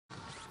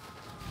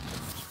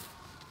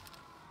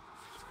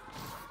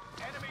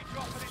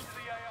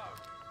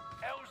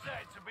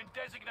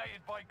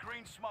designated by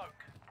green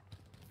smoke.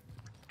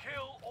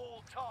 Kill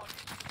all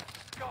targets.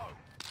 Go.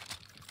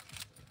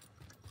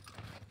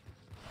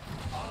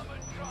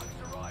 Armored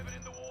trucks arriving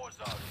in the war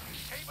zone.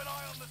 Keep an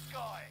eye on the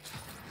sky.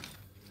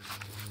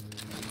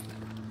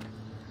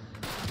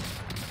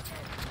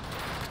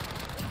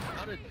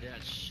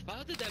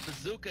 How did that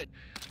bazooka?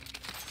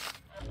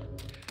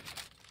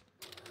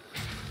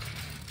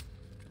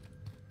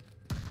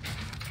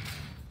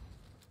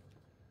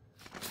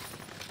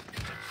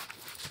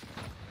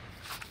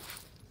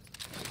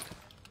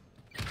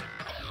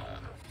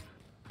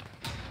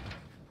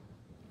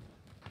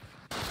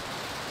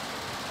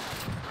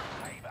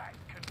 Payback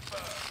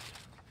confirmed.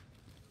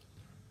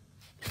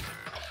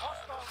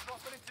 Hostiles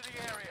dropping into the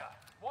area.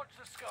 Watch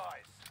the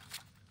skies.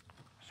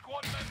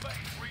 Squad member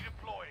is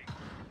redeploying.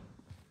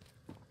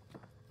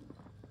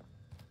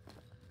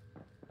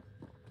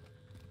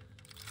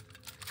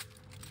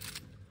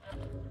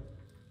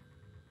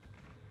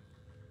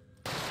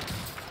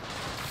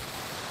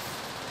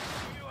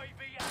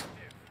 UAV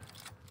active.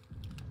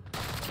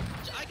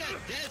 I got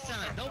dead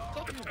sign. No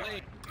fucking way.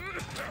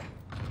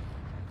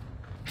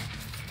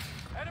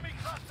 Enemy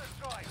cluster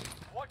strike.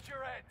 Watch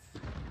your heads.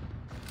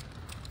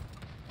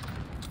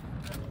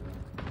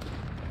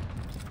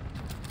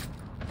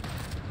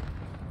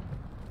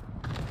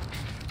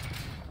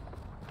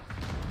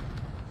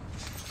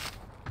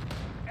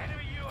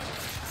 Enemy UAV.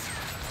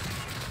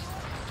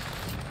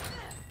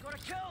 Got a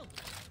kill.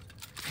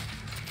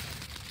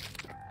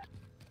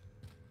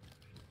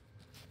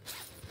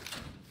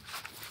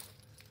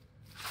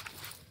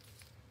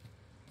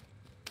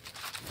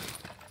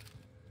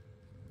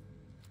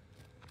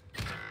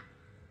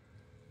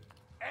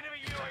 Enemy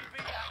UAV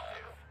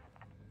active.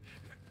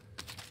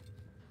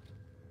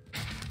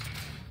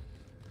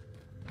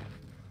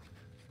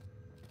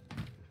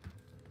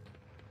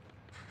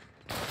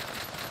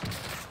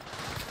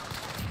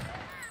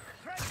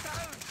 Threat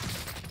down.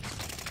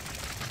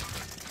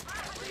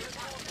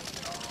 Reinforcements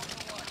are on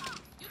the way.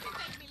 You can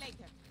thank me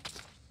later.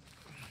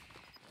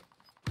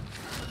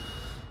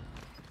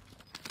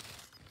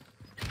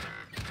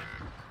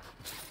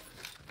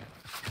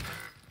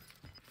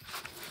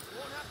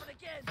 Won't happen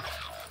again.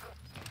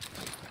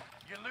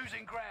 You're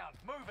losing ground.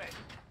 Move it.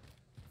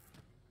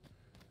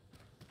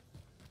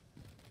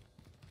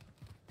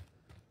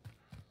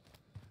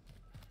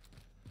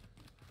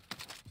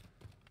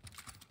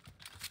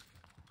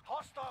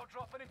 Hostile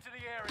dropping into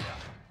the area.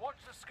 Watch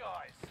the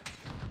skies.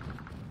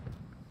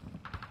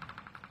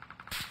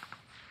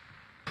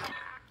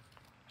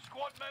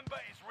 Squad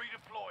member is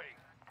redeploying.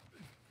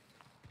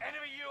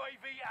 Enemy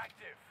UAV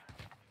active.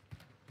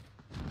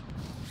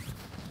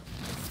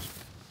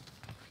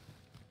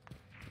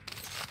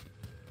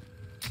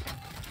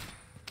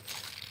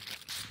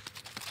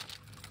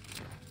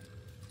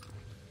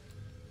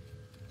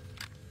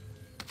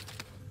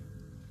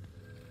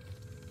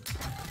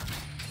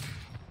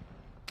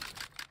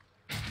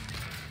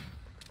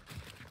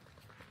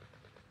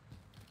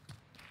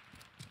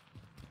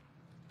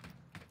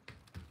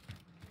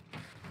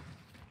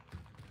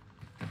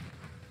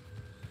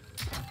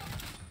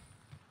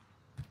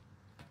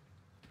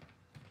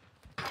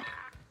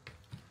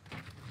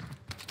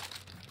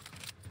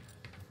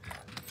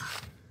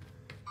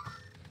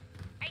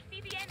 I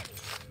see the enemy.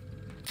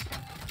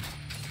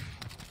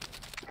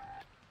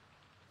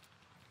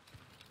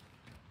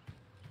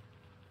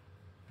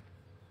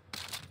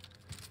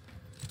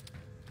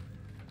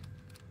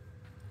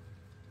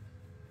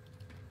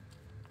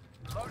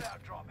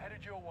 Loadout drop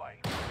headed your way.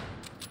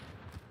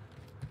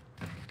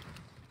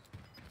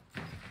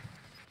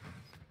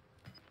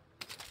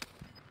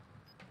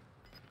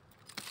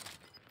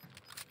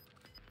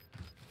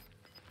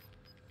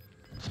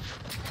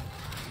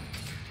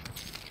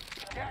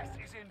 Gas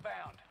is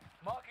inbound.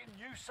 Marking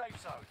new safe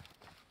zone.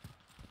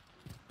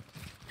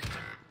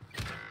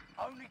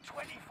 Only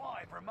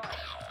 25 remain.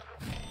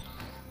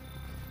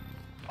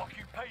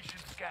 Occupation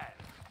scan.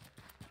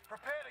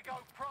 Prepare to go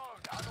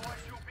prone, otherwise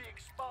you'll be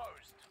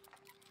exposed.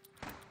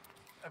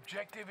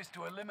 Objective is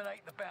to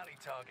eliminate the bounty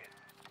target.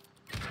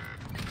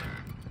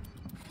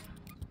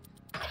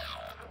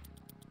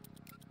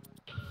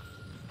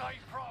 Stay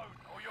prone,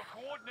 or your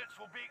coordinates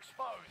will be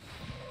exposed.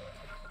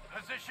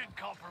 Position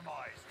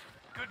compromised.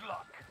 Good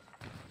luck.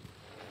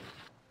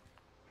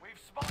 We've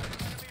spotted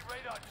enemy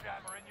radar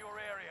jammer in your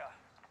area.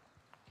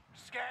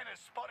 Scanners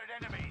spotted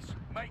enemies.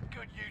 Make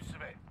good use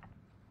of it.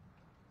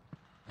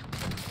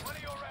 One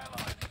of your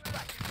allies is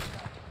tracking the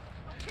zone.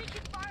 I'm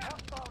taking fire.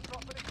 Hostile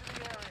dropping into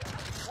the area.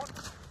 What?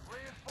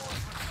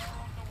 Reinforcements are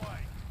on the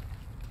way.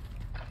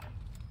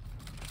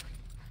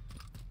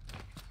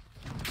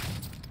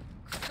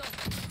 Go.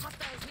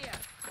 Hostiles here.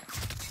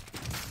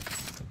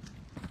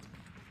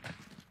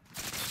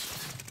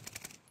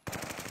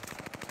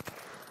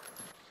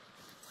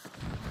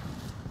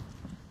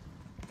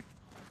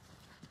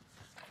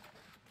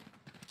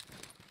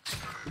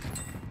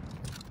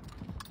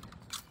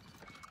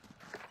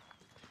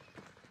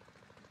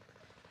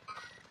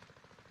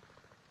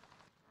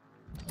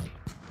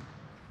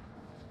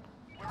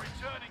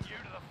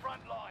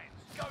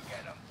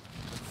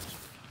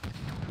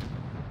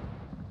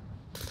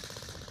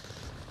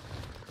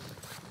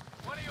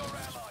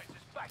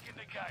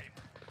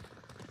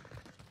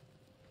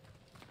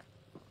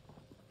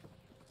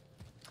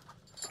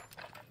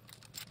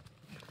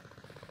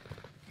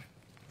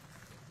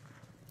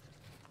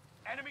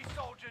 Enemy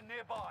soldier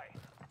nearby.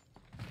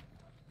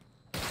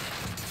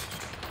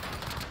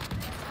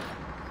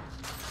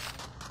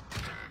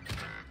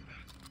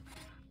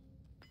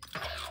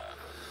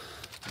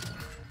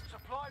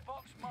 Supply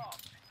box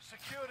marked.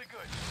 Secure the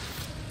goods.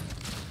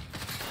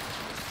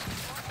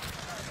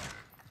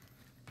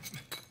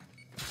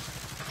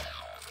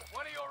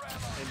 One of your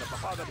allies In the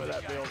bottom of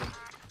that building.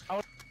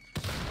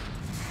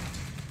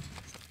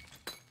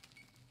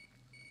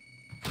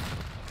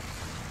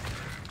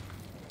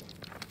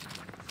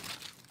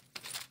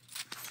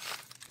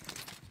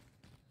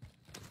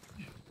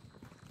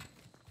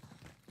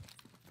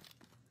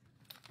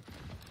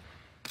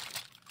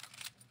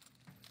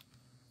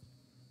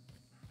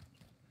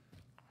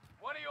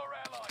 One of your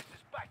allies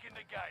is back in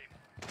the game.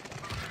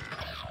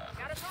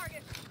 Got a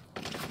target.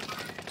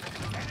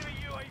 Enemy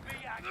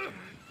UAV active.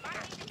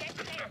 Marking the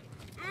destination.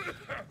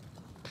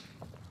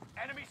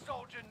 Enemy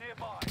soldier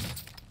nearby.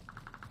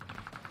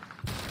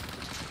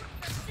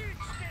 Pursuit,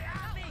 stay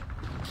at me.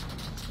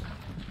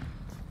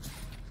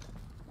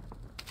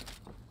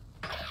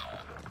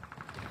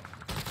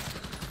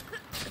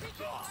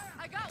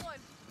 I got one.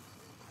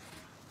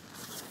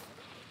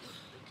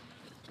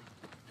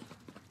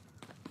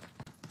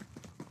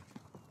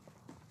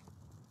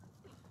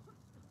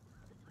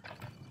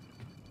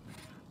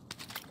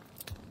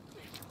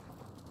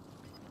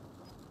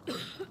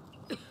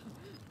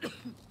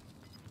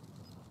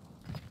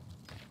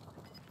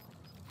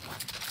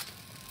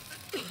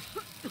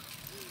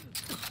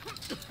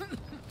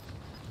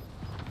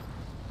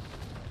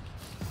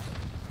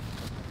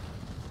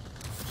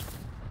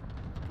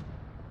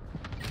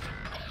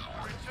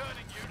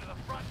 Returning you to the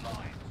front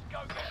lines. Go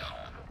get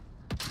them.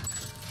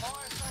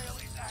 Fire sale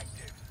is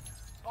active.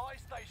 Buy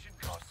station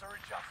costs are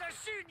adjusted.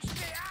 Pursuit,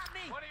 stay at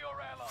me. One of your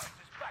allies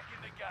is back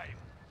in the game.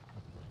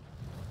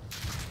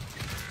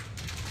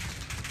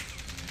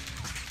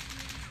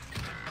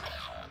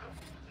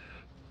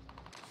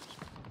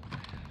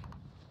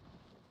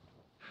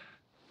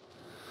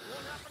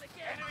 Won't happen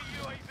again. Enemy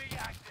UAV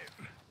active.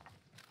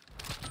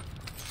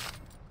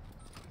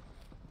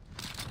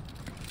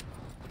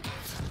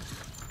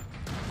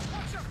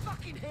 Watch your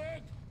fucking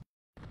head.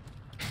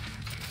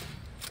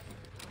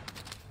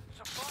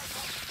 Supply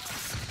box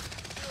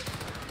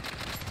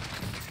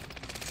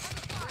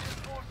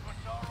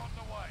reinforcements are on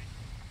the way.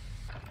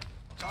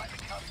 Time to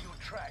cover your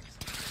tracks.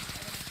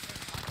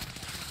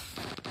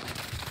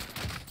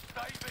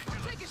 Stay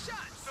vigilant. Take a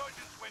shot.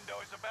 Surgeon's window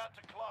is about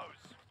to close.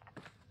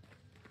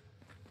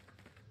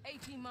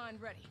 18 mine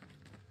ready.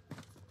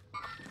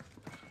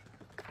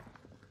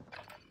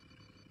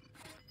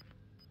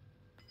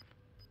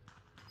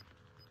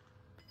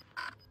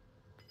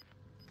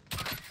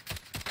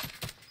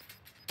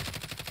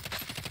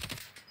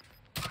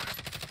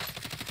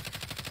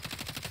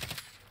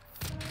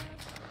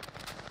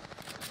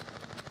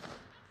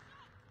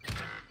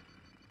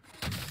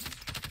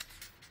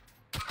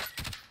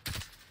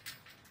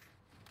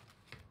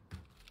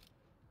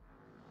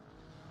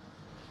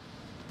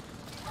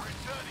 We're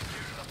returning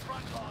you to the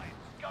front lines.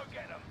 Go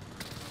get them.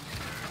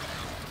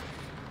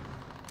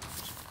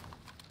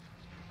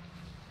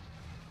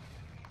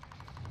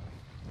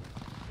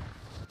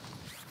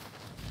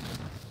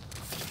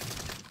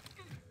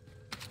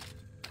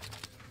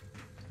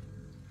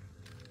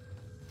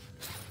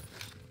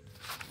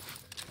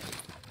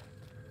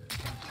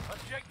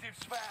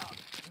 Objectives found.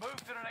 Move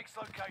to the next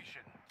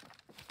location.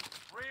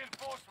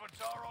 Reinforcements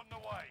are on the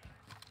way.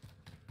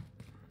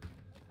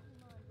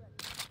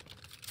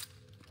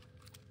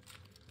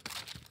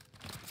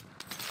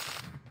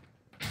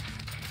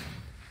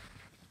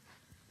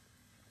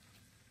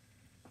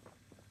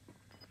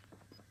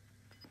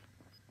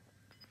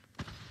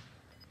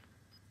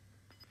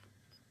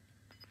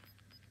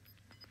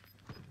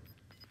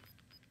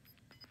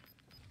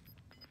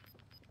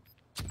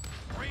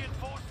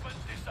 Reinforcements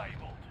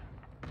disabled.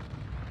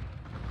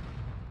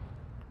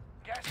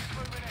 Gas is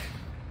moving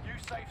in. New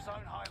safe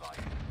zone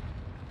highlighted.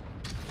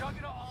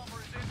 Juggernaut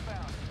armor is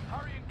inbound.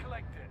 Hurry and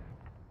collect it.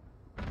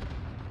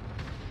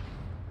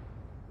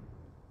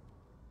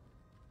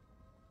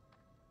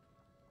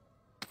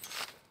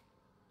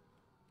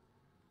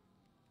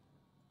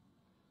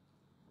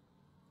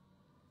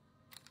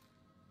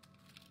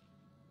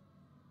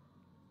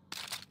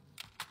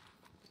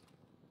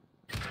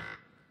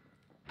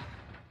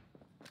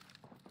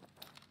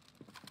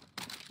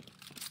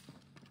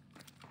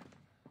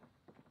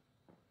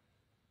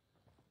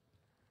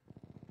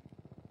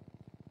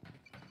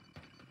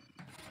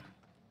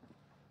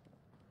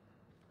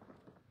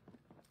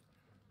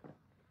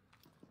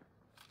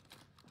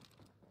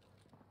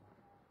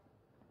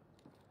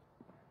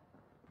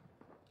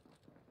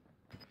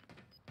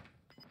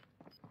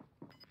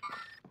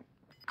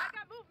 I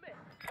got movement.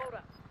 Hold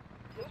up.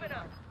 Moving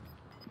up.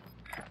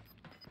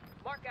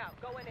 Mark out.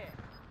 Going in.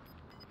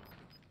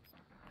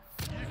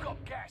 You've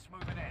got gas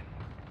moving in.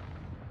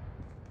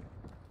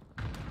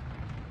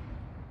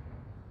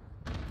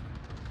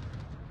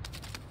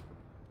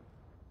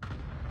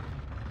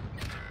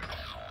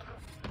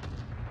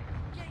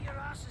 Get your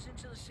asses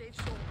into the safe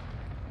zone.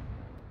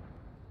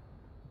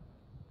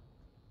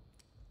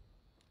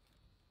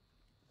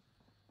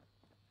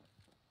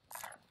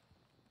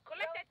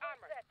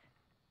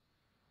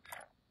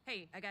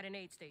 Hey, I got an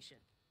aid station.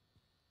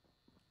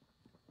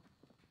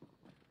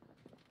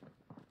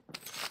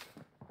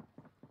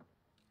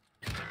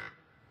 Scrap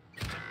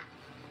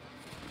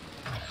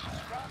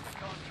the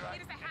contract.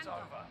 Here's a It's handgun.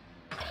 over.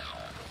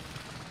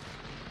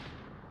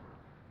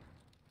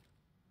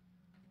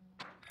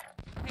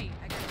 Hey,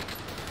 I got an aid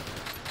station.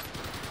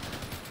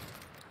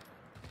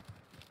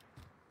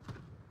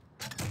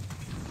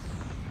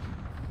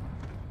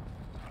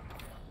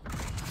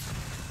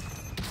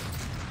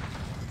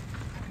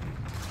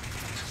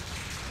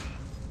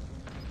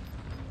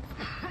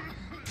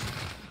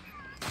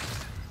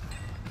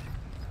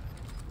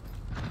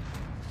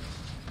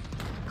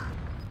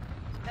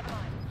 Never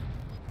mind.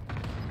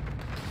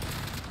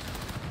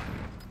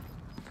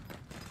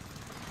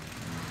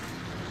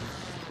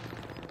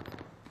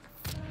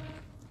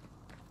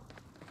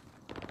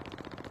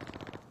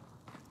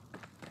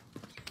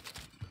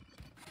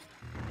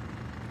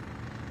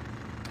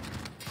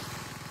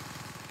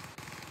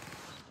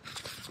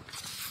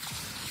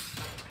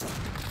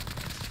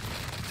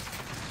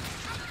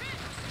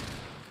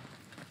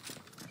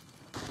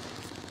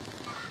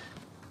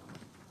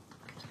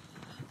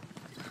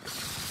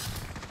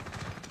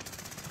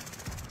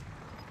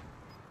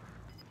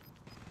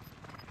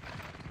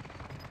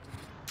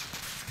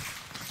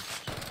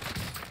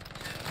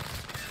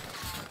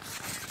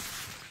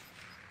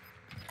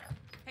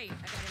 Hey, I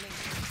got an aid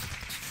station.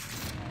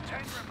 10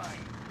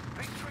 remain.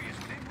 Victory is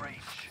within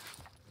reach.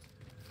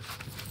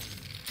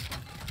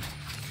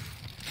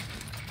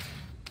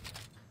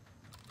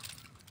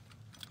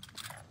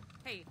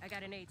 Hey, I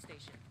got an aid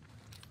station.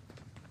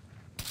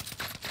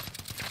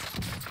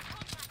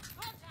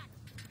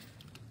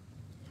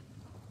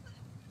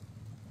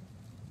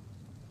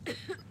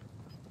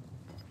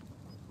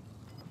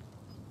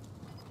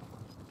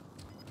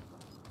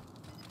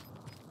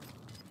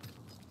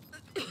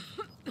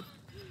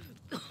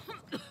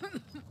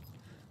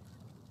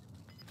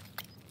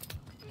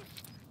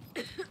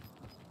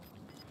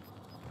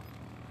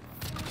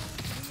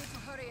 We need to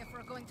hurry if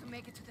we're going to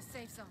make it to the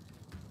safe zone.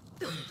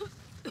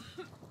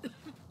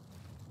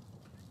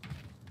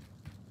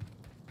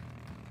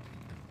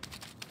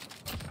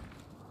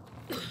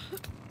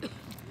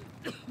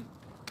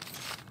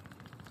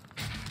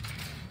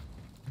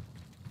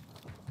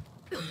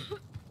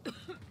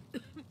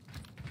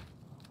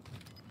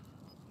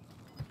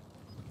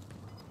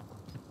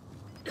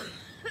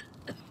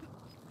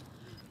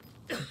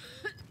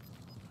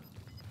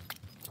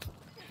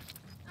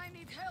 I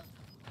need help.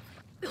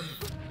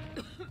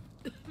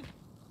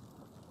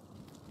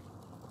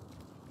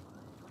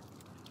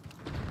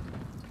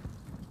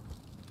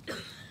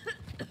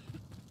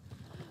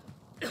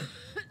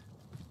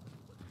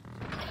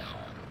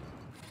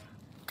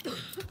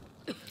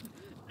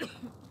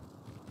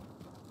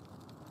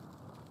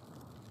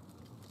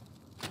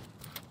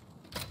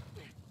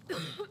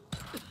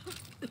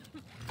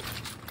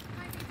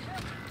 I need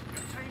help.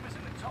 Your team is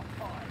in the top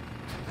 5.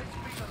 Let's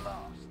be the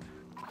last.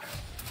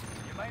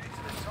 You made it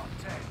to the top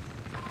 10.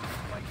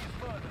 Make it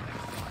further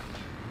next time.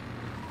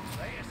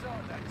 ASR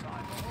that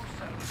time, but we'll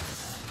settle.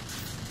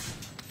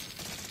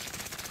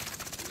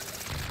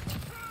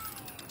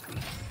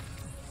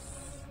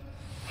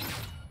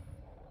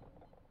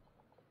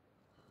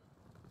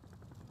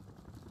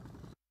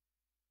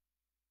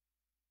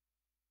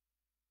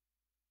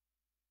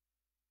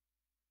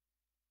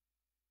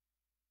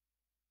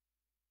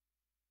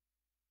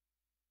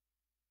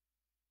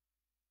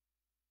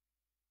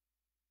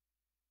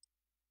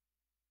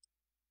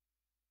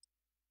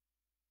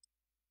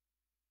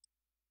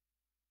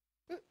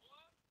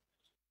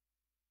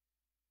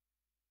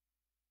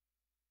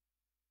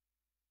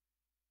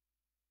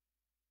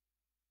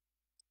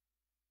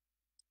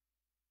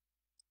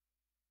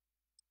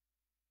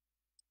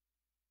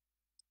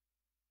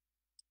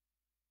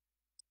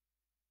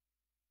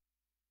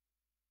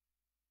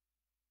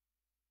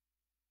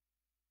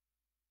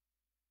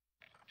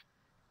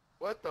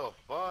 What the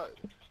fuck?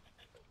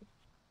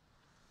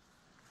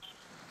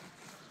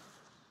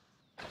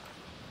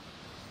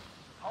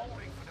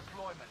 Holding for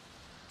deployment.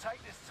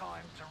 Take this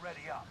time to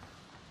ready up.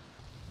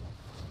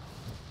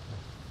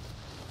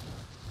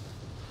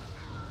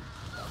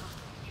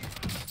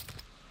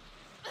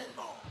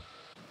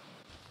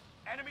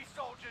 Enemy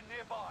soldier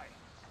nearby.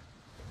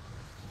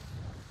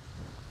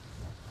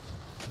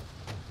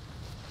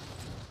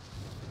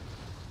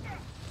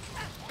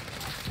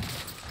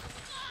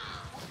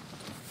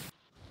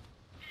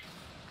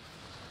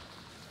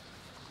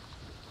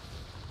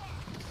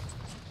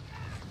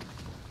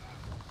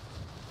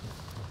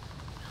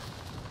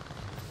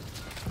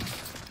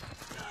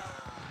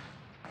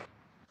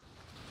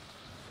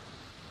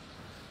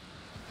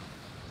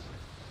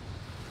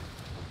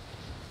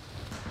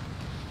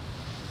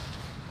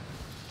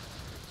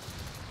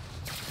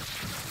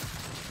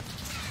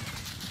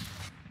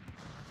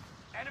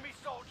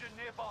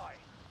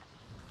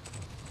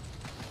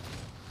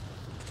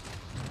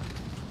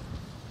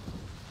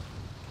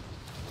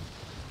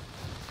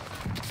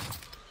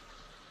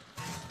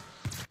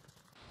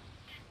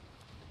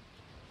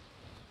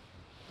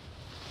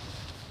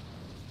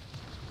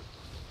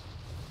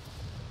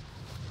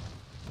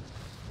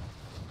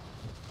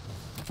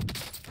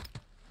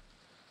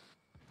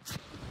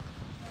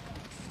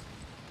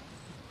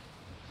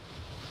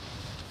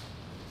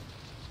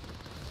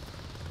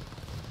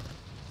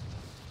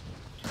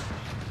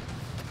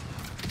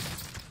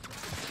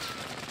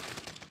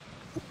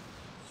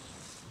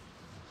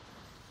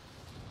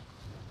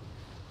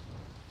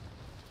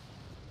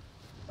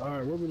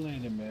 Alright, where we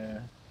landing,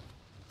 man?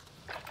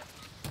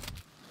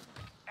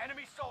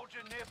 Enemy soldier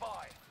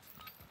nearby.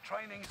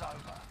 Training's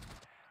over.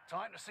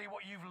 Time to see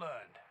what you've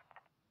learned.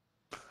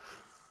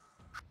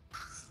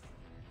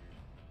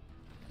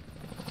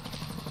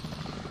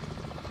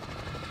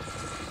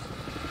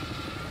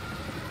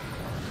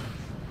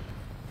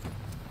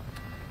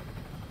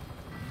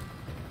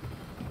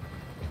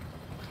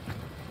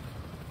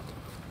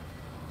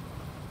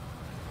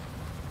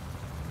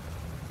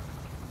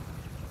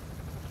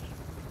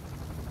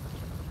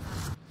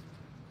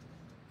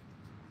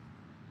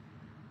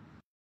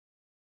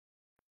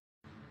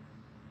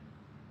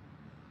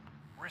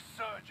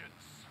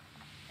 Resurgence.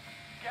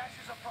 Gas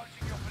is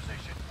approaching your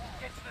position.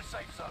 Get to the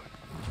safe zone.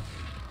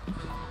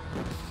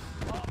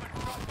 Armored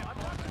truck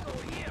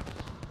deployment. Here.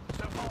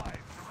 Survive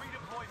to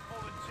redeploy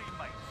fallen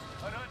teammates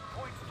and earn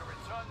points to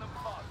return them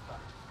faster.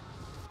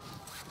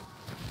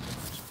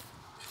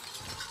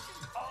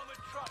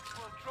 Armored trucks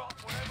will drop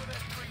whenever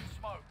there's green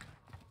smoke.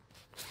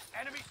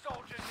 Enemy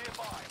soldier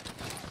nearby.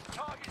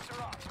 Targets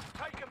are up.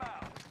 Take them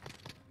out.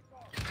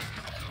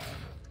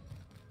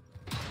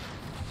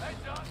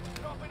 Heads up,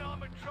 dropping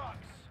armored trucks.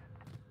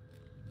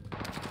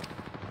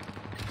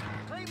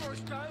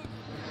 Claymore's down.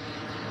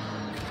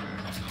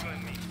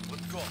 Join me.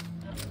 Let's go.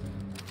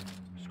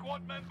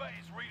 Squad member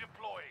is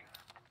redeploying.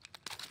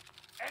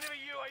 Enemy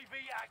UAV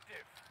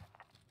active.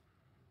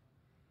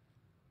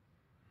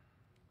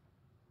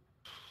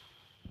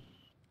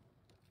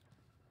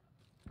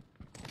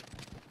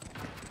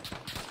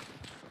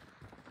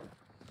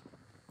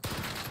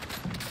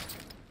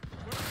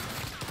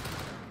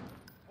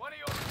 One of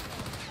your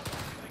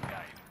in the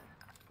game.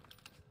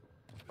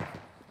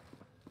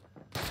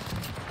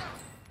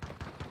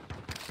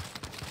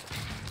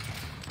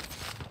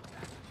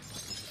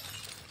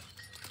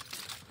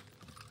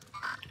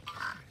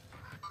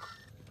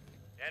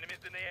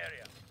 Enemies in the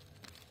area.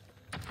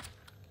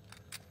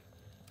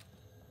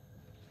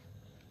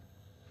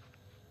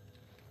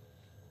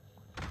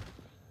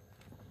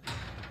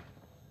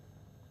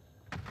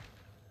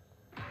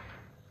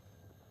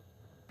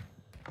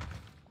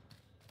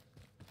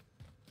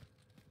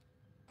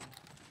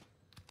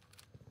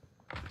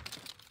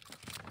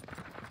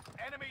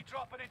 Enemy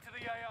dropping into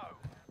the AO.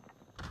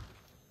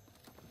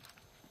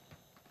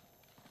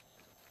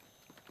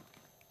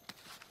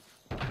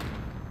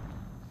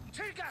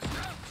 Tear gas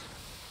out!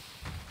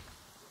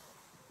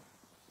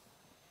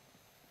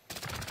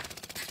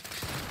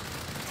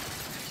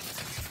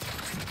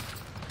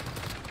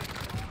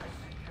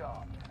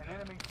 Sharp. An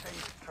enemy team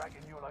is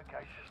tracking your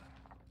location.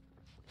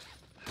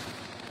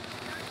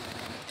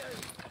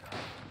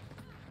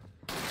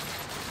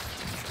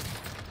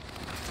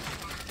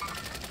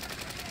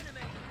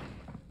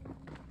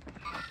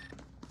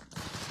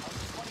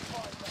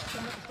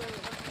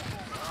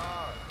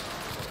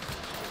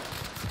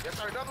 Yes,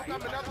 sir. Another one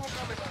coming. Another one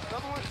coming.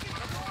 Another one.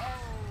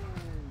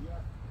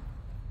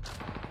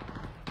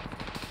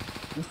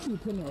 This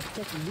dude putting a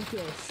fucking weak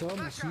ass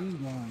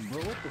submachine gun, bro.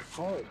 What the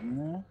fuck,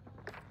 man?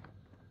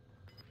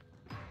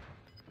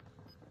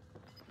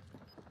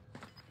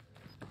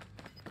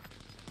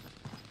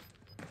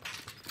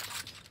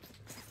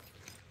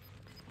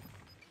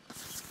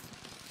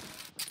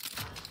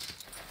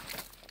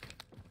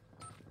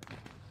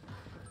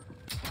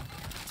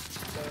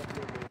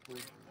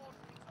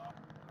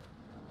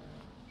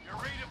 You're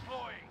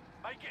redeploying.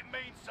 Make it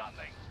mean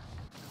something.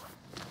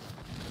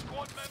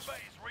 Squad member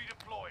is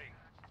redeploying.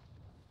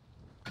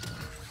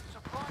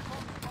 Supply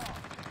box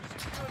marked.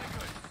 Secure the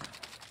goods.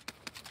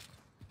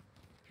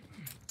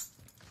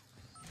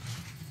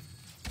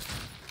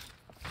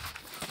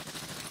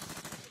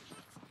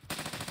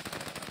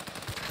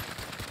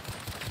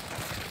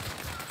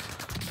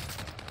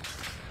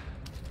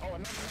 Oh,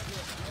 another.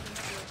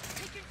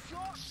 Taking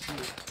shots.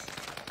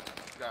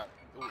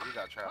 He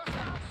got trapped.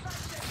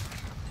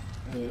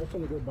 Hey, I'm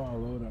finna go buy a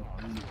loadout.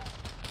 Be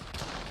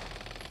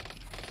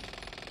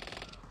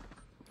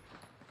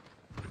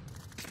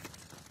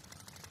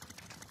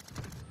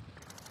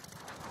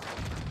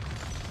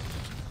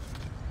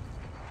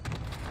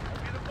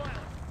the violence.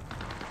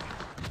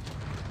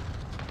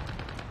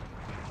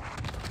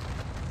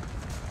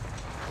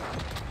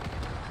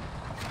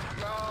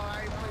 No,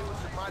 I ain't playing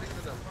with your bodies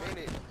in a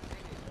minute.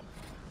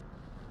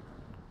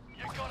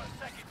 You got a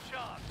second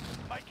chance.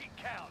 Make it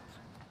count.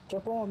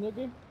 Jump on,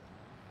 nigga.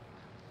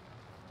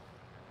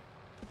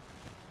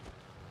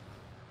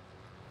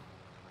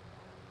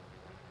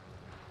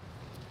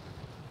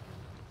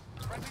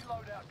 Friendly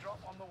loadout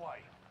drop on the way.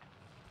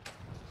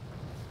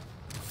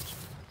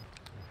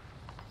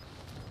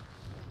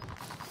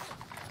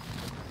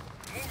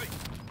 Moving.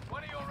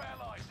 One of your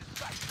allies is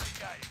back to the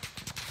game.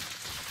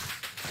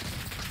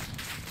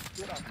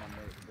 Get off my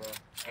mate, bro.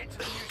 Get to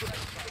the new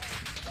safe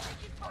zone.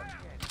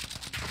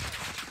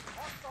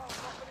 Hostile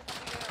dropping into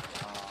the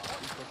area.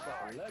 You so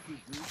fucking lucky,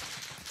 dude.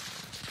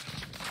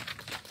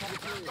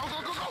 Go, go,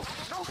 go, go!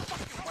 No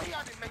fucking way I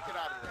didn't make it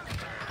out of there.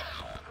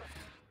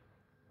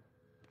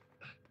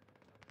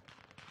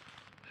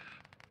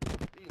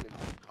 These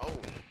niggas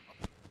cold.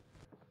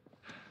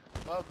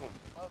 Fuck 'em,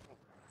 fuck 'em.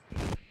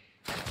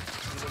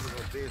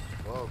 bitch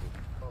bubble.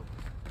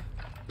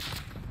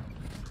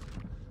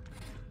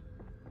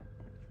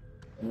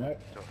 Alright.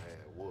 Your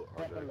hand wood.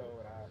 Got the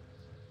load out.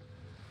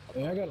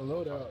 Yeah, I got a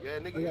load out. Yeah,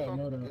 nigga, I got a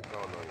load out. No.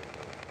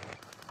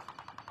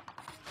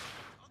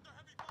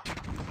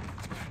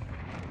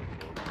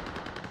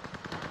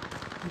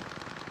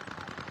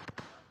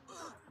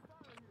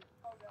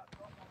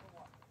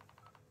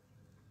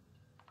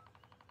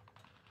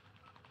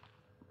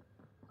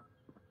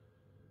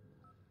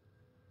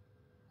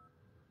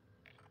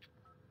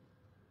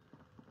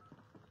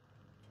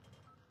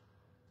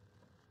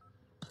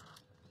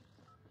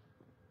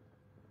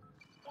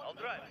 I'll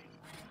drive.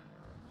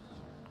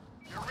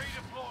 You're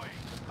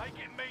redeploying. Make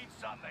it mean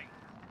something.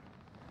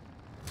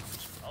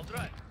 I'll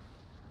drive.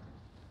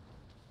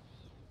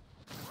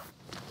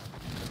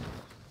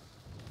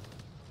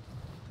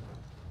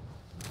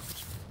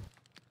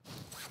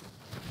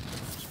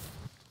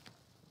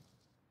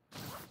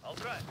 I'll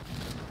drive.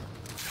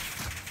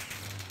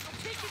 I'm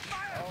taking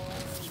fire!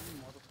 Oh, you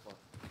motherfucker.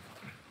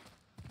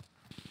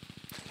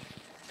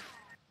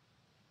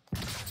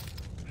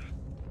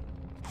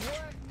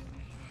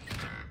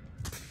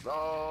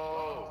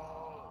 No.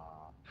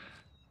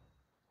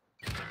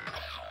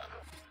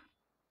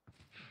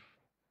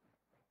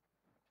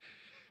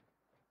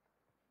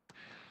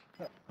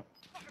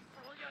 Fucking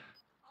brilliant!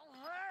 I'll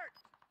hurt!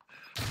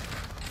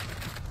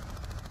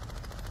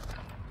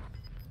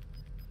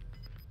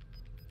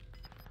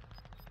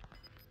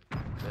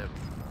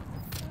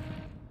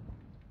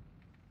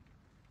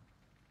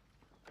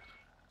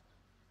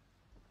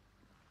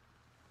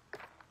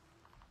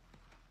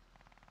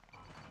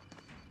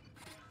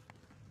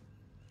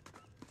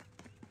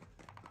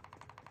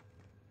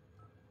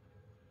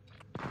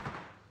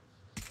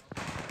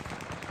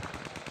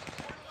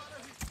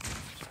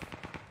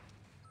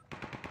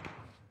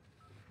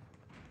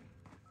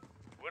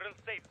 We're in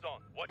safe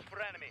zone. Watch for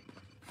enemy.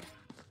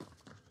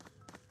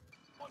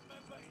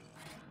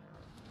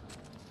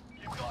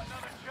 You've got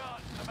another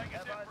chance to make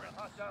a difference.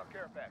 Hostile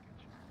care package.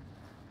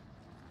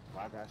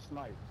 I got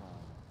sniped,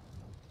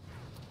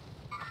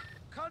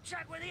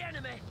 Contact with the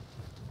enemy.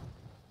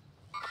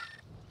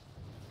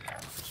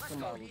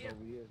 Somebody was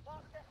over here.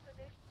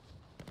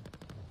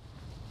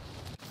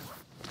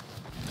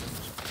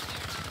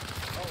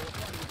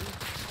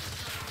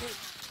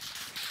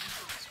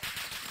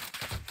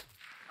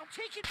 I'm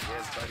taking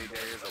Yes, fire. buddy,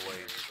 there is a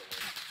way.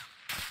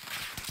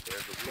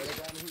 There's a Get way. it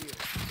down here.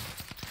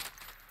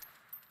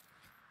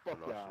 Fuck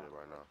No y'all. shit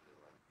right now.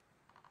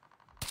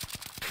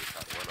 They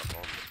try to run up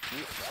on me.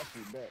 Yeah, I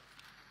see back.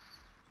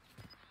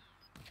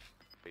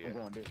 Yeah. I'm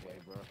going this way,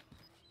 bro.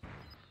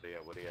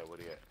 Where they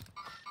at?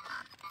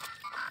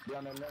 Be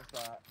on the left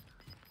side.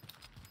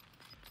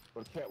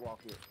 Where the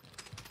catwalk is.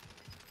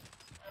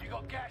 You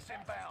got gas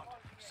inbound.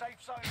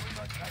 Safe zone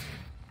relocated.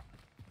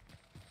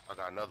 I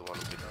got another one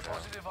to get down.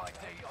 Positive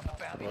ID on the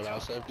bounty Roll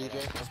out, target. safe,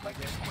 DJ. Let's make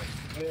this quick.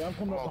 Hey, I'm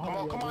coming up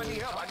behind you. Come on, I over need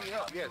here. help, I need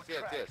help. Yes, Your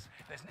tracks. yes.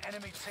 There's an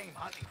enemy team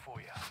hunting for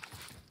you.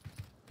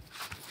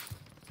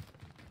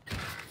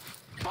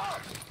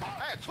 Fuck! I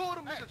had two of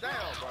them niggas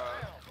down, bro.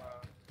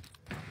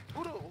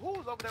 Who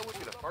was over there with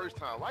me the first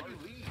time? Why you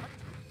leave?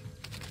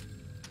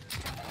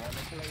 I'm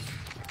in place.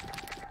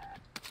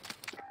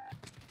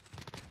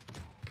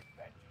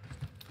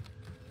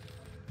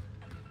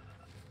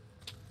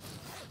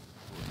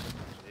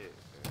 Shit,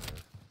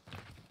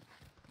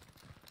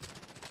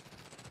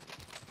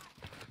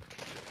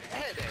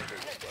 man. Had that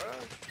nigga, bro.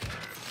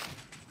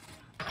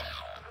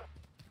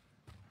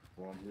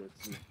 Well, I'm here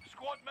too.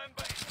 Squad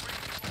member is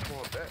I'm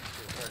going back.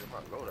 Shit, my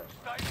loadout.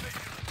 Stay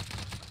vigilant.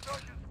 The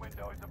surgeon's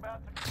window is about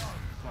to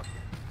close.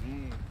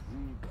 Easy,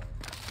 bro.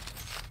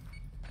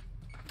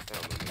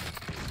 Hell, look at this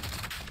shit.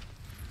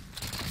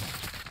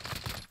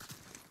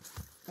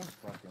 No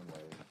fucking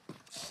way.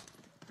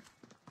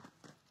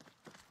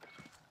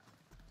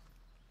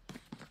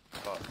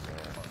 Fuck,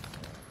 man.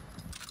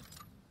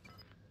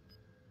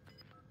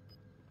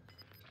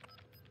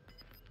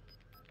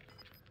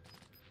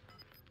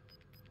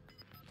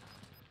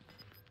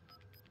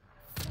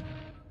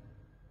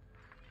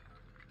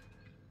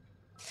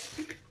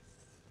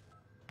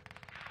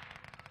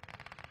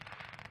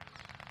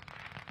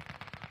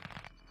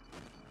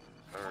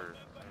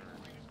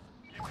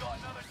 You've got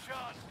another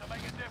chance to make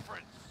a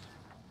difference.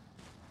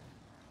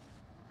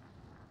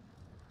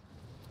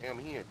 Damn,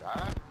 he ain't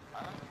died.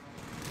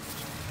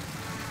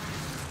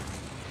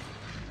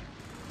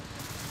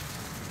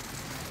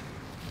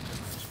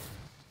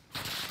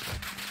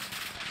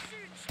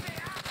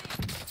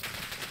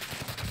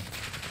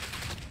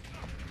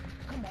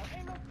 Come on,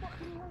 ain't no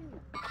fucking way.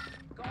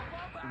 Got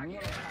one back here.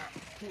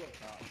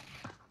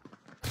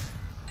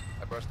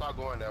 Hey, bro, stop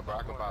going there, bro.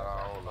 I can buy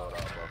our own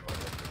loadout, bro.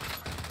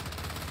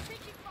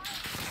 Taking fire.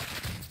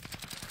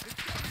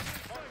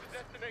 Find the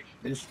destination.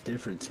 It's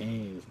different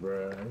teams,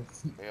 bro.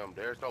 Damn,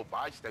 there's no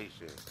buy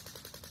station.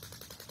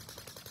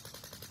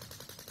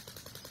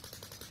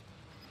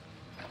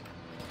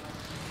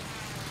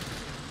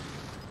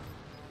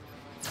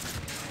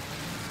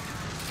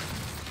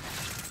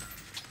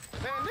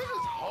 Man,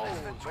 niggas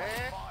hoes,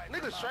 man.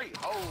 Niggas straight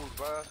hoes,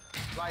 bro.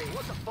 Like,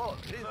 what the fuck?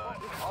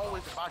 It's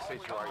always the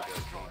bisexual right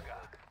there. Stronger.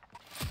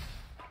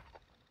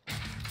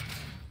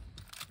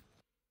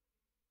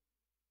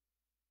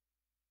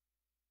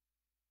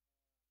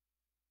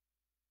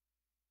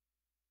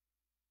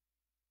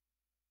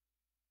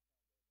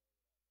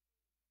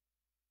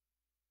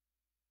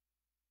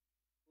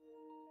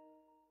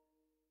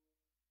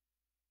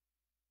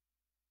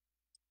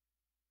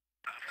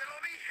 Te lo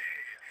dije.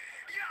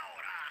 Y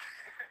ahora.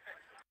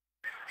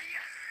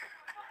 Ya.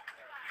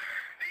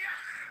 Ya.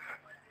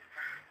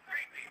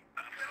 Baby,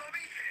 te lo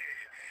dije.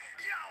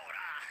 Y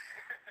ahora.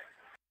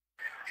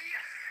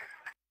 Ya.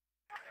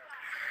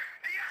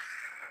 Ya.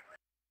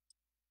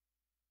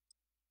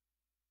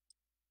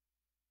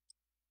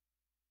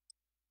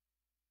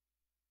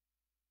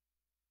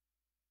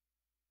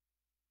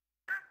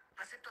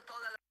 Acepto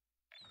toda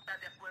la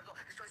de acuerdo.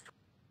 Esto es tu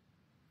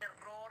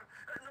error.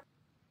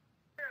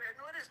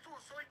 No eres tú,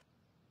 soy.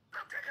 No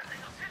te hagas de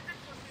inocente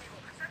conmigo.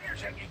 ¿Sabías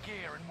Check your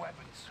gear and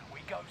weapons.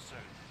 We go soon.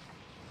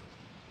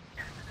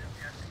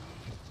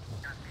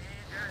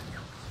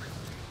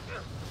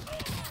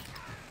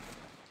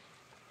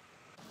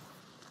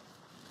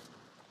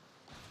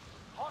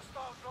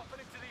 Hostiles dropping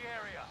into the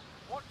area.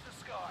 Watch the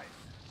skies.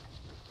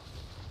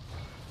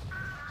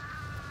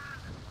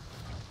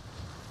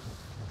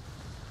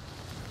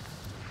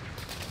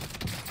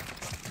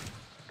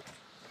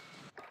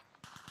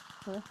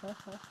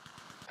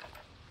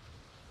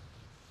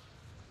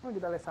 Vamos a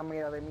quitarle esa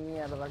mira de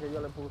mierda que yo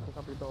le puse a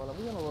esa pistola.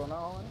 Yo no veo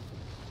nada ahora.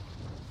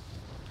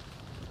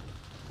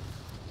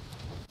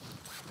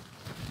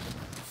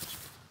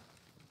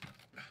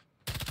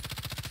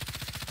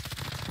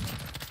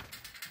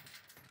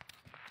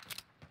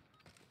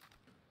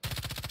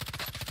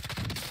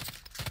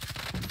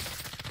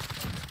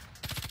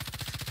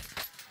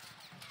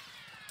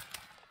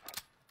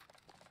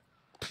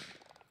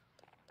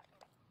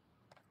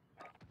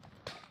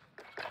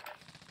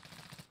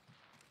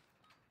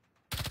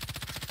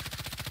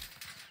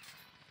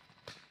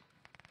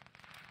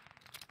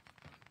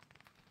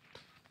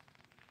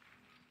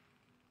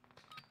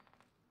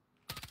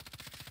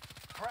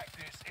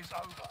 Practice is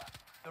over.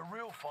 The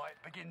real fight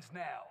begins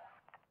now.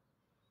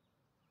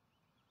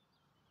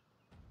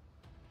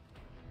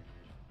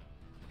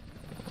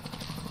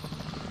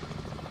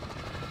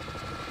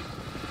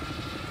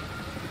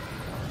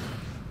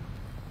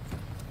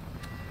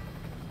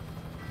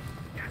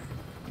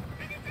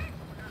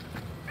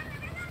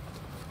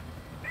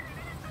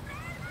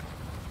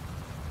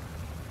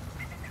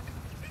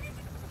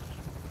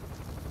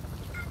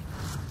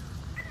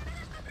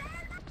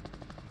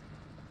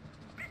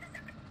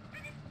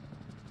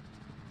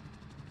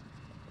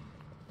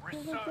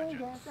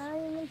 Resurgence.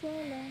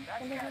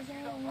 That gas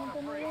is not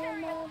for free.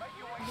 Make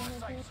your way to the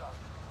safe zone.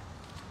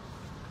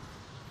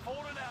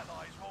 Fallen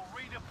allies will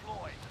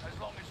redeploy as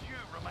long as you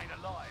remain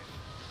alive.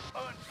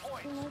 Earn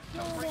points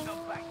to bring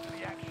them back to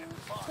the action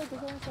faster.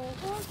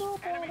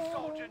 Enemy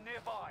soldier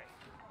nearby.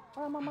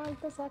 Ah, mamá, y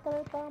te saca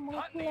de esta Hunt the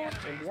mochila. El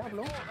enemies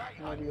diablo before they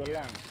me hunt you.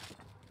 violan.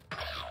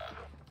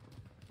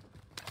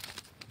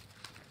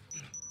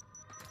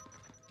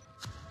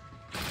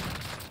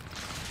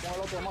 Con el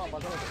otro mapa,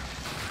 creo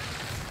que.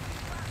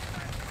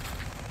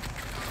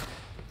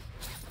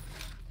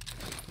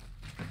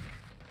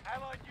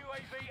 Allied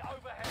UAV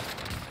overhead.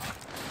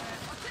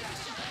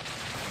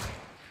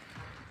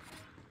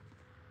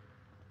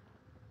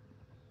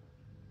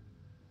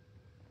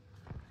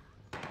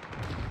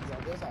 Yeah,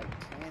 there's like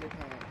 10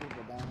 different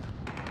people down.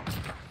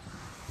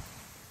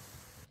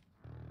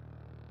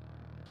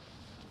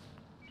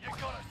 You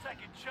got a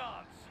second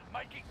chance.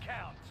 Make it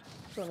count.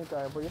 Eso ni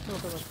cae, pues yo solo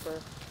tengo spare.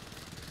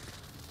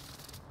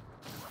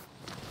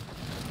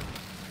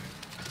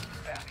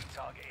 Bounty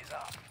target is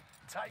up.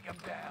 Take them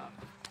down.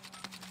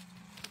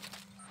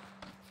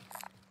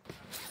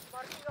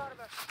 Marking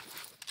armor.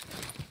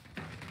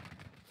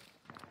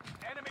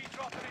 Enemy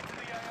dropping into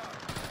the AO.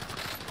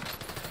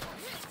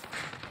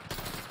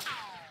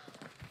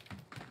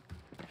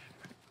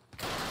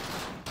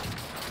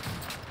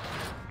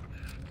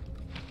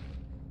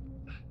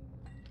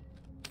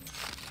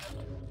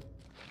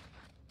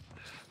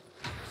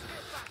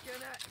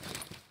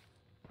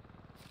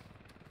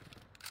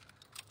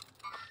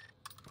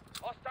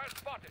 Hostile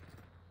spotted.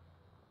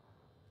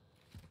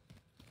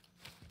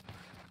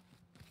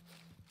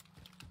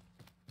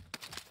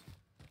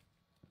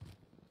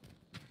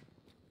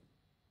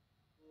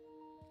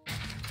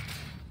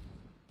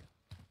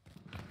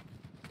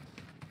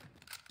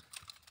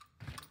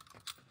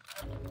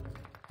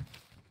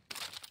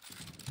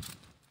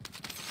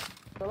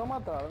 Se lo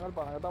mataron el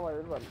pana que estaba ahí,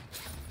 ¿verdad?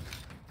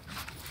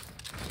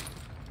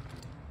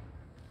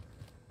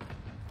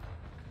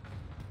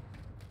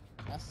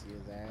 I see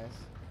his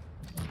ass.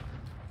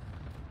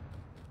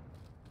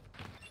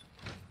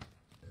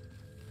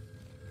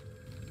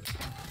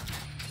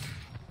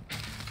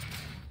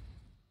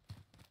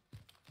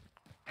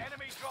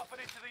 Enemy dropping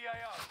into the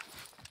AO.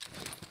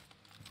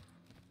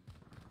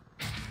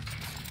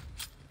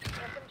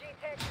 SMG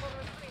tank for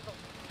retrieval.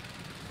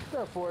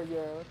 ¿Qué fue,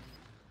 yeah?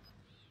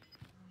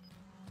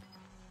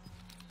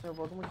 Me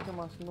falta mucho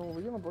más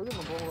nube. Yo no puedo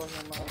jugar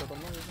nada con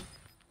nube.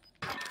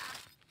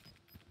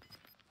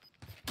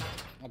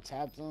 I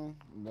tapped him,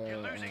 but You're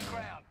losing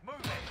ground. Move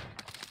it.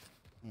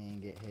 he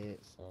didn't get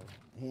hit, so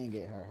he didn't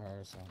get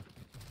hurt, so.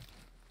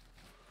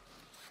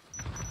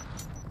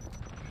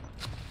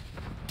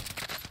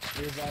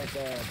 He's like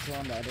two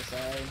on the other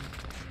side.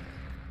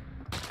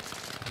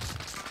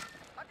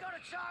 I got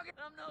a target.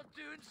 I'm not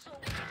doing so.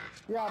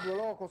 Diablo,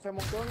 loco, se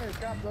montó en el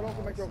campo,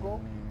 loco, me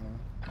chocó.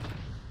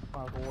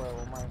 Ah, tu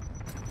huevo, man.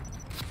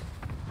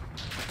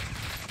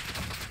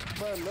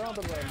 Verde,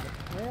 ¿dónde te verde?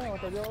 Mira,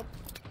 hasta yo.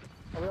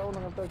 Había uno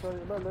en el techo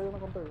ahí. Verde, hay uno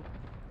contigo.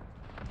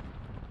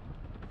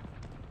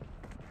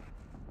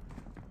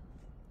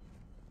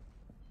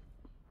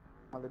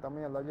 Maldita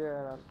mierda,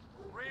 Gerald.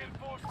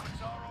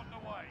 Reinforcements are on the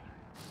way.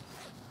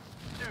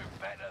 Do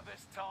better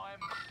this time.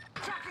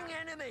 Tracking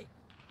enemy.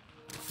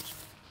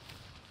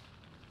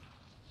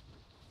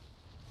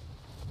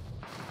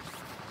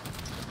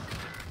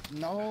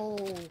 No,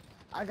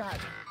 I got.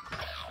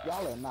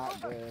 Y'all are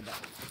not good.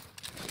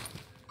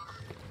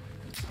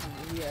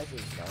 He actually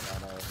shot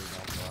out of his.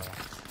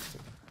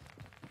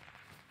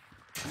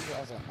 You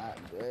guys are not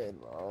good,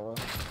 bro.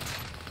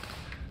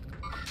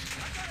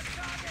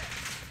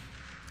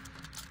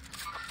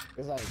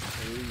 It's like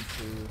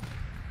 3-2.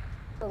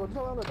 Pero tú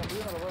sabes dónde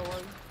también lo veo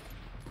ahí.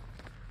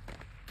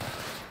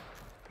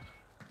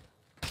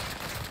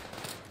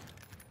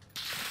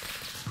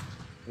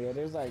 Yeah,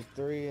 there's like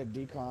 3 at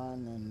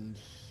decon and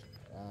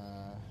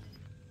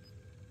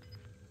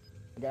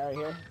guy right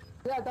here.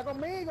 Ya, está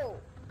conmigo.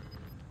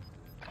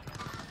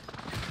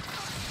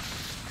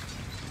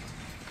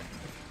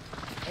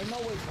 Ain't no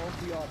way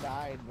both of y'all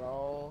died,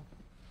 bro.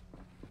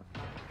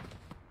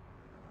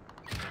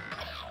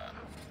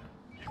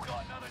 You've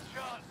got another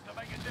chance to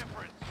make a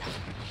difference.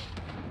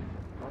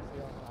 Both of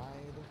y'all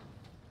died.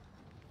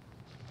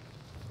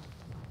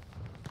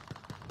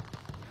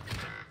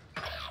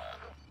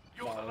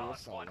 You're the No,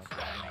 last you're one solid.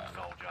 standing,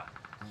 soldier.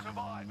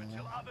 Survive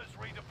until others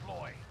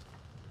redeploy.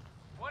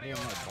 What are Yeah,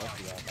 your no, both of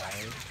allies y'all back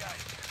in died. the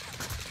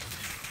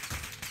game?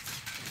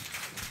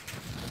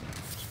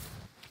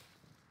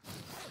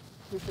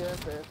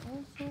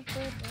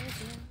 GPS.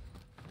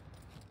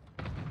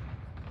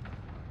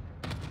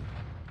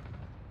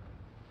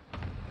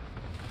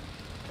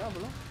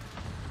 Diablo.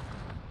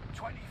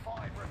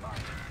 25 remain.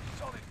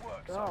 Solid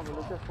work so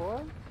Diablo, ¿qué far.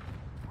 fue?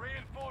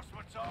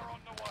 Reinforcements are on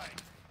the way.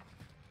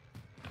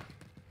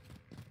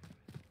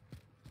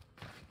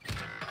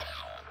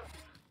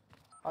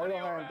 Hay dos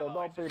gente,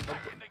 dos people,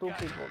 two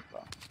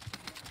people.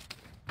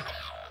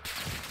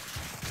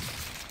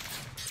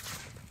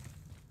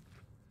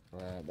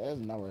 Bruh, there's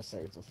nowhere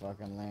safe to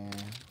fucking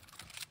land.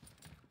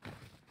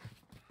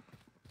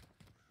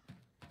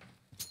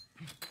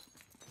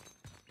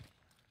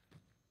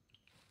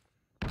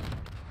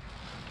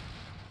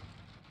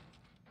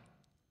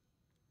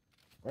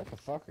 Where the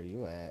fuck are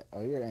you at?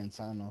 Oh, you're in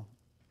tunnel.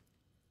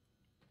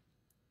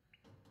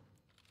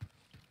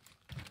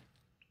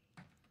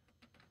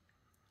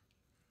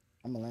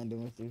 I'm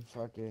landing with you.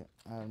 Fuck it.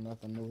 I have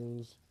nothing to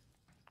lose.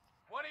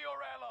 One of your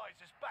allies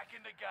is back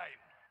in the game.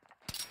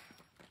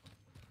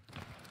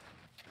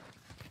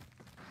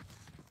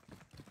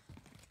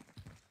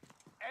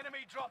 Enemy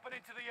dropping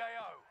into the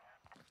AO.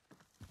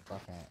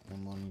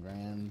 Fucking M1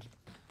 grand.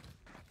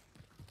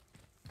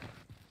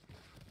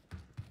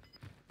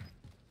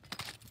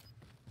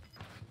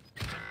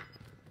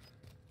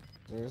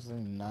 Seriously,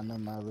 none of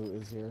my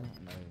loot is here.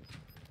 Like,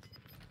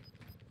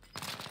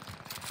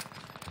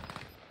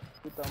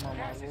 Quita mamá,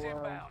 Gas is weón.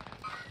 inbound.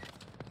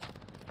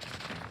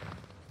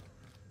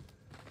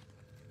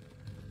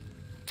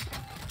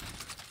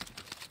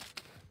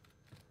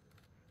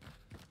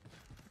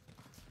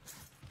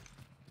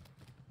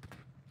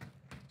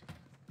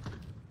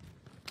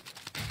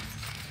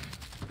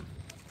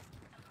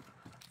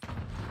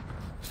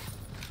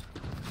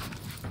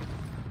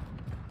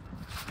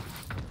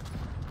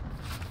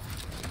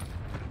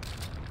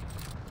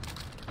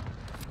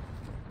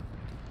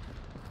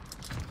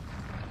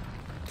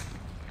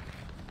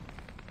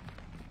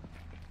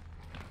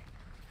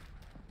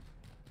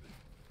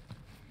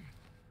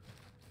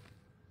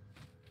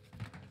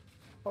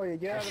 Oye,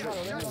 ya,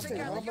 hermano, déjalo así,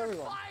 no lo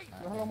pego.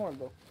 Déjalo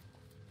muerto.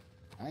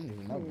 I didn't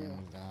even know Ben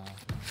was down.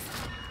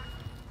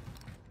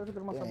 Ese que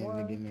el They más se didn't even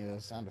mueve. give me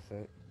a sound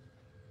effect.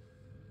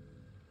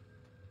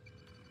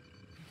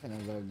 I'm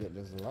finna go get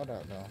this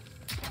loadout though.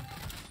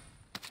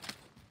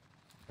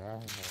 God, I'm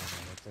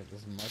gonna take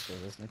this muscle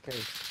just in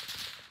case.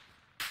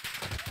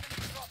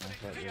 Dropping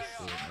Fuck into this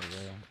the shit,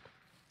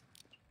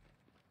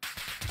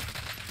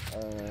 AO.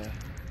 nigga.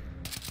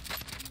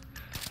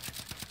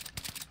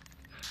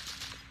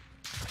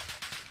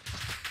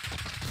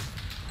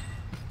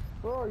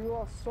 Bro, you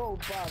are so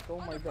bad. Oh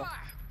my god.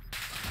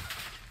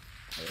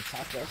 Hey,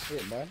 talk that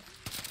shit, boy.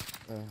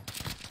 Their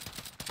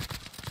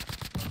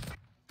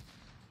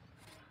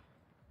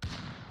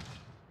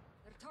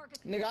target.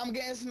 Nigga, I'm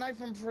getting sniped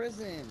from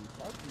prison.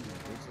 Fuck you,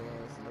 bitch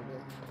ass nigga.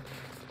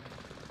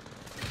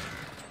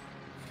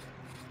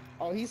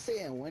 Oh, he's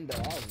sitting window. I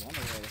was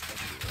wondering where the fuck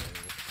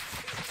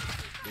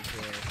he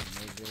Because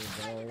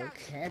nigga, bro,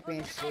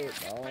 camping shit,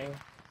 bro.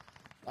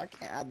 Why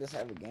can't I just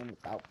have a game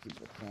without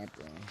people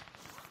camping?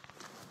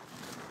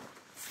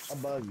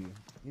 Above you.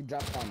 You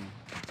dropped on me.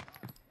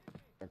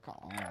 Come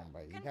on,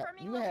 bro.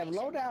 You have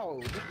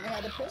loadout. This man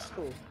had a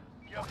pistol.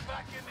 You're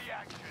back in the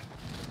action.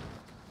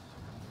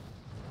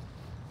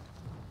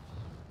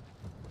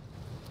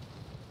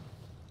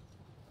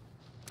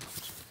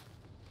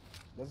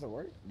 Does it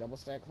work? Double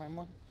stack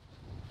claymore?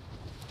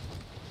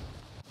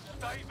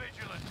 Stay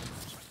vigilant.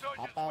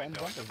 Resurgence out and window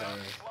jump is his about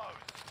to ass. close.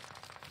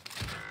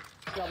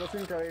 Diablo, es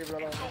increíble, It's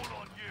loco.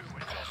 all on you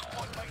and your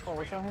squad mates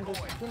Oh, esa gente,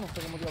 redeployed. yo no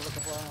sé cómo diablo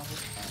que juegan así.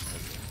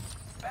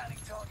 Bounty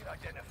target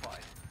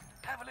identified.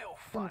 Have a little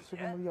Yo no fun, sé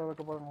yeah? cómo diablo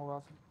que pueden jugar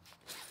así.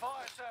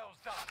 Fire sales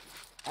done.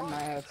 I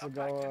might have to Prices are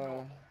back to go,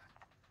 normal.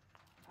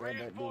 grab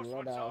that dude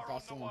Reinforcements loadout if are I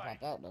on see the him way.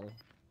 pop out, though.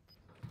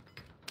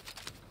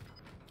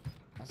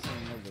 I seen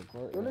him over the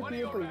court. Yo le One of pillé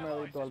your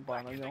primerito allies al is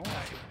back pana, in yo. the game.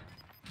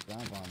 Yeah,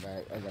 I'm going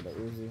back. I got the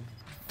Uzi.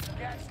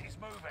 Gas is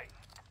moving.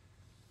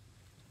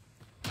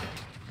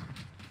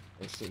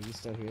 Oh shit, he's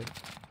still here.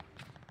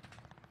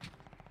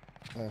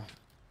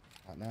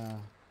 Right now.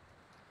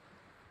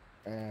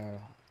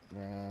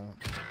 Well.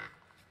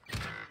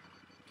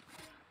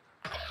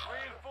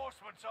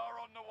 Reinforcements are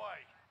on the way.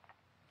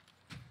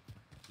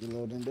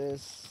 Reloading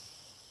this.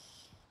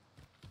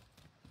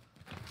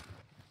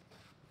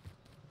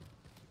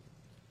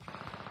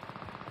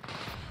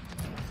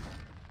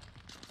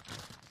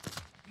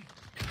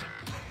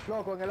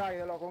 Loco, en el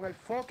aire, loco, en el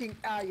fucking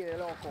aire,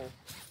 loco.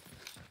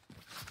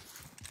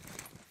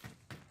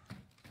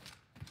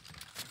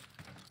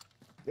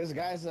 This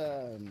guy's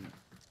in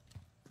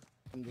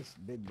this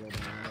big building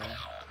right here.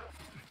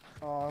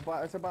 No,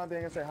 ese pana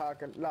tiene que ser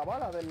hacker. La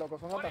bala del loco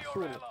son One hasta of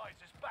your azules. allies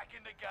is back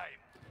in the game.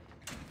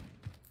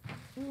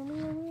 Mira,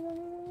 mira, mira,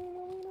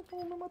 mira, mira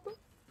cómo me mató.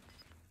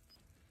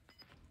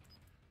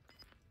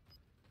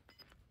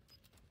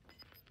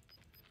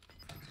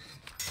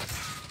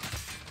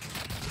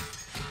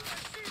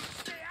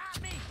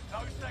 No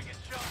second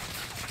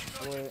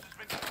chance. Resurgence has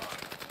been thrown.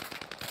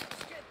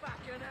 Get back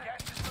in there.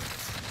 Gas is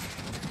moving.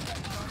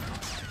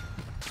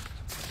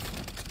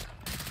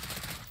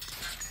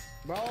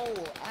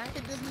 Bro, I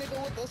hit this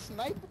nigga with a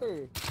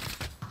sniper.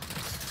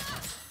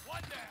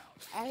 One down.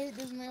 I hit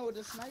this man with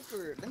a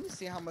sniper. Let me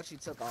see how much he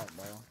took off,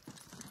 bro.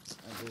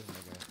 Like this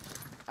nigga.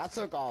 I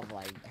took off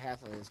like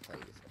half of his plays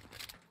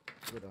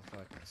with a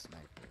fucking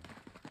sniper.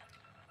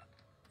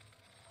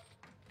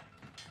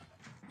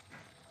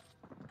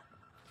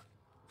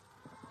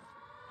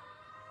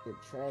 Get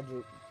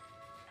tragic.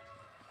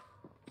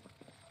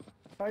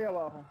 Ahí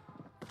abajo.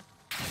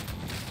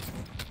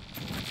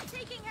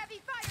 Taking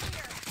heavy fire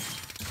here.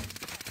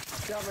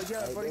 Diablo, ya,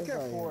 Like, pero ¿y qué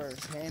there's fue?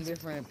 like 10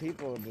 different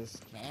people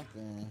just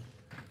camping.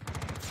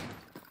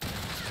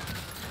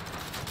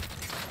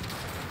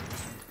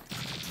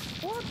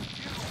 What?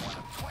 You got one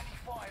of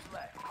 25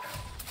 left.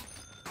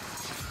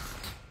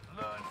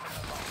 Learn from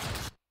the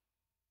loss.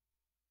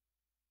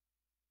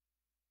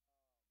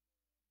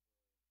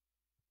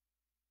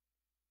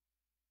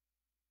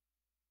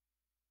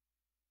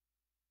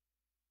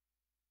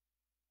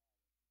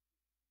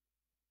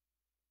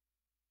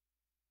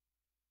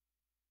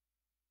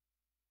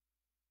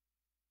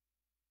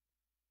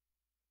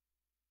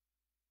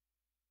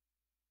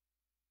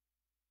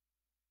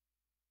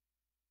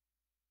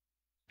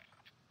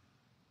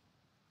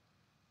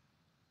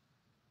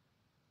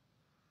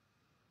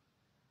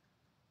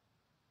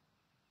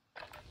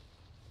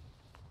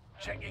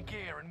 Check your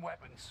gear and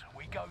weapons.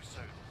 We go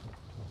soon.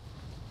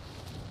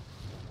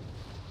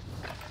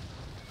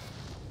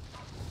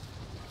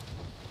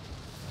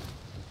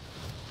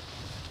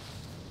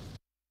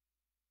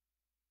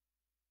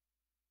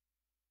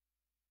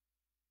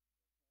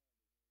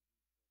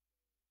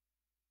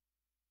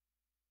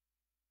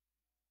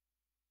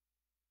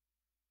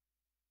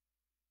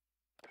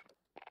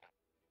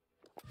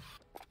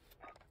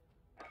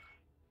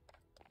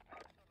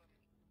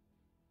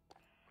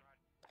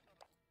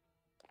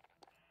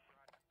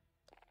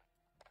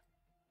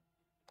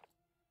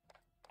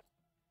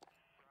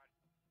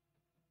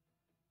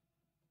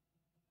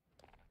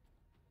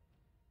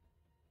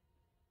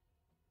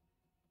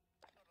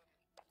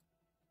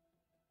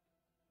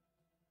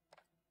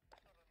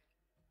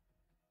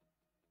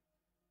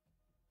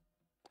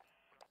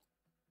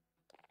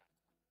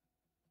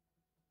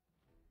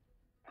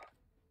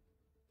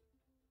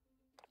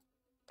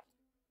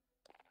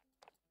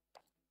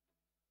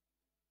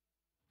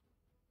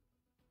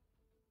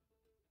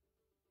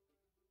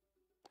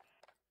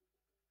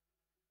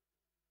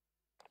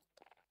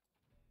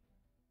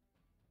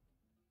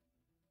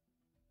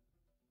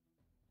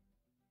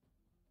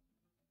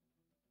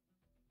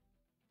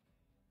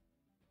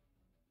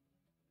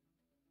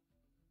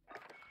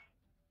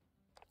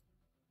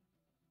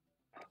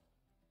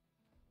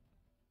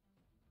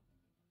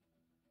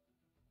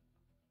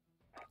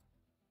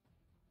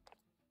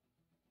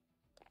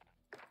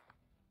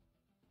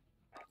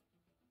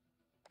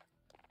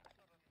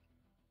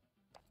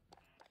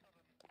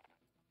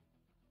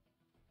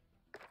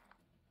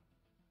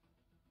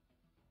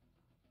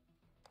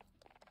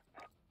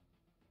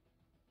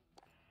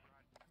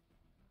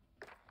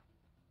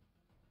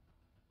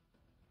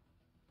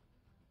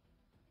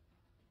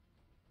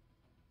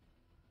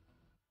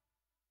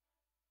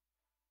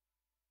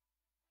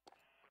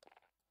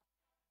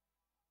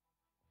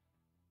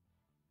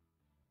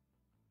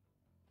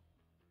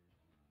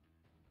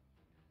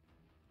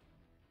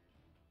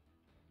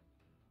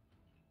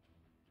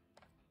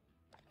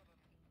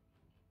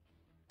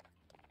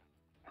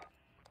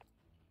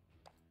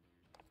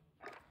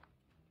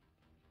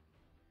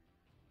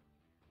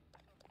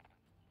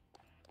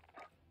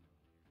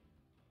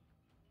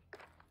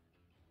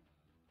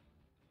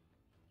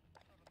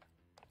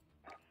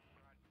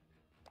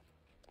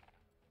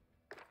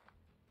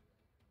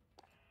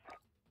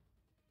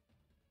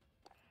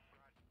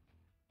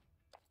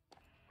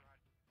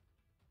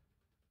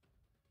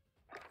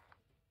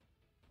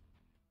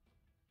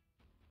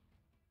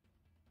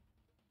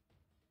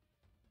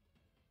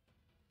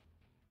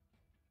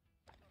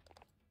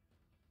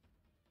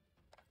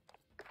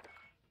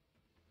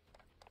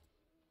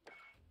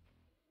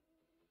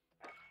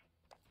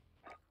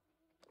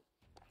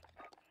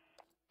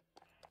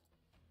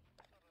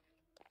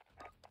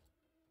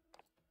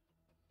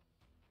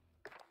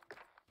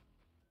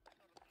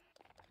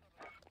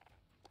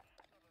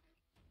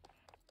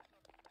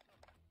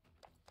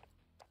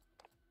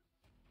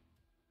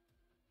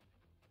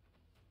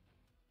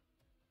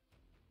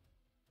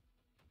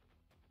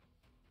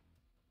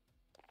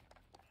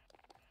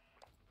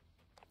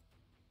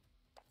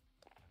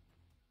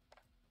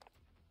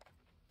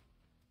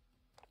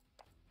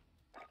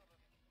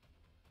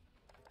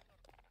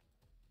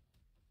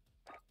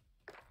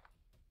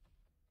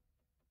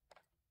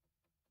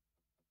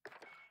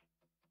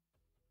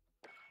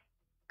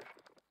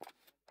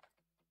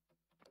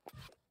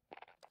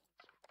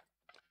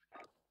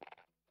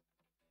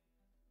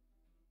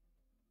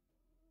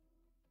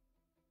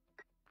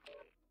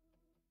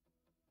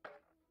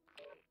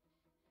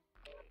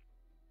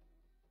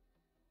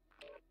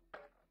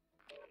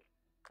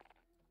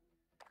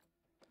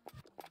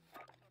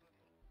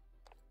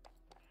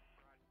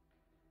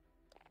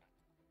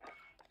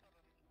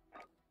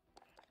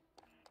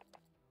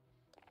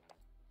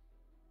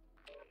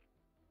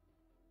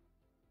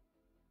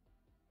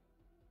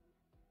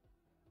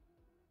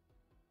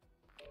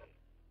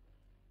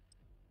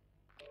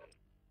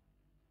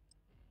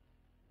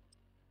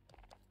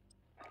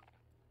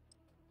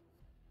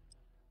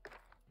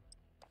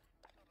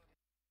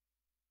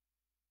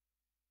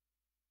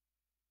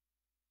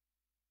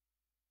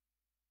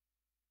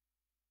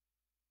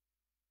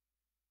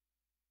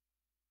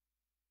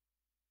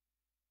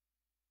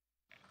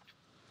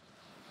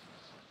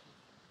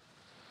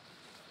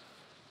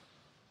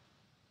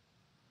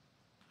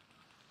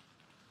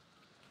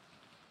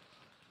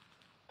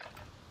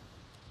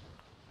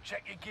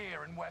 Check your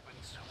gear and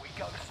weapons. We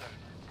go soon.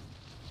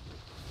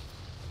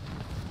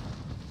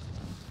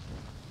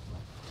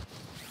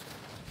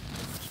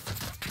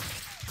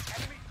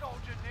 Enemy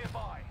soldier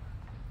nearby.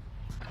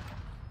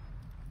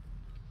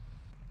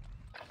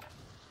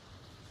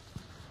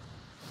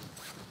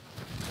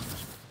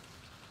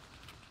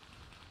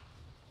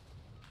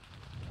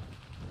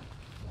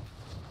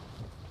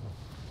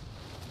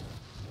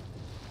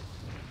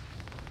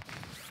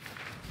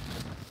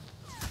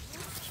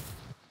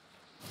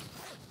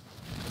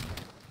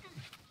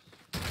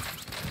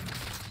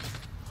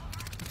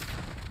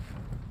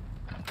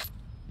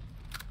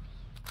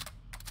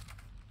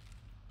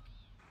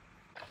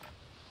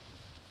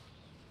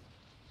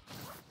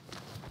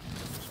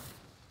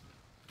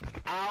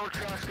 I don't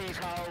trust these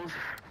hoes.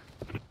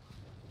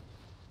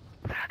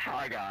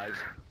 Hi guys.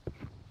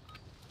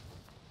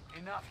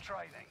 Enough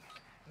training.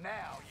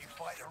 Now you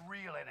fight a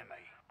real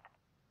enemy.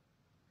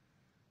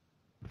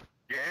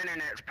 Your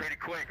internet's pretty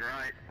quick,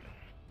 right?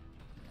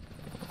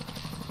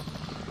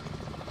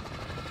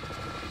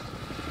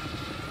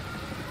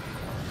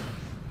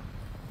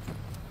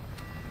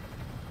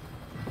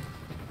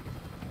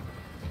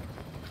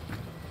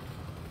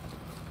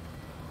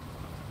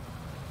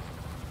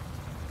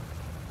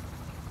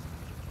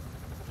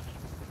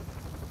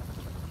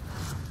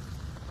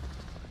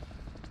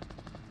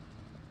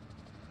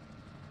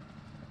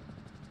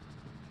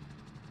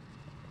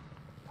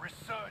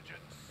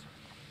 Resurgence.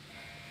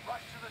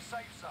 Rush to the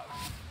safe zone.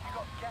 You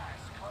got gas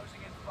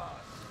closing in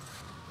fast.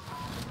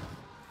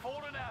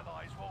 Fallen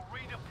allies will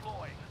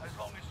redeploy as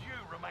long as you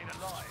remain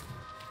alive.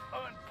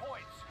 Earn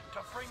points to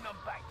bring them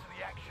back to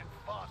the action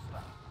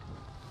faster.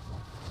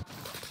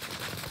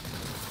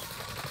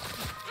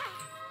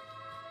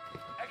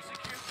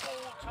 Execute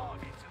all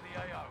targets in the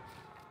AO.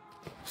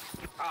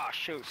 Ah,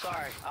 shoot,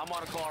 sorry. I'm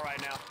on a call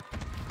right now.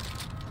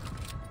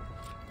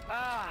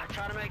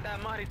 Trying to make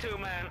that money too,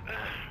 man.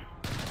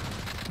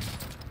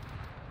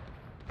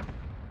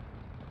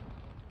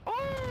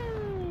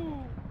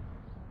 Ooh!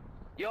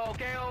 You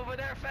okay over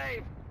there,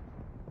 Faith?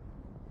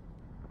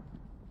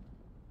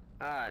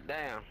 Ah,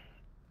 damn.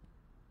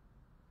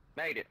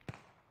 Made it.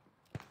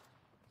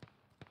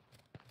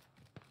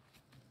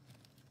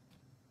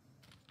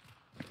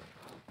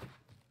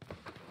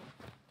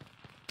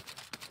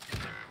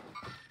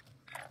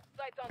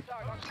 Sights on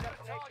target. Move to the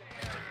target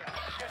area.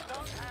 You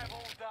don't have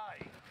all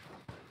day.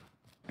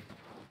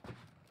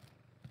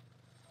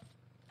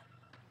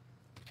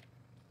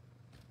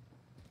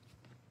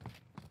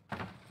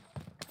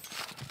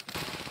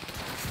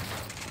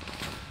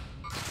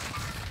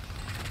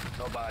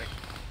 Nobody.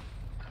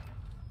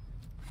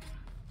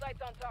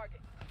 Sights on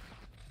target.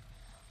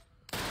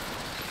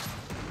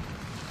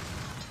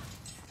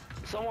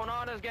 Someone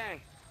on this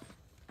gang.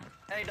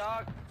 Hey,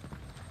 dog.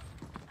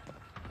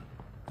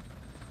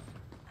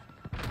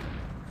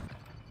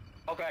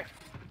 Okay.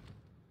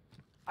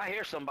 I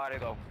hear somebody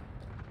though.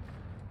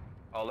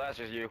 Oh, that's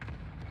just you.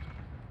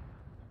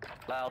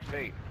 Loud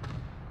feet.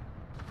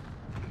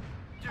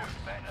 Do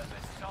better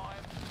this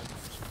time.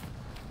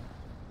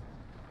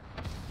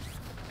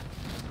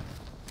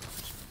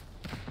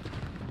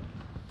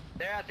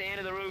 They're at the end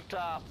of the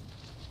rooftop.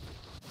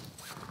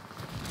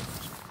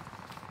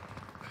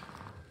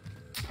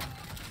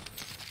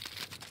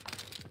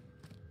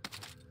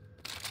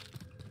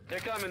 They're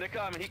coming,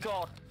 he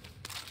called.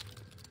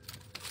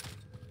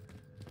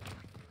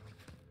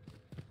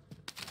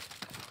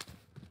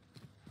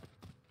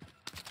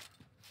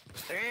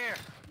 They're here.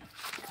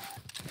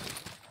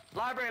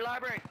 Library.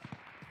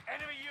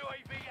 Enemy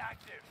UAV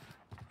active.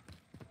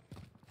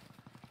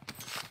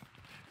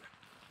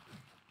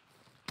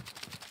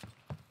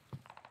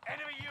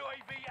 Enemy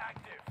UAV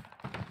active.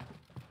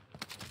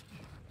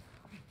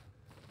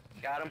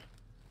 Got him.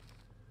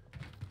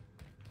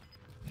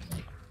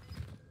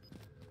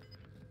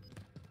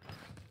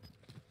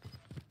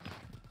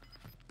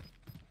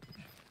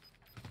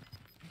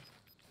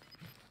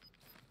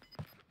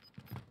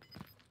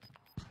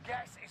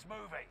 Gas is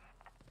moving.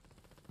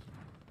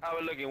 How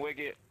we looking,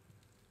 Wicked?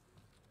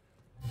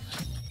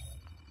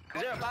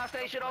 Is there a buy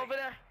station over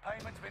there?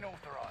 Payment's been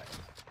authorized.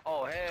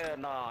 Oh, hell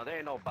no. There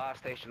ain't no buy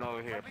station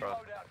over here, Heavy bro.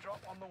 loadout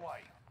drop on the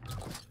way.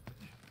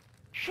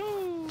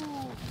 Shoo!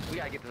 We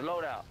gotta get this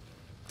loadout.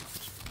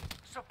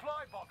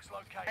 Supply box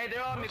located. Hey,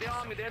 they're on me.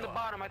 They're in the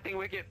bottom, I think,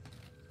 Wicked.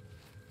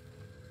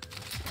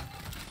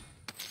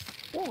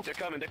 Woo, they're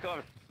coming. Next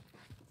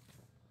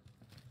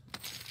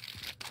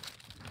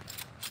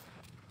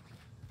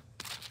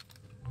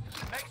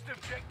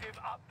objective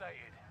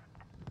updated.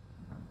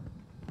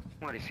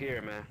 Somebody's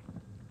here, man.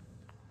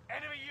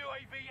 Enemy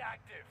UAV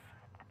active.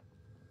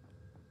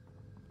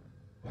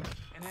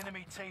 An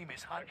enemy team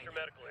is hunting you.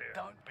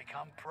 Don't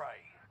become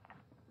prey.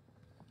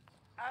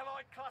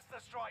 Allied cluster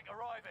strike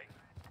arriving.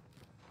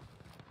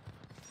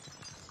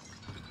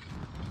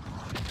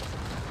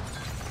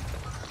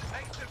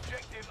 Next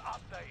objective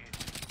updated.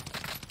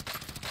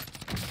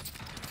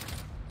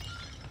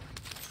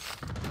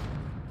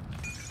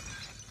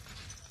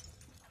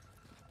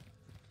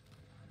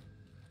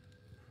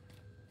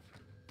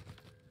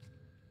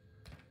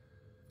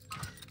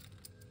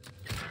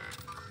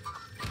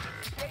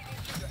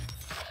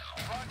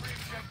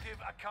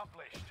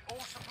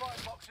 supply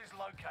box is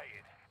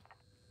located.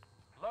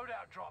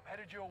 Loadout drop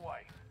headed your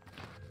way.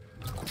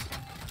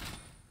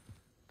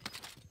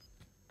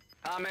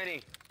 How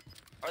many?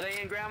 Are they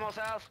in Grandma's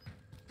house?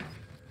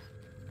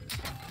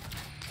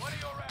 One of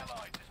your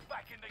allies is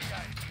back in the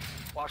game.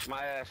 Watch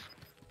my ass.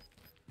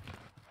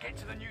 Get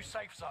to the new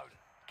safe zone.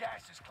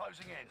 Gas is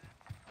closing in.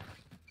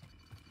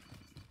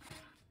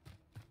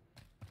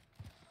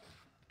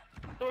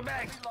 Throw it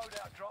back. Enemy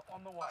loadout drop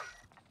on the way.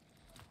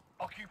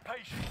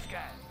 Occupation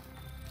scan.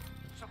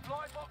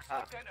 Supply box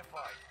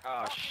identified. Oh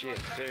Mark shit,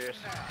 location serious.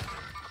 now.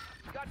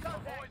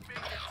 Avoid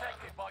being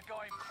detected by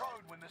going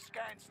prone when the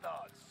scan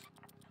starts.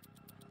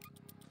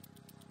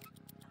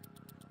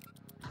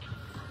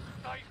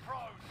 Stay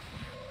prone.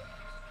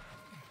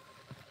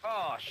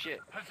 Oh shit.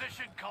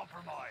 Position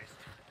compromised.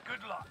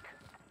 Good luck.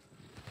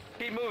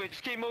 Keep moving,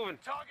 just keep moving.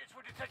 Targets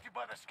were detected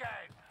by the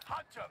scan.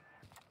 Hunt them.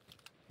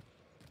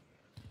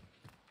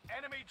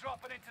 Enemy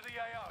dropping into the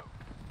AO.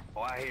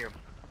 Oh, I hear him.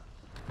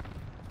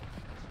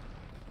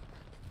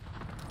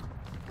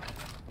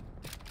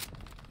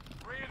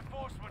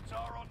 Reinforcements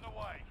are on the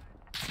way.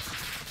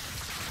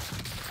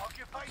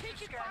 Occupation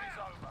scan is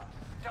over.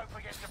 Don't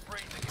forget to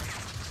breathe again.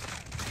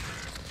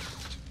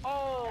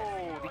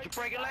 Oh, did you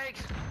break your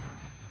legs?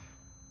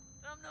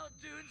 I'm not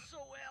doing so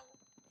well.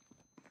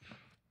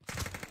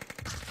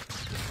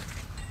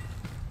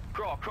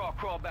 Crawl, crawl,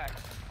 crawl back.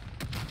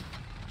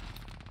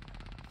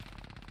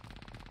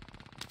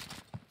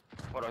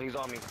 Hold on, he's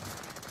on me.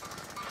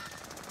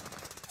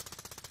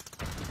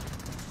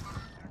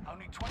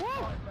 Only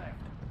 25 left.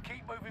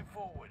 Keep moving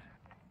forward.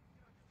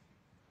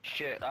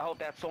 Shit, I hope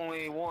that's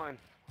only one.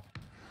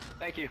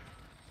 Thank you.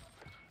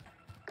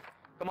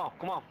 Come on,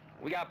 come on.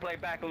 We gotta play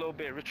back a little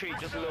bit. Retreat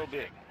just a little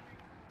bit.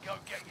 Go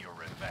get your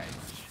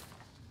revenge.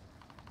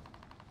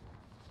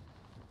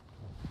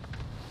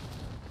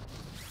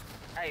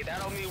 Hey,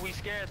 that don't mean we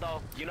scared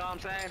though. You know what I'm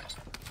saying?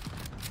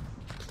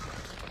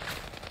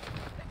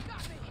 They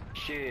got me.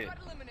 Shit. Got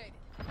eliminated.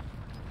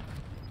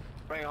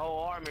 Bring a whole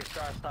army to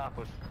try to stop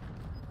us.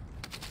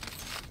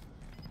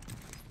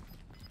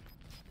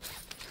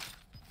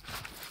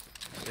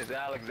 It's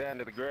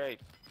Alexander the Great.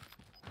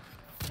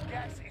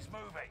 Gas is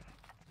moving.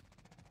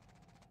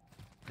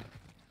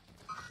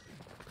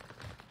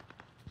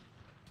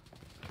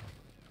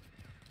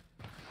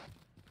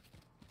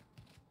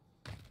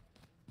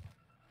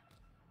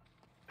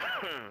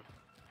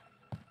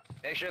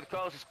 Make sure the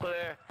coast is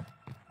clear.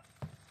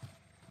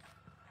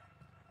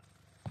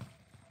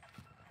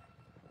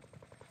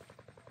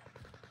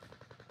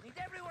 Need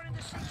everyone in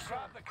the safe zone.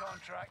 Scrap the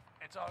contract.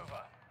 It's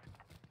over.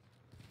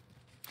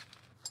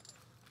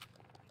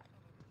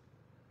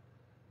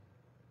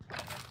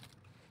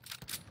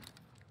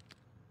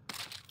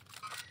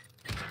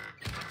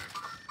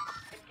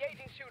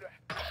 Engaging shooter.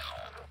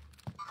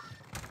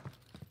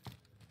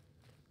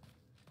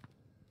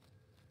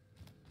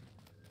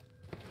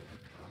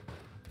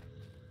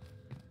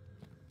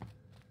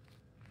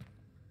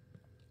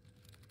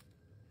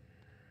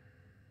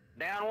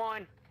 Down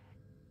one.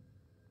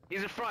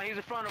 He's in front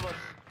of us.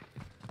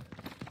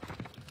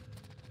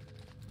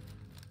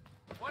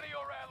 One of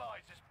your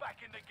allies is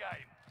back in the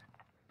game.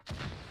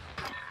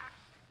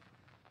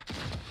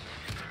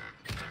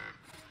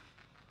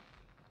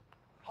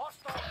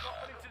 Hostile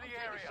dropping into the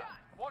area.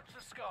 Watch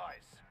the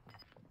skies.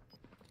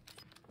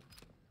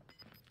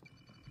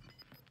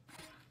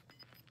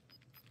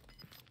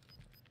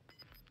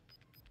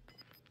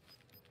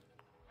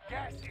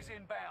 Gas is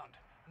inbound.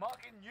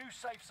 Marking new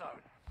safe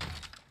zone.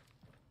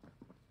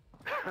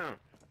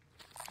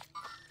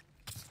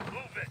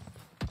 Move it.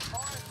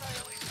 Fire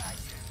sale is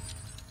active.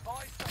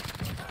 Buy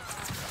station.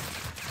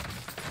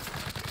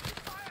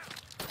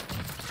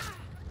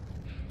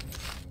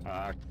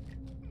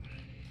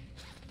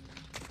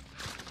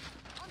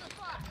 On the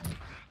fire.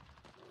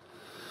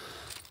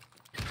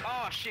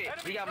 Oh shit,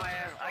 he got my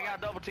ass. I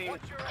got double team.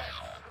 Watch your ass.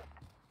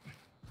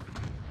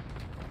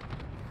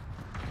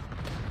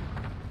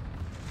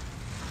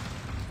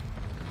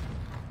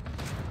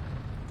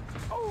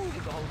 Oh,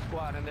 there's a whole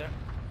squad in there.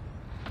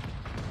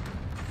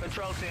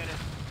 Control center.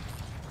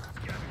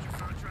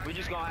 We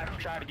just gonna have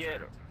to try to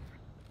get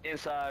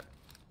inside.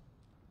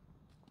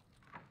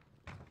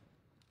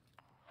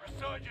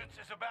 Resurgence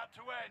is about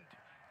to end.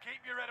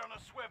 Keep your head on a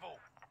swivel.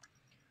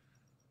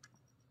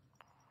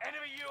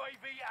 Enemy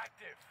UAV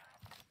active.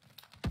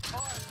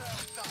 Fire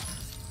sales done.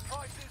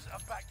 Prices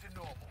are back to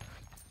normal.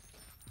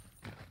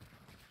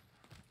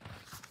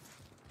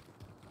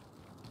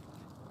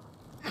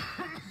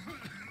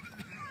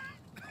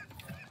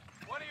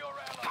 One of your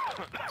allies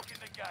is back in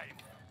the game.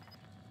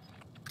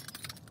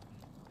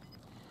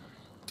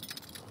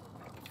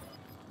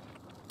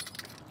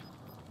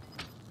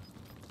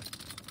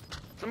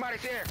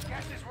 Somebody's here.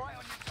 Gas is right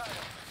on your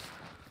tail.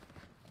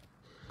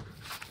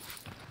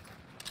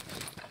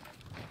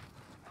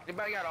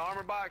 Anybody got an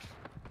armor box?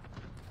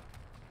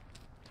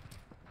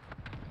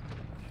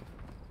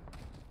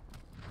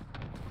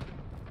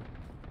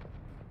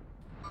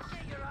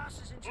 Get your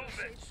asses in to the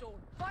safe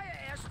zone. Fire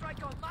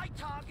airstrike on my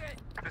target.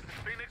 This is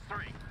Phoenix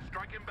 3.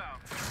 Strike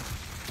inbound.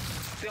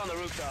 Stay on the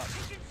rooftop.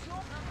 Taking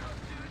short. I'm not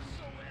doing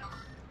so well.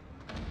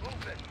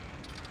 Move it.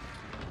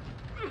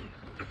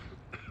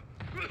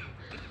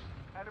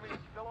 Enemy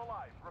still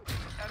alive. Repeat,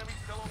 enemy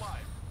still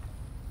alive.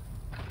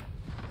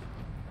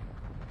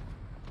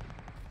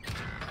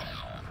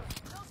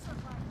 No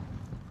survival.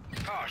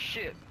 Oh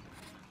shit.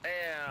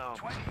 Damn.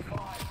 25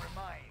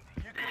 remain.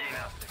 You could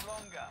have lasted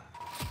longer.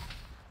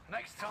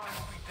 Next time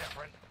will be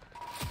different.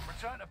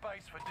 Return to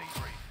base for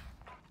debrief.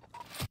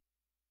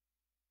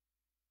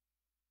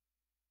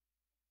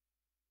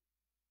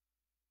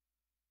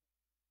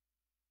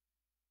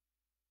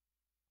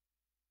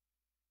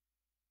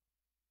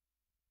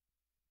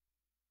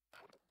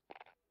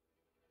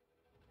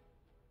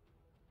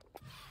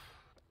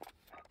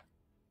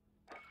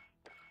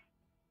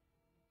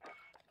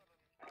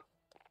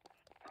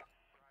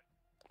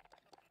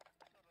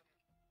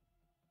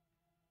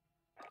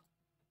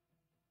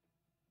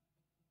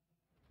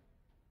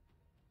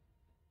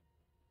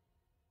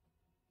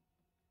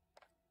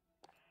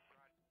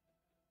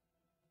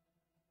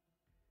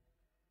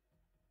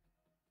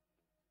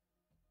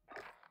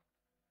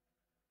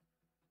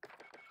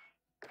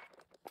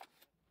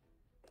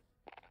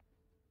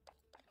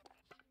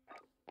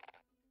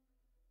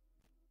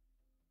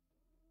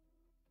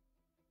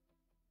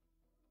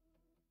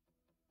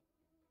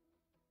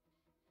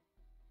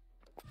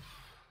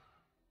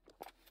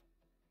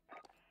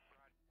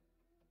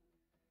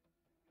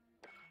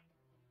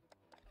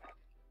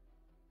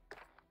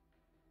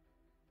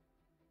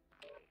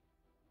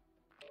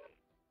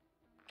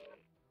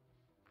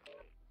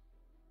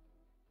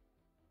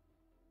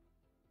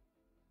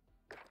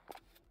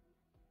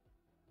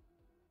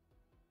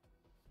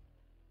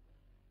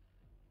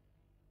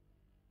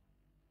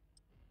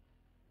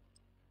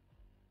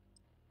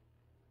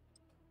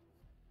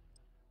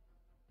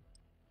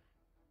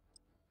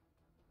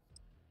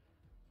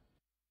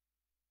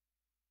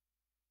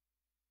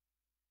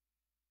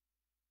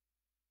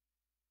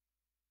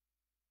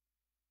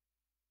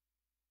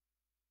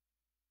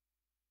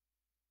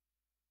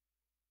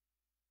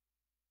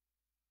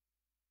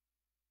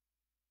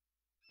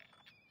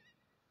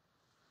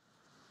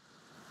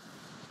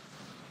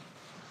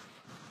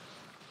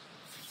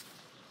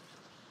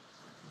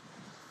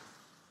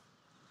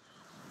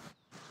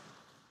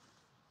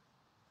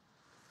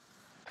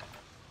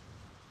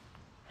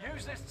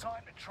 Use this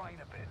time to train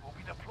a bit. We'll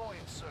be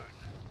deploying soon.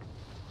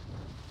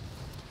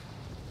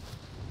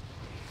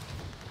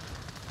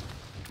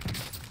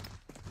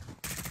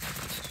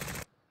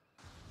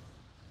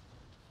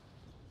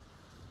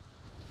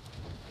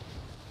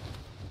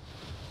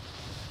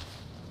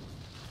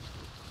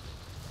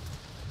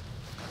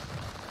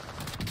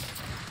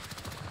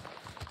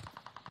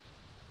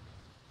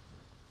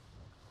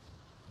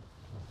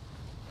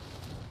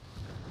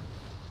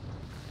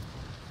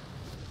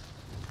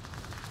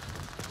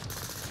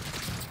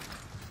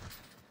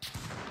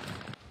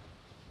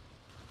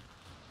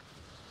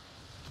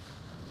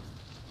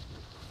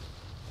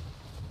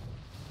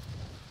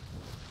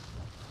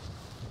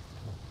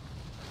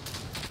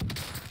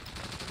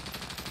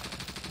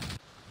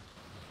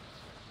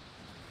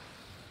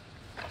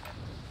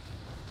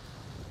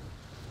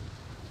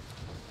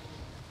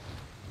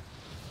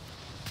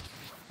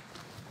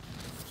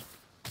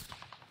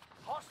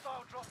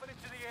 Hostile dropping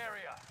into the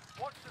area.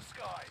 Watch the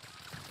skies.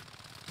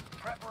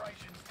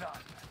 Preparation's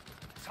done.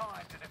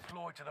 Time to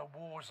deploy to the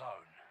war zone.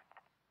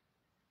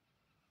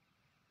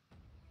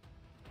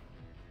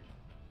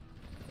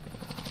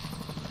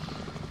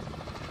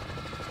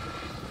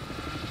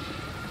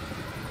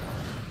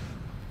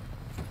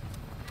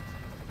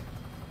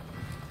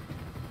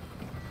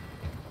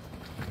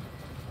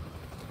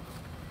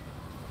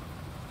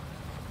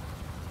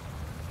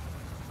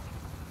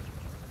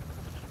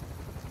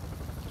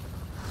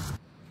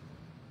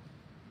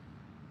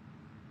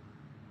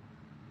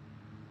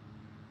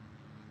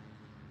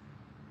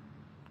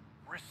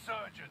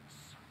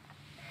 Resurgence.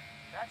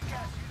 That's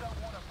gas you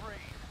don't want to breathe.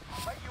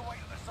 Make your way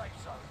to the safe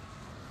zone.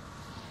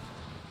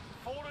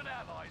 Fallen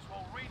allies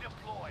will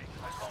redeploy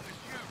as long as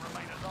you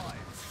remain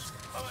alive.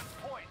 Earn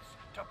points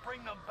to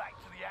bring them back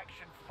to the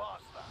action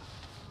faster.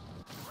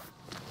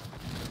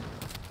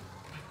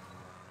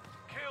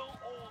 Kill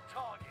all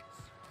targets.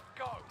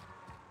 Go.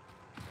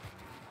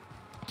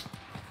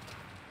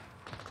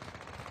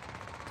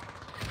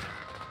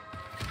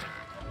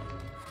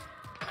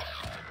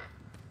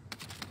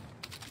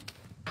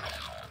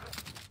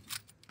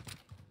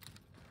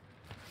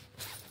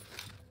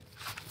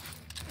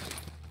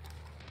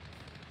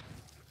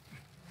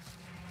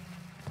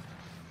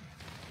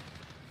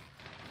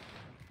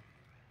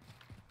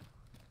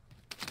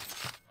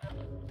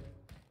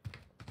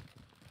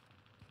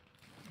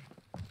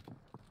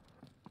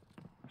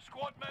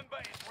 Squad member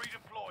is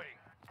redeploying.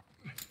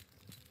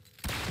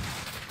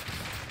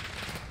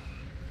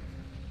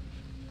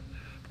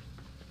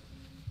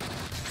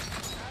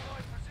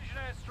 Allied precision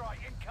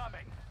airstrike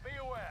incoming. Be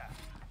aware.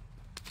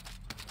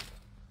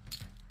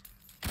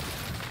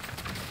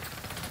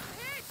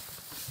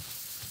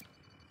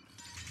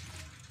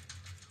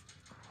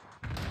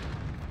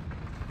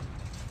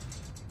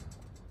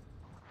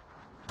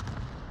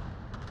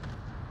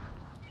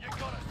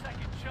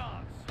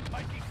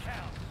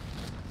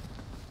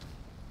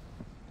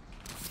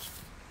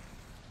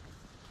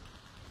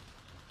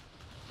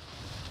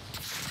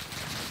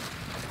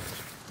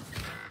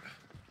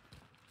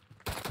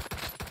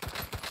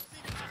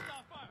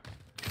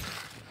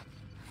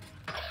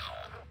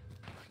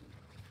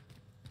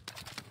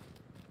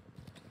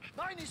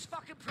 Plane is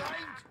fucking primed!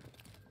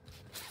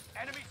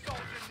 Enemy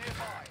soldier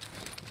nearby.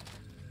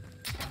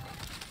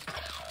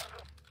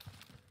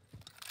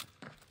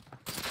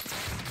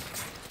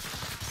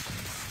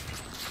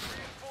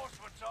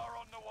 Reinforcements are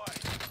on the way.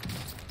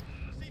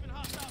 Receiving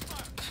hostile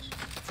fire.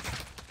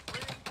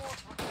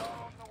 Reinforcements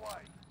are on the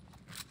way.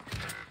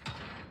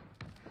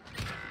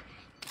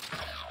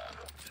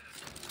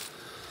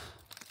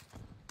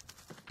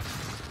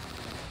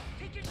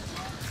 Taking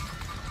shots!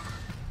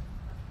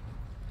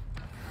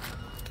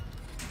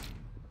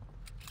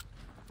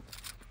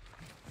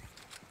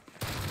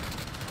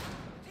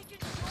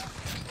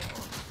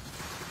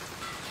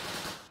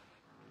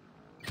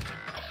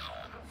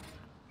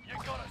 You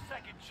got a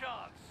second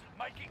chance.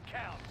 Make it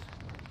count.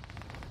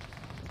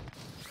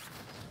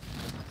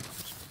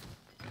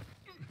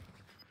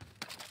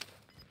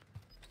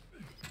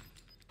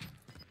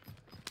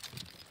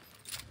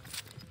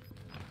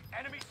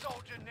 Enemy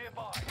soldier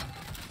nearby.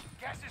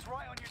 Gas is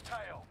right on your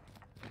tail.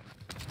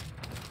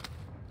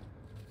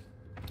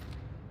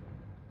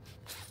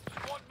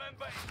 Squad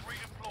member is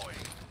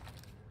redeploying.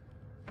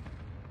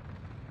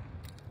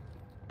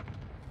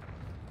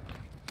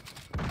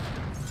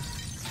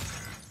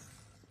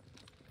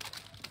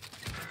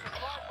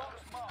 Supply box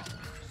marked.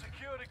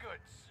 Secure the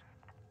goods.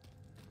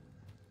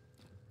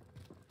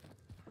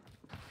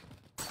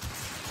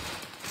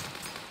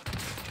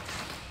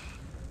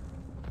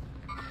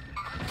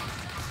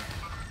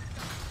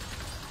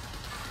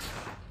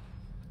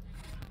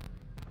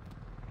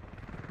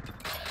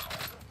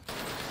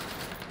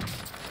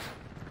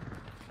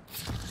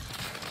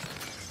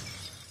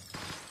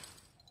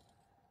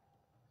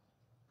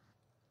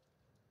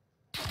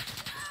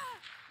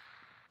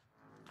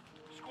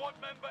 Squad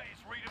member is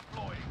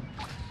redeploying.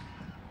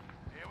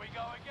 Here we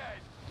go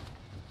again.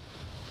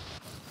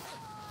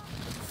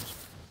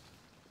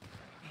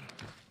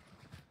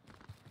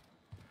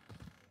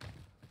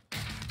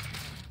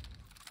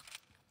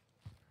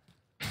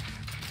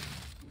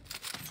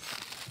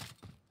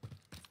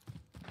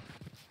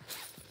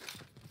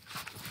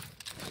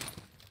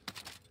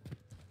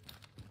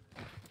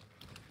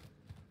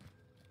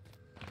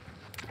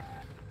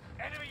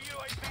 Enemy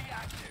UAV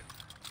active.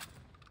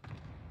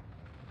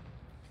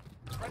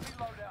 Friendly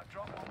loadout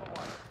drop on the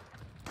way.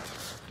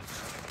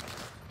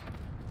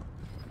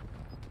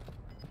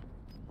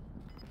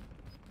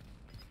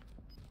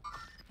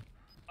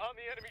 On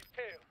the enemy's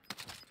tail.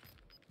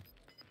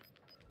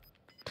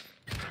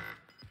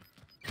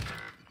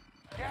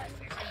 Gas is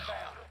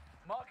inbound.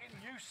 Marking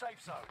new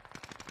safe zone.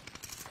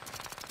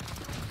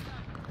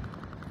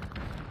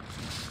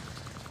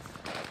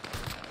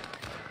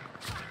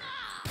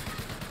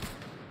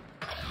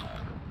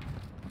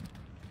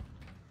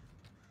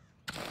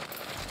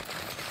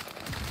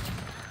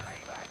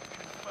 Payback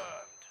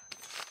confirmed.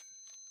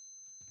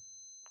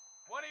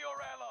 One of your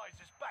allies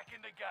is back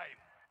in the game.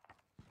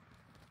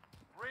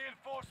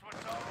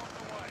 Reinforcements are on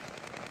the way.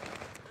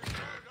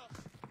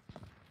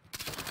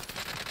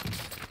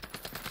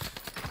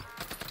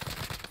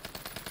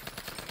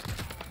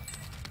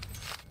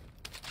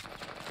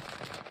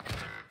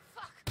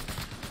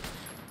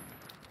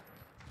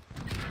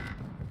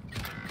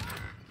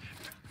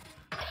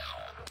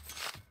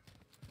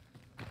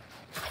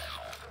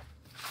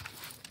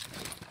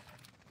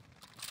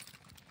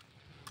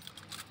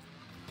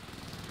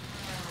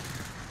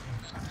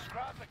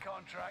 Scrap the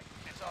contract,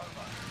 it's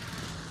over.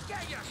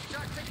 Get your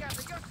shit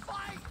together, you're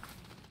fine!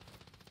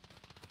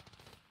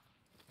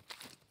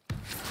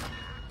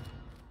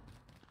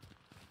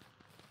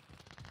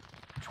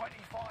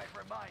 "25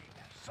 remain.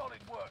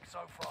 Solid work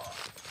so far.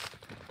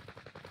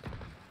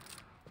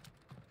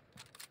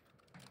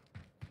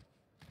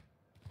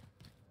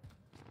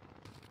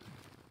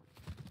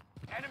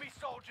 Enemy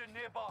soldier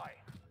nearby.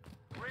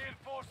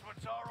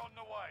 Reinforcements are on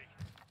the way.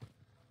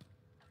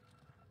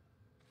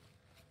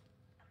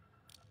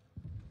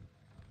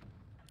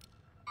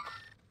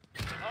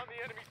 On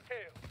the enemy's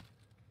tail.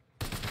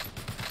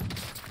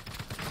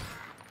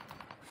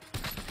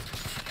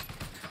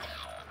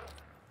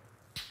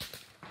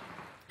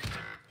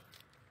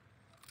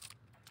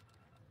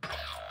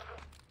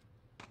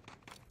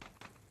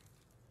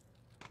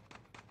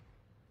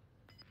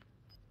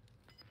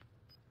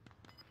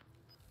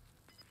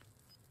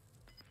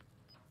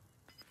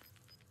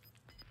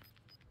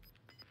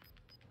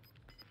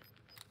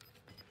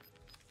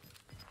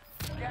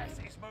 Gas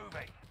is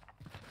moving.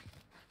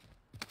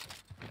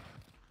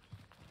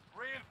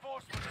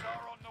 Reinforcements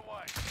are on the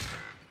way.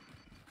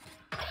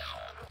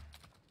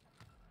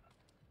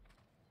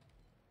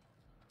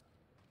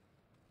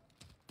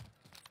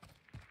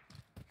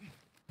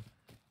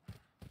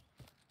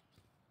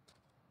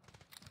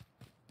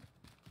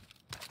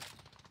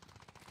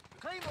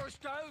 Claymore's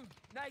down.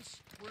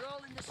 Nice. We're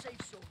all in the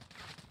safe zone.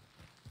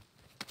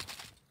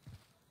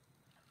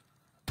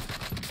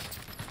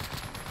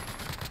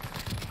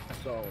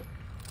 So,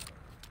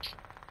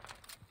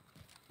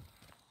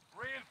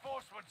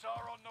 Reinforcements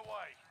are on the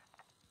way.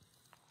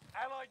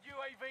 Allied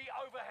UAV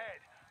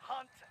overhead.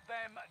 Hunt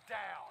them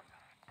down.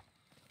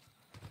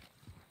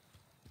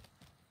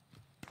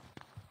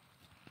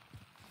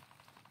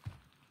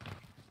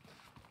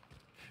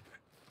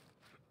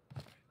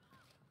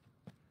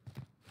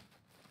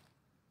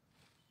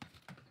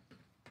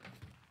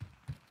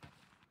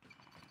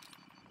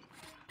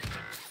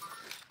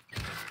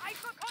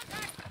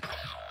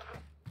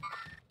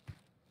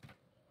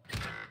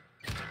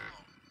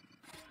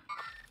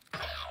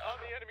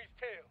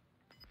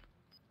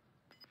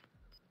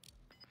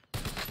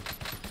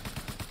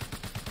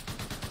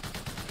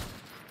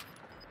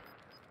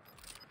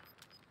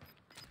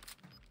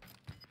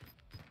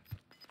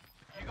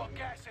 got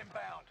gas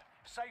inbound.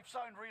 Safe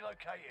zone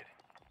relocated.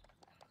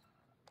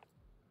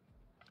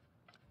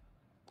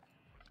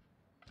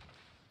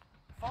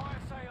 Fire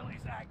sale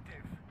is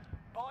active.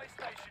 Buy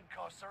station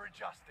costs are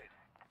adjusted.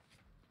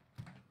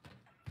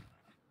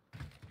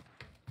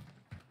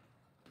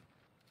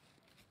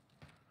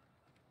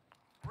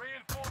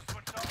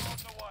 Reinforcements are on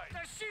the way.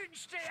 They're shooting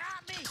straight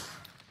at me!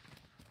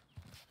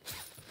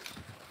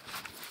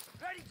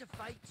 Ready to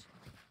fight.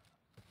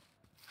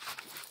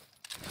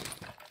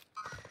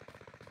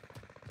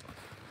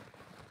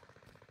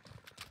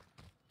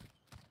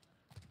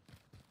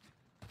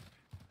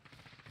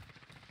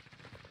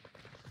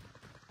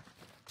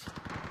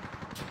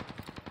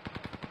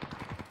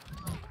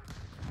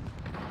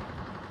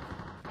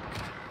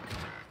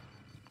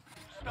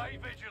 Stay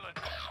vigilant.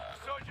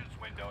 Resurgence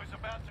window is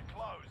about to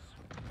close.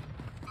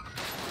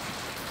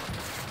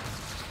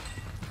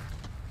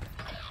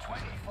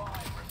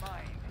 25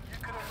 remain. You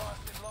could have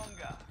lasted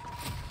longer.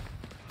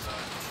 Learn to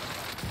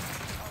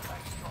come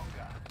back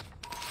stronger.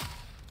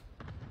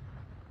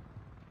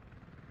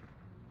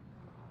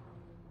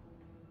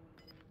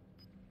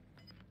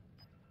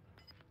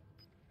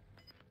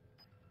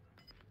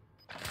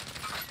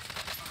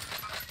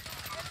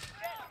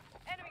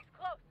 Enemies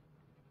close.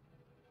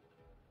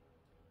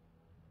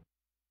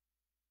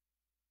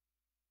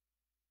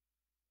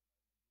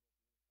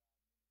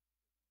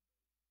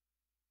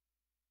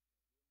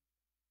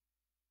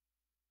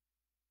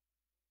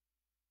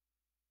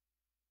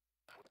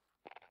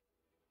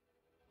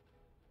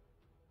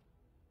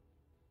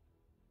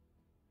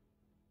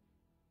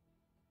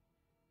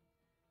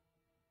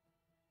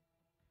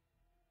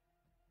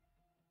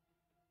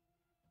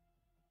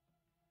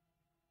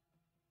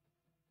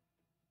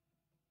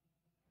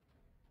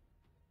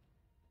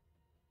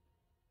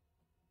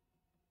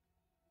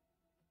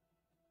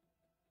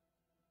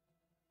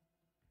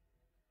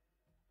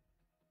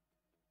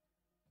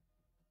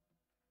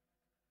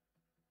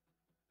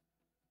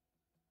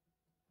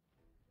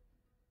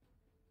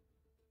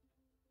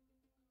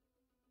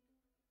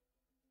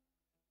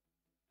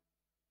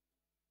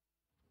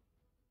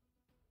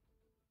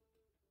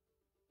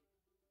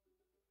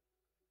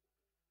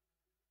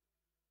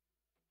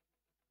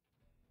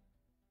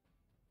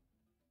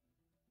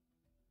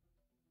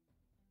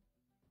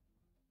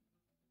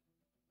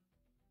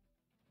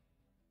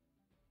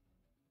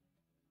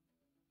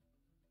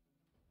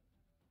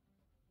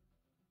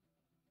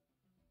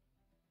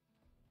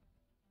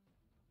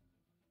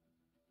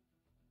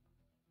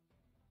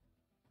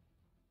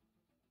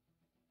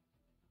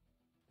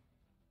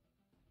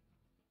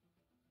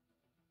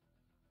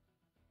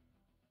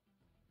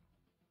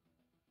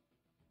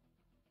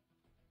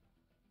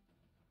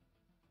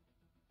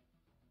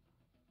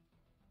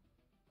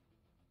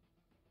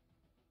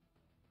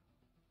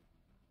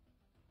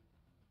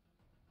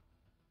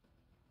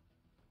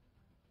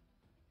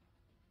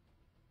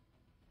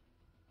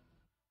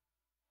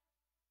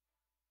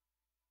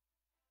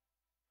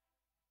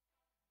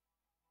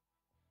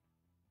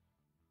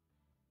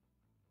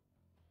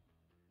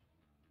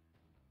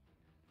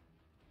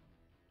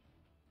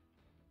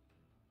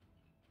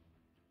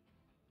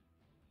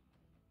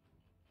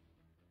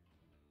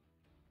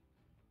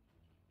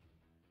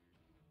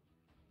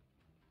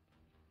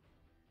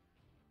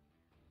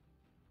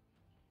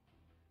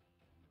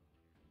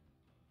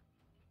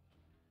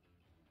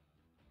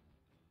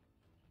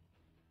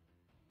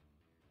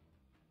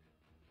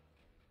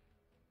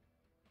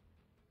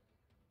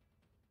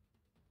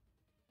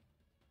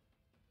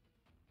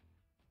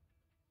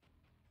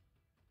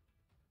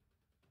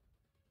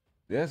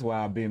 That's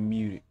why I've been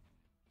muted.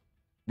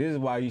 This is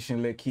why you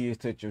shouldn't let kids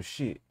touch your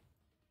shit.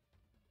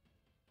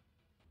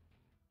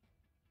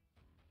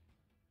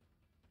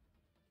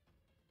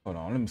 Hold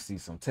on, let me see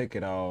some. Take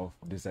it off.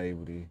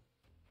 Disable it.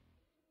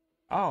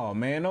 Oh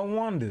man, no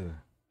wonder.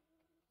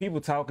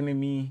 People talking to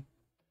me,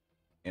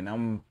 and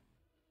I'm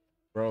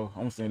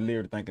sitting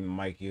there thinking the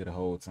mic here the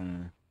whole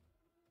time.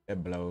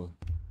 That blows.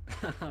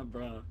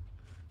 Bro.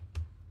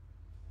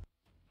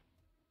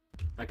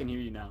 I can hear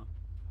you now.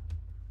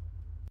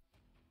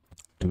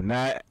 Do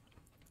not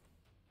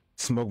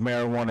smoke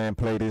marijuana and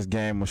play this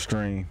game on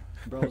stream.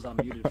 Bro was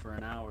unmuted for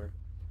an hour.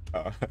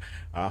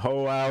 A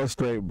whole hour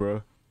straight,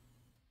 bro.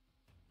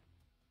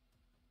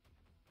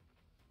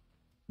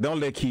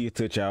 Don't let kids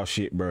touch y'all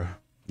shit, bro.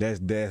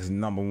 That's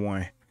number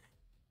one.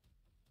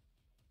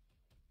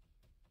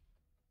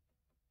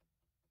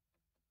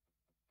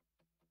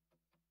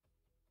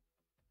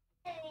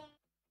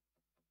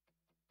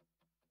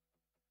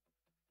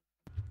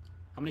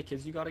 How many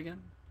kids you got again?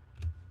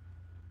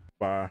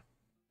 5.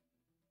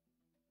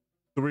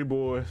 3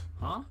 boys.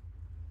 Huh?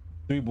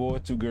 3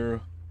 boys, 2 girls.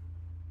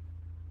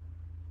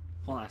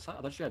 Hold on, I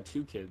thought you had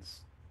 2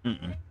 kids. 2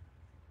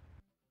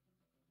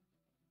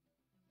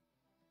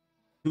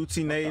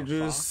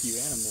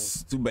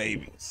 teenagers, 2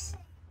 babies.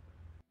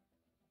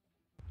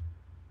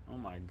 Oh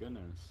my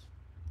goodness.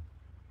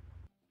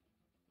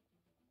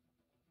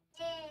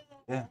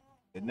 Yeah.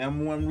 The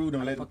number one rule,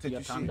 don't let them touch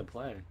your time shit. To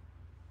play.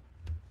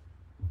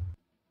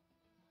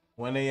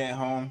 When they at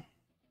home,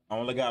 I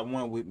only got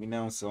one with me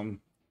now, so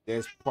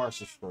That's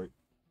partial straight.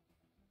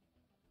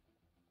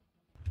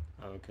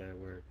 Okay,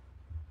 word.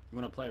 You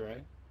wanna play,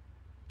 right?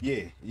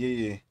 Yeah.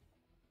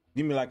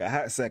 Give me like a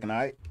hot second,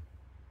 alright?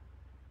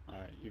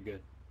 Alright, you're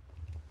good.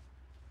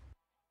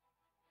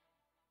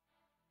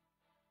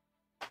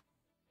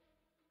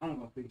 I'm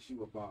gonna fix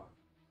you a bar.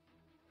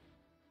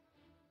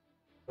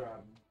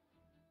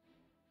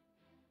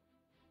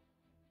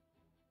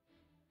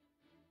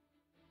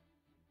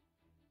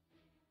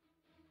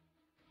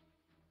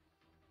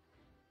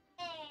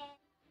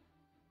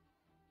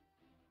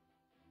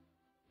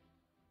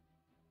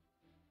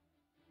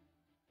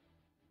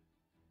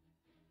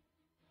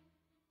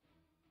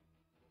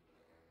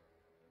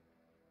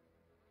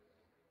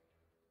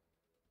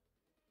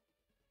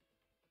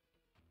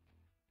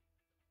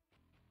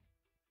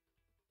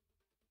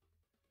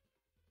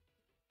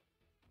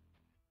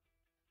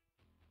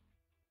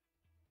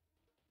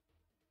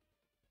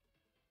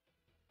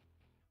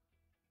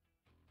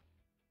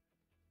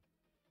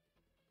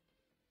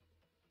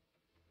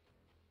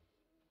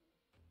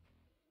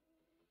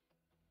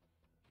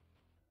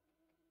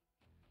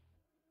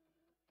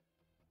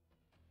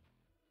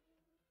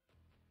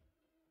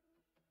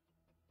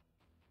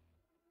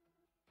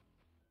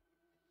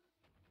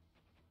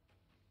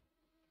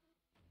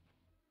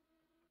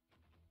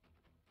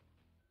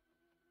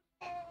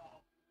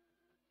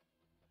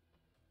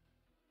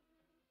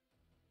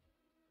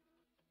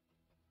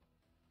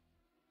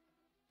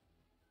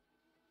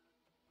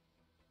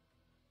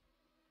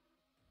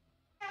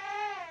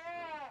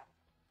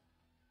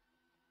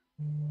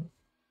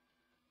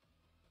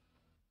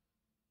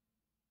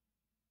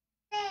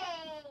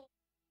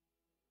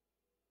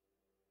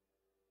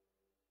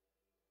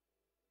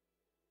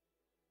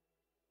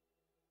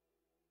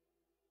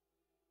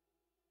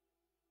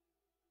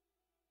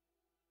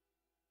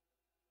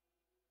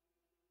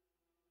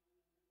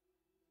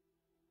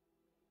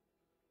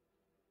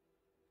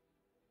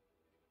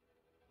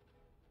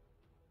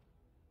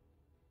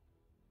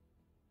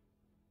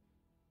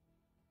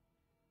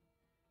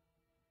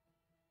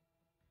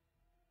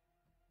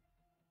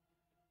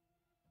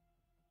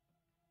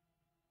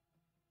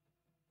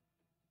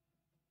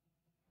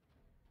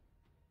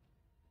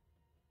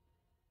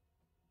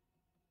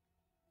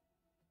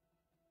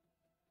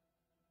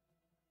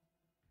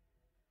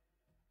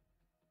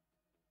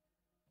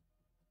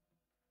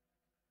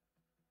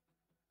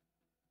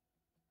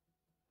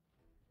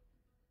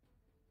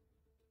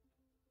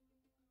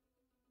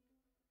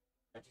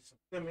 Got you some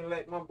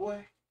stimulate, my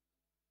boy.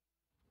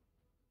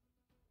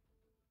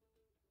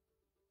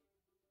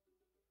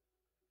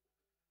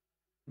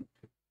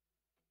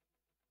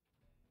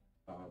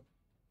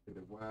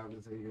 The wild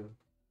as hell.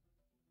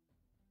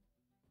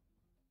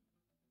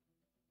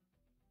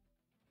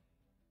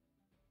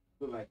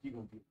 Look like you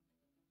gonna be.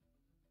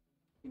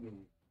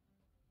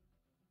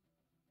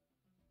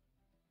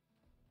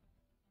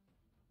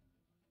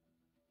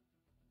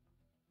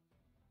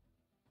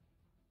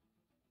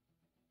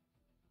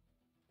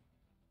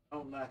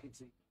 Don't knock it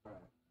till you try.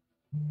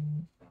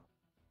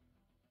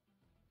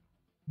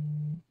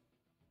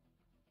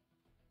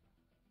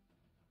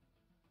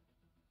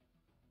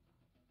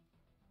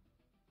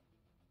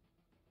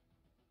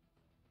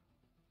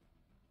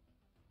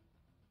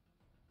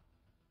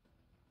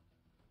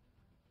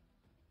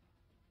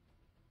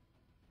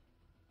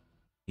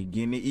 He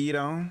getting to eat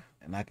on,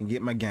 and I can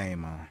get my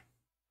game on.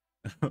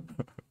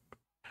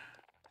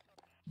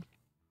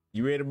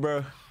 You ready,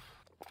 bro?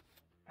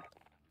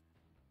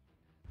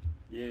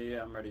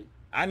 Yeah, I'm ready.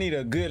 I need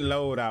a good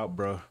loadout,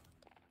 bro.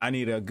 I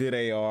need a good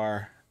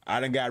AR. I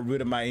done got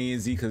rid of my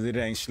NZ because it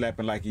ain't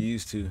slapping like it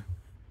used to.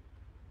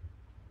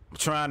 I'm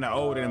trying to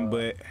Odin,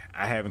 but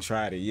I haven't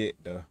tried it yet,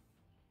 though.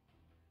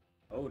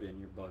 Odin,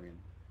 you're bugging.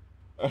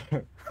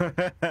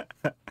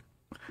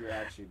 You're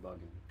actually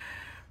bugging.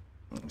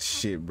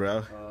 Shit,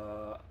 bro.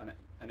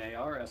 An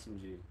AR or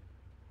SMG?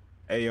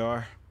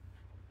 AR.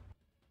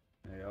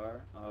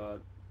 AR.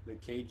 The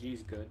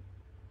KG's good.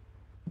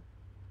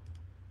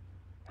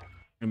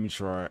 Let me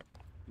try it.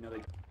 You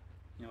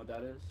know what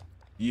that is?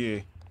 Yeah.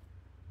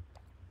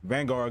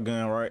 Vanguard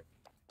gun, right?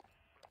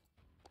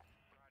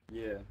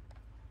 Yeah.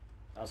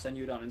 I'll send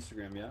you it on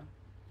Instagram, yeah?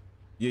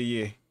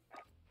 Yeah.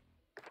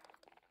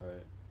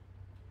 Alright.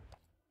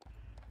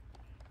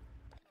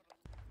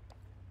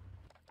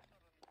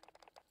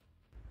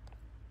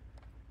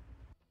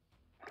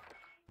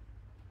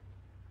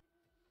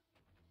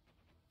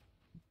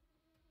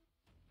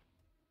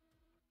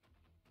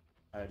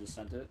 I just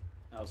sent it.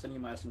 I'll send you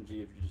my SMG if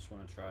you just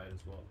want to try it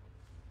as well.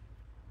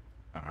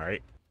 All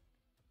right.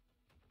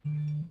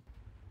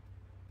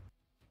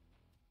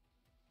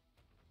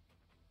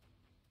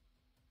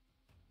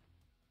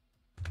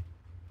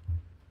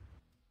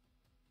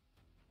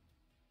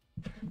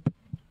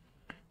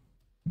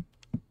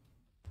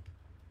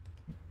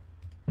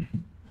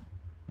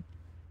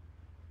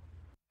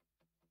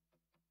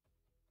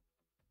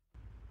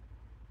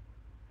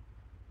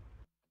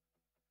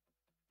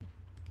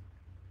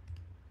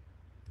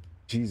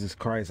 Jesus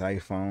Christ,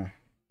 iPhone.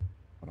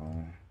 Hold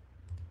on.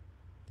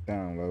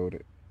 Download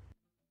it.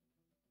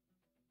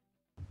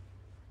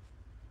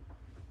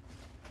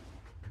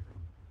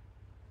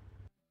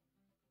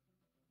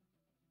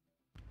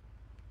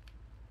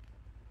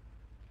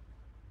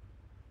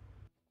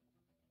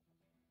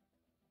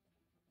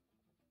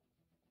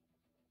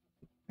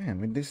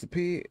 Damn, it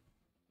disappeared.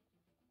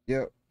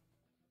 Yep.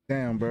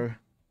 Damn, bro.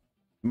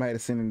 Might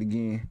have seen it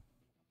again.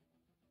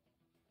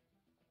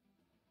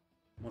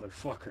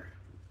 Motherfucker.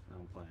 No,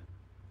 I'm playing.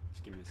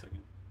 Just give me a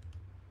second.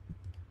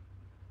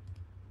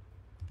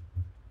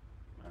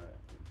 Alright.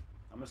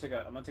 I'm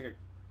gonna take a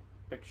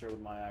picture with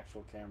my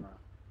actual camera.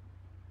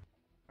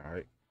 All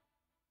right.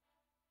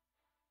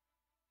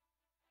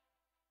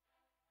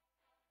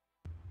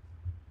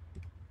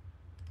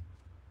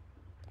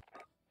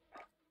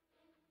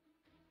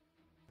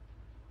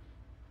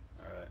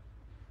 Alright.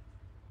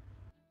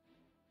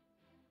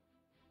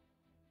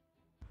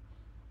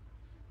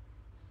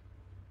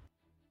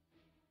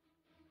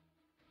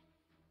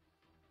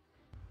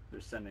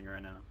 They're sending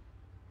right now.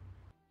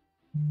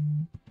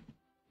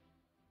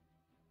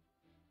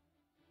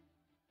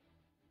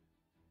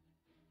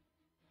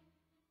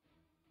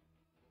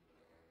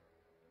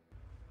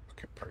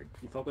 Okay, perfect.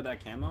 You fuck with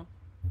that camo?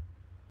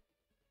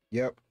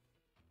 Yep.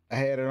 I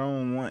had it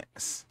on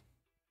once.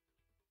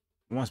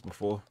 Once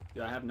before.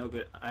 Yeah, I have no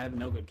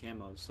good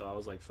camos, so I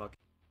was like, fuck it.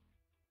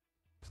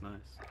 It's nice.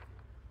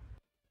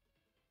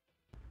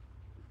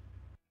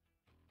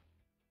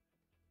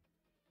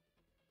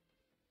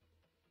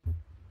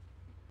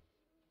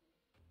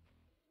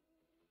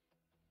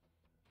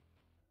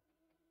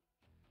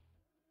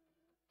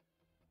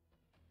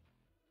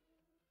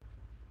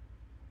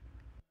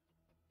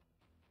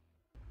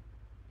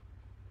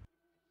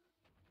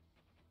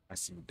 I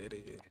see what that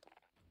is.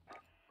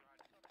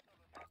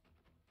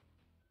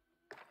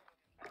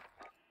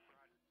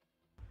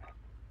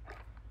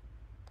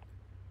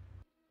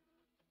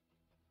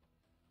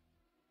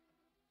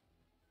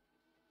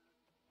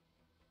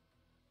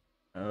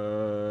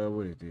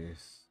 What is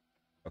this?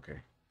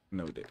 Okay.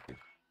 No, that is.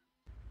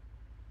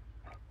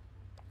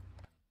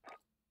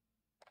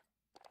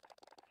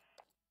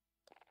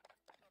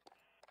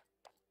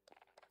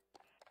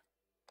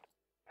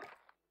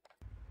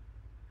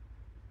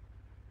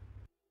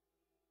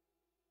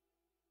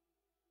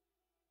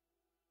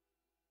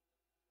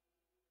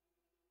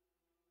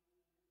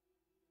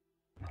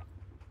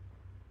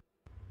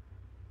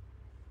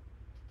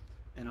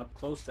 And up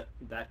close,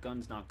 that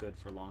gun's not good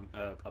for long.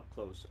 Up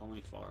close,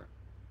 only far,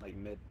 like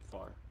mid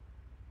far.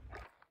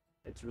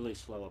 It's really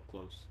slow up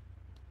close.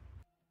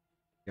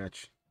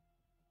 Gotcha.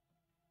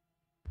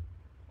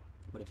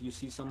 But if you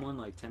see someone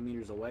like 10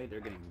 meters away, they're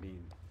getting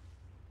beamed.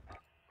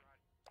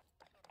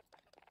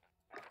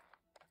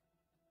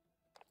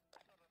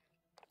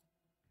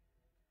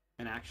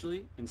 And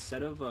actually,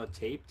 instead of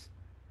taped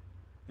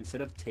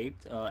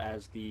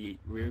as the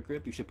rear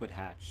grip, you should put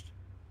hatched.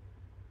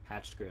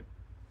 Hatched grip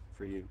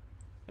for you.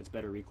 That's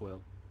better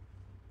recoil.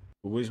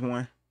 Which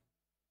one?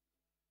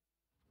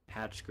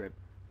 Hatched grip.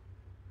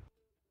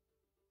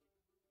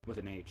 With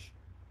an H.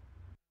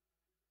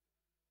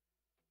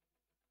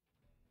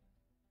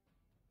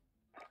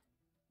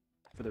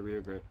 For the rear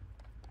grip.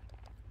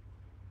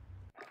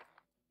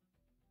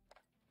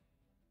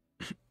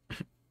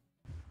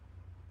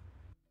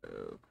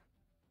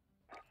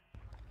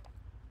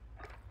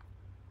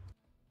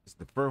 It's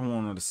the first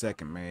one or the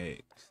second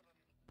mag?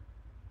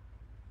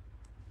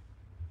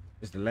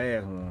 It's the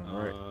last one,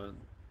 right?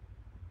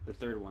 The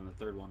third one.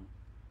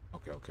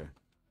 Okay, okay.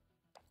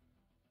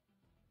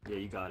 Yeah,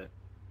 you got it.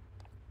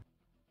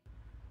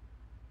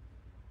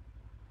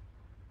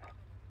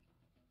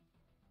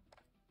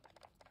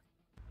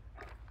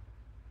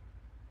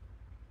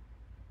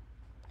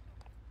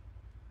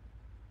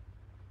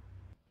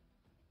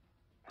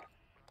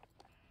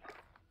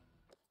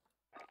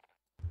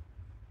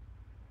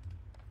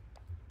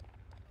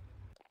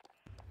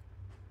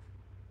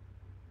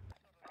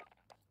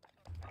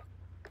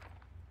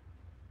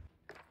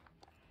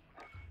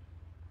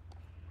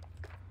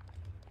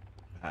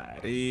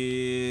 It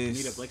is.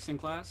 You need a Blixen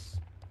class?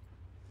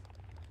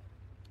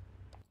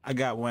 I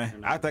got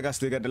one. I think I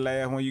still got the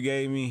last one you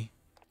gave me.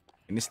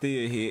 And it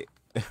still hit.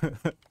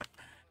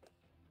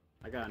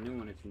 I got a new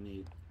one if you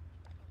need.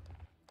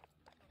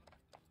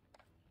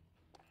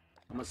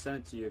 I'm gonna send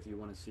it to you if you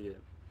want to see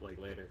it, like,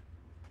 later.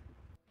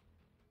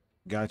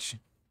 Gotcha.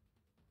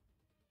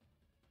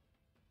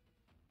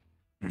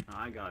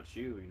 I got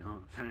you, you know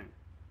what I'm saying?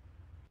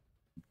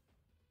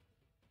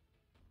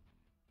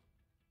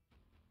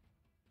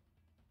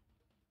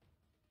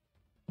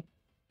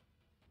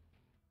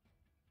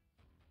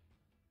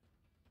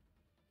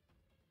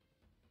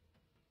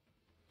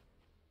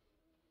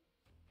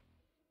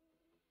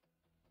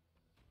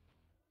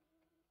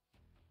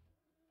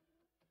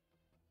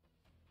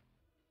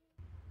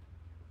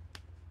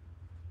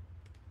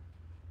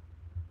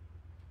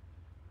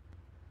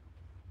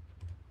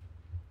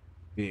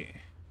 Yeah.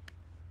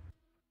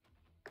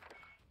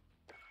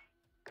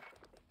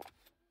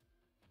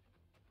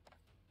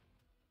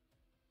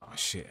 Oh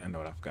shit, I know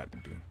what I forgot to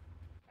do.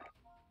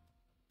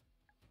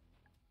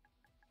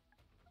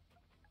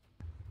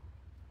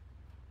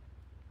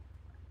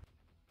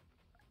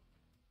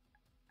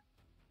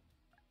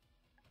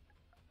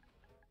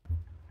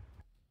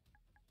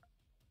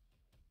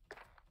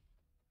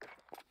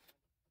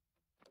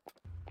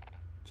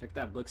 Check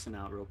that Blixen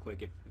out real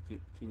quick if you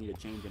need to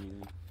change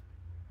anything.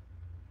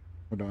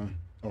 Hold on.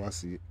 Oh, I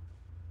see it.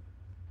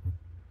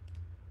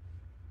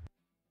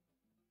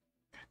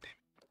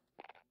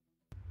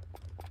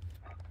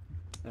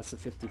 That's the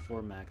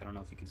 54 Mac. I don't know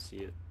if you can see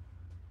it.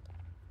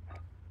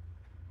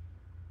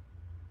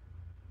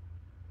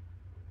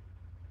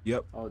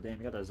 Yep. Oh damn,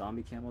 you got the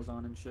zombie camos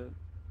on and shit.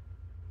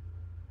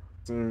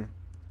 Sir.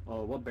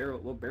 Oh, what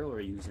barrel are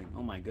you using?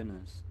 Oh my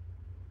goodness.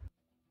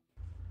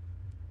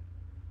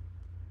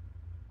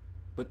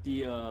 Put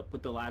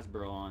the last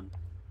barrel on.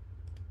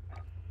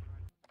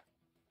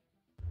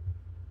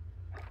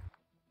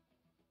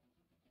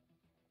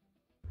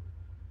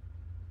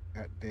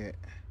 Got that.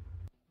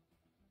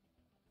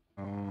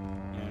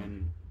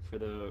 And for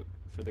the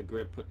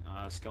grip, put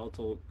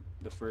skeletal.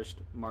 The first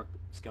mark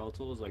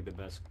skeletal is like the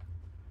best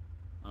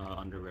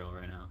under barrel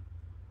right now.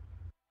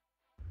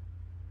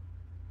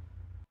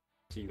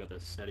 So you got the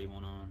steady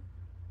one on.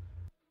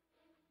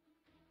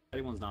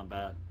 Steady one's not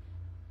bad.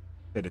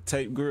 The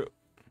tape grip.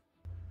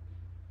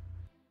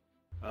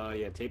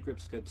 Yeah, tape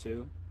grip's good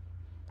too.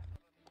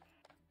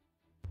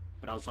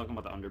 But I was talking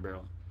about the under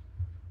barrel.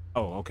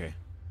 Oh, okay.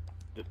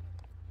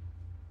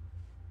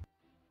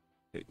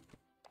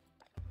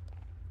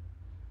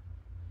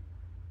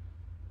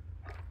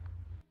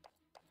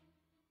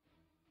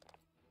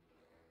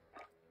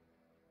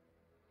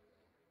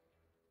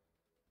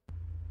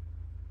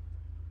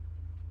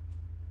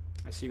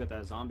 I see you got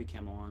that zombie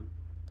camo on.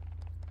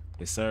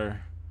 Yes, sir.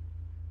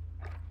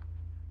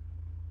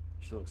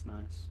 She looks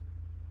nice.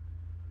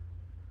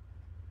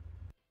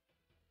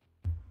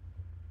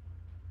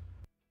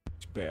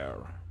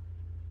 Barrel.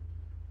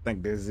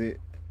 Think that's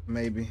it,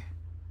 maybe.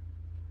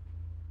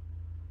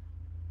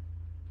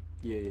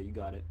 Yeah, you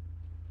got it.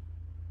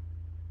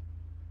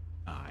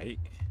 Alright.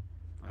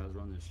 I was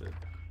running this shit.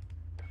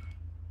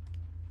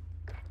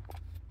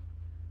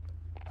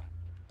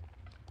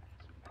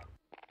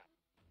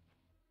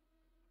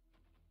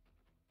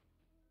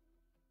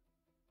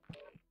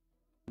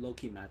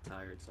 Low-key mad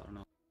tired, so I don't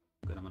know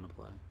how good I'm gonna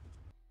play.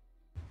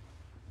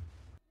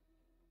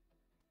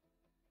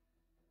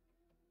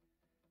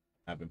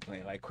 I've been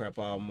playing like crap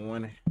all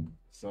morning,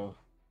 so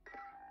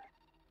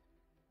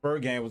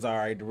first game was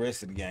alright. The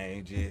rest of the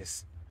game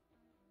just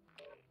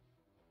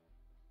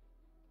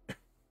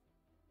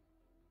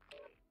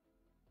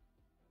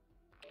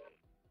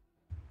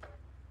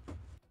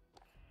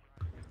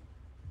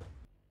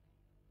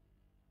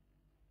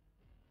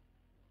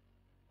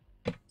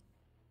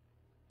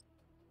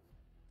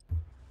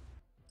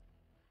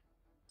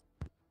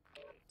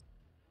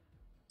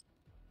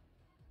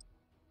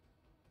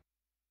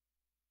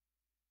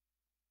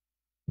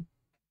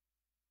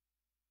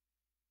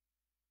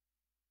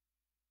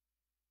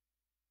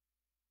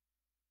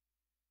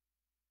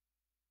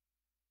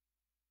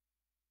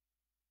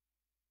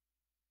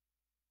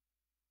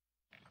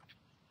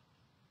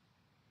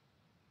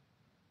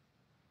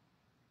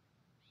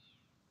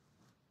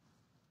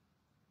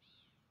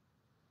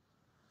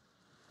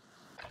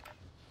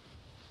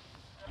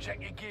Check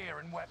your gear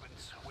and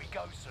weapons. We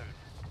go soon.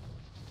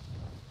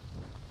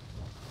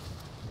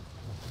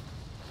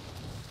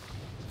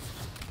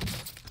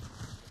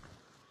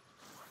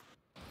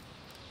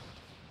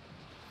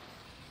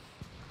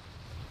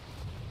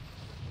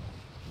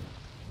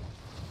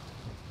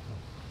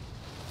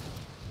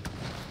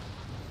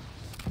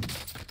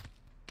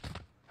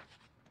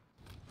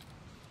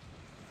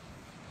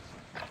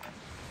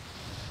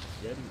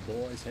 Yeah, these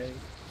boys, hey.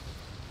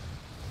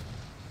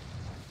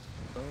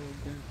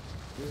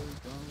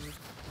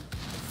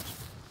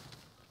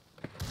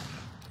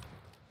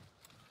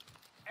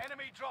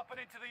 Enemy dropping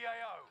into the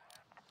AO.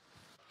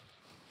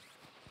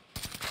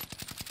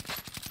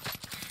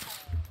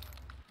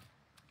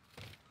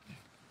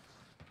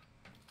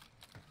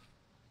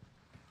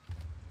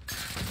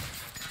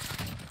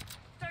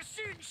 They're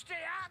shooting straight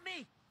at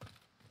me!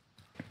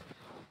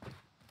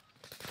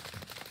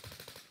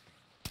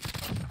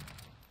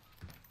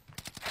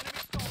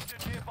 Enemy soldier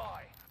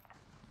nearby.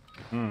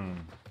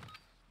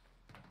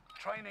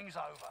 Training's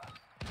over.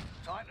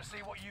 Time to see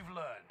what you've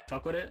learned.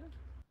 Fuck with it?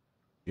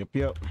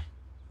 Yep.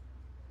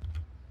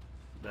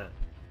 Bet.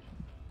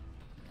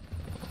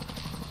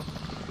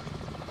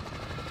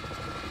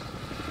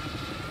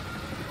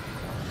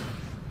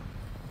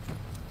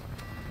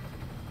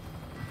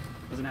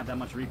 Doesn't have that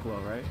much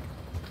recoil, right?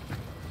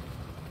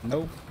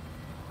 Nope.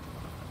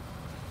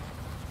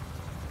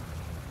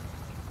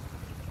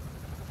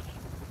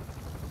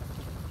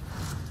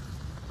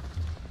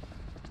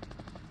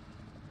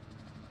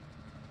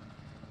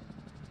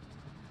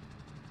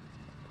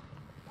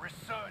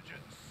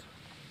 Resurgence.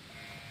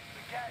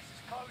 The gas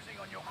is closing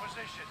on your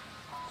position.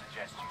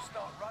 Suggest you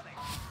start running.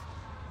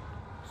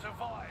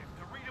 Survive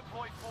to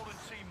redeploy fallen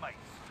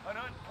teammates and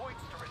earn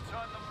points to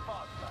return them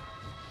faster.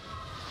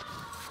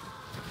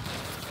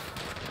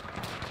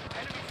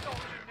 Enemy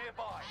soldier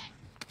nearby.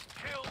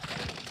 Kill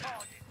all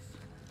targets.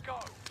 Go.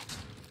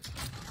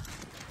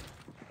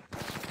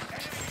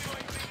 Enemy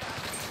UAV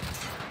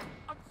active.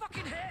 I'm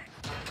fucking hit!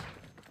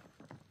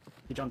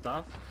 He jumped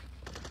off?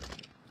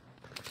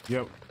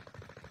 Yep.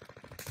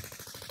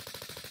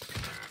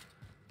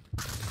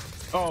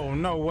 Oh,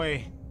 no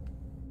way.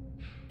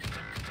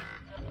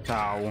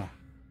 Tower.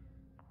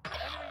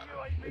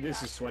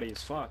 This is sweaty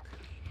as fuck.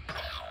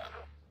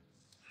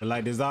 Been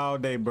like this all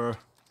day, bro.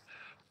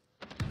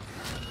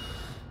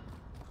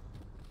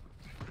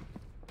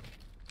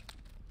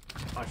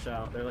 Watch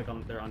out. They're like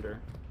they're under.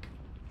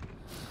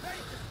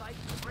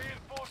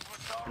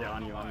 Yeah,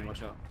 on you,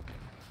 watch out.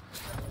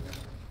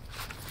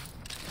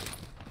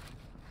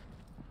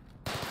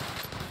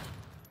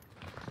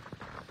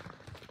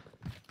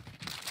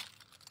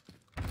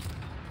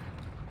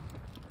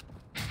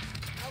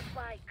 I'll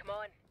fight, come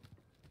on.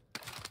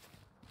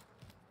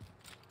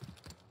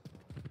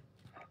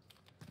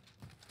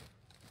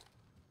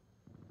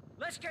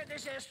 Let's get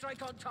this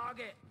airstrike on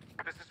target.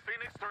 This is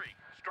Phoenix 3.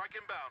 Strike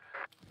inbound.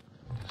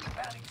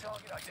 Bounty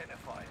target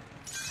identified.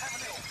 Have a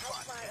little I'll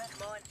fun, fight, yeah?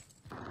 come on.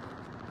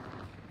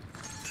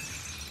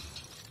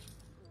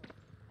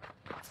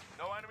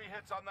 No enemy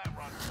hits on that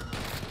run.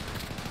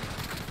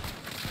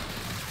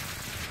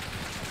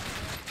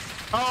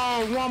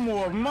 Oh, one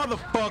more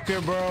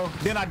motherfucker, bro.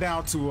 Then I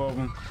down 2 of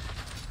them.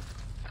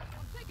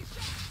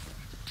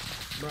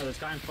 Bro, this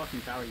guy in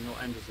fucking tower, you know,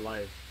 end his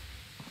life.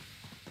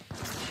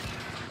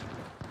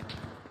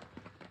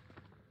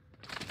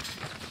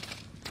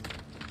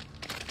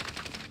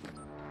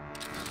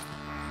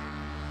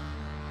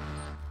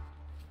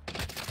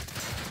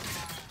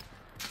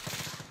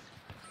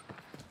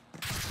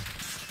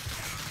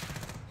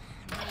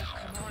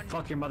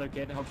 Fuck your mother,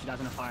 kid. I hope she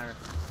dies in a fire.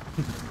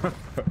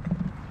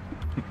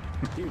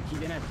 Dude,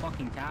 he's in a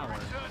fucking tower.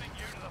 Returning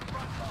you to the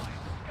front line.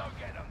 Go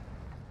get them.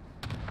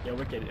 Yeah,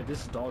 Wicked, if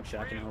this is dog shit,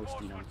 I can host,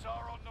 you know. Reinforcements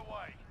are on the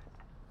way.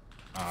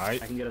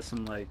 Alright, I can get us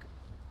some, like,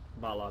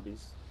 bot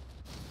lobbies.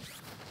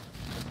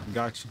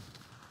 got you.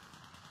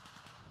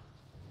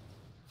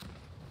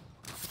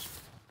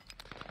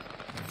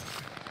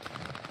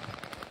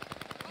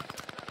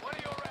 One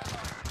of your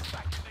allies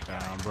back in the game.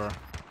 Down, bro.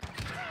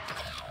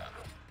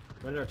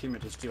 Where did our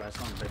teammate just do? I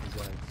saw him break his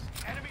legs.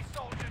 Enemy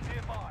soldier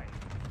nearby.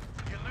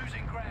 You're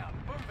losing ground.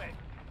 Move it.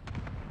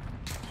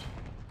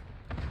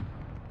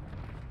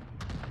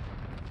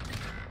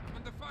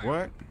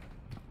 What?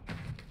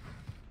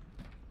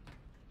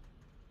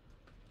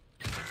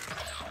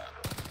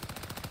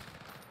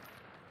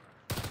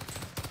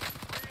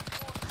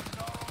 Reinforcements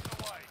are on the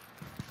way.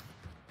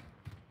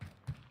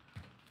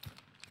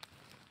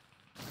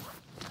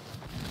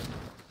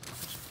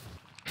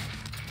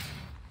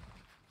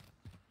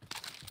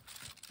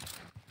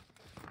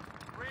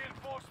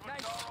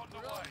 Reinforcements are on the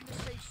way.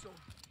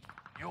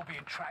 You're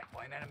being tracked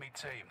by an enemy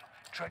team.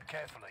 Tread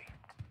carefully.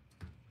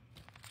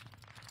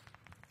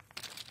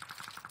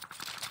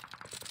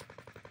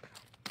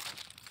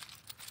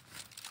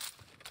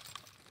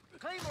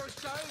 Claymore's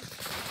down.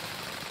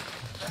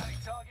 Bounty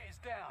target is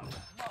down.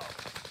 Mark.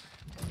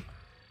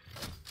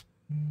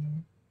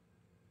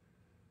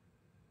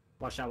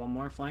 Watch out, one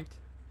more flanked.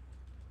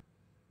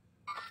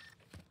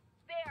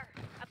 There,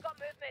 I've got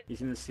movement.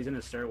 He's in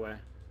the stairway.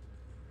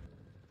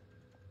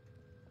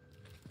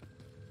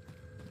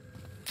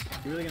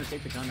 You really gonna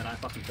take the gun that I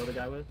fucking killed the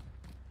guy with?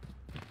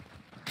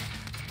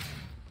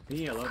 You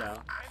need a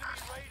loadout.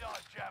 Enemy radar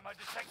jammer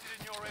detected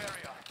in your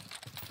area.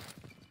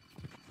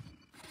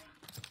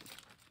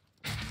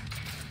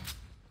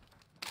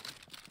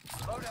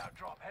 Loadout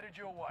drop headed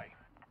your way.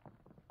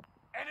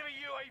 Enemy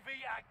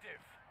UAV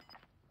active.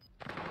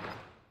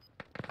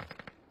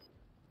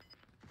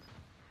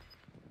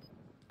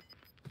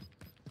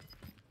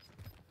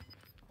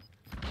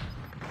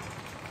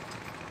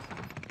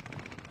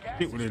 Gas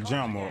Hit with is a closing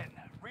jammer. in.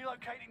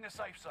 Relocating the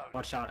safe zone.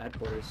 Watch out,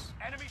 headquarters.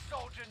 Enemy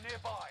soldier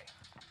nearby.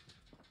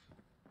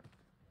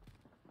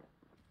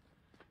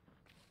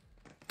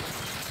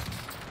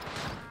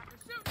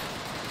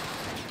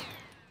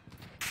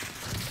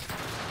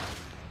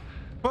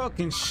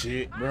 Fucking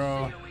shit,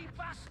 bro. You wee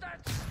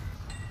bastards!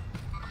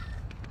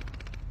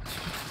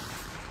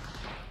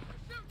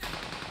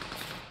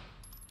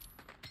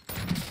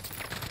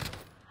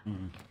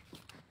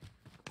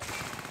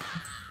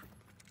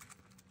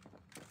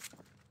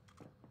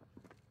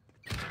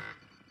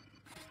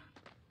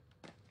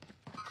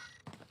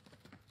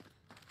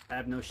 I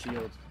have no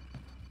shield.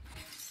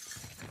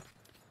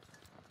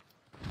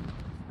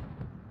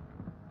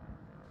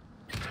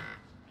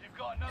 You've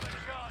got another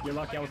chance. You're to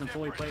lucky I make a wasn't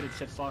fully difference. plated,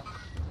 shit fuck.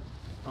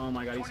 Oh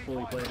my god, he's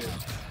fully 25 plated.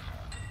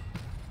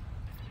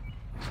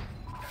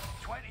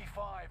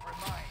 25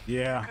 remain.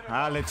 Yeah,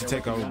 I'll let you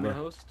take You over, want me to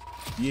bro. host?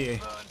 Yeah. Burn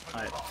for the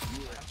Alright. boss.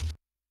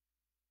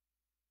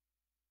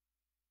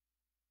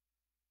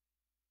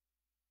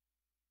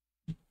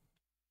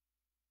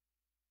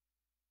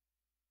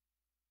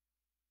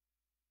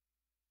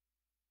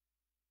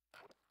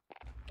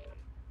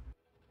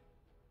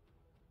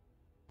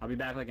 I'll be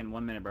back like in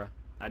 1 minute, bro.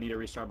 I need to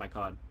restart my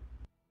COD.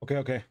 Okay,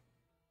 okay.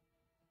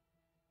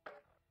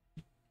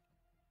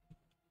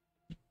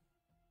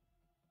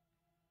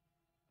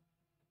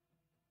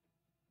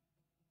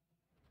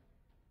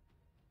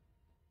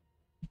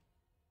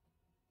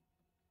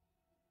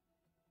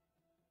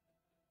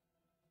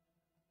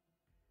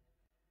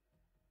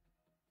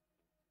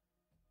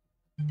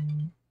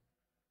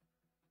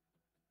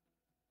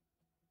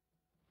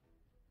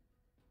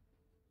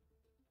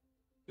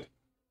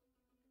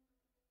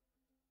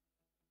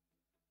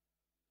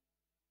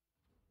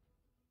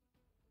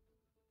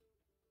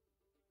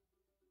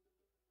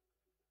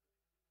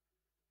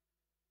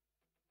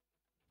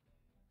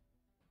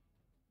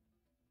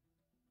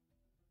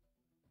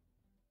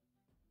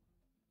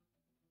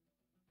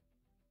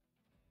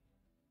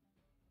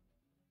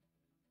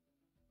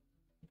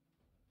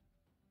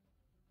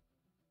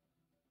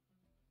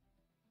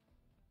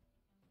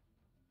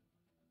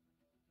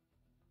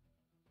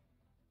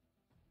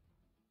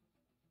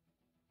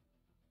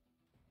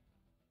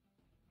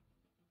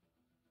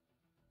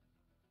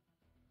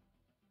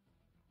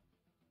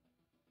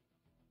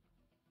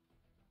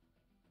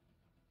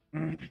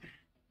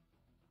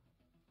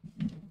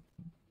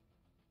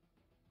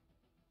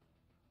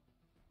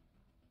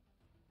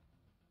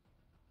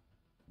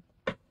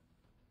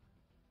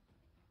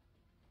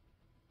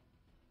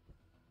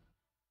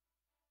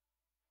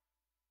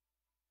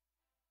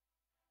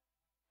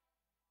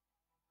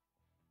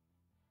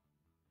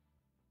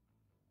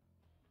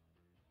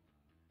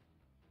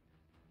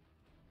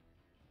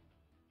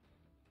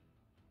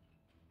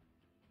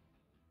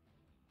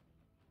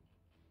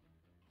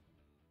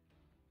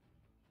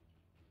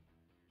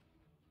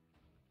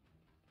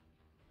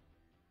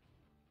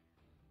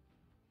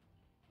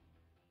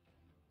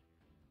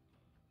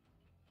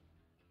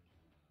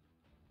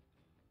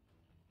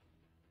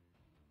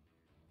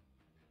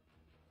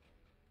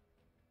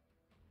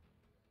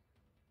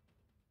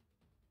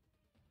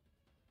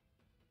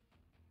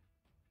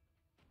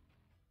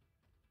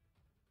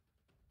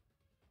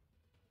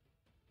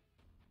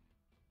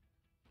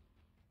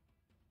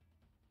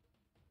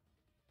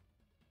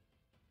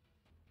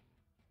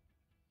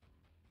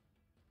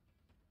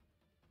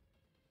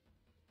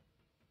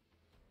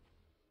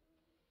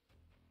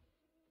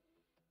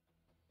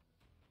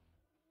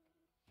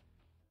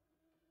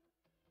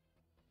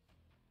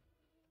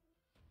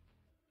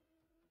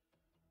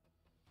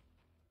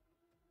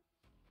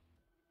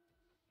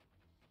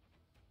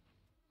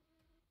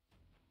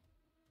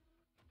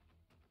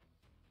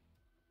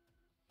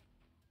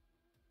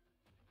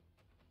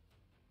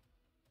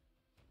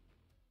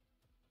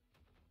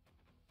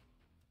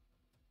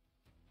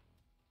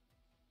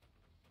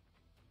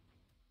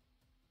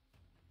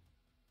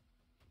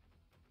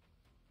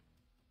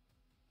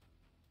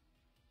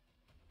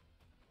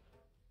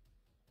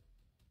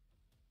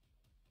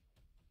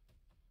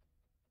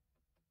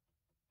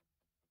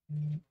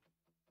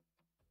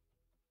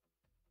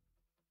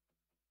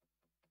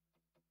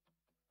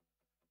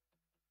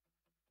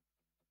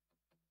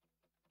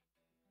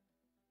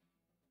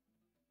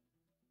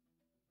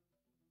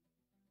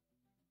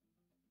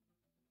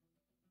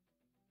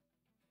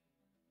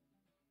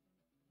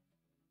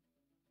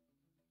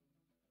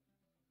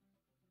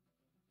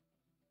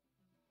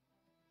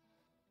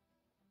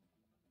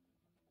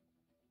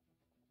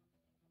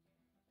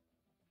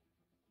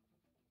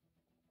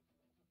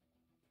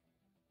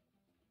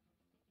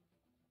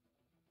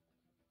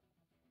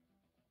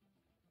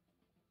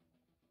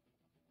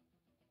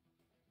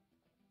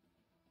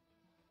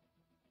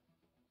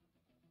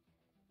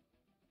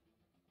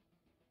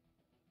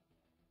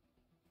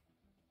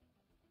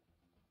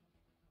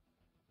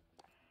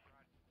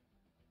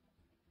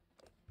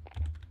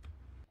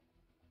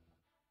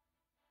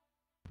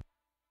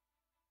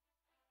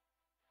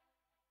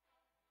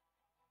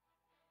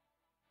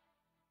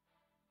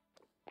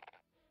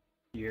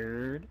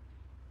 Weird.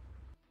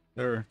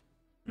 Sure.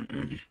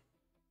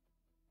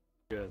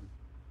 Good.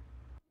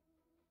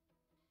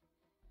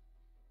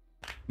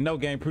 No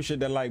game. Appreciate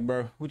that like,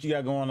 bro. What you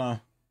got going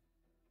on?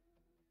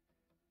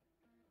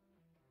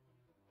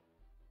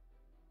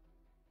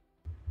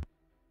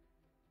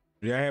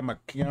 Yeah, I had my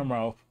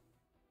camera off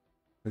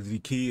because the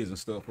kids and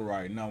stuff for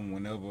right now.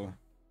 Whenever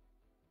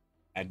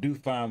I do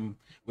find,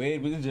 well,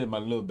 it's just my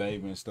little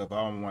baby and stuff. I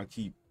don't want to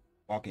keep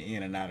walking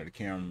in and out of the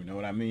camera. You know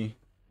what I mean?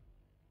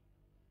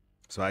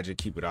 So I just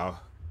keep it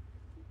off.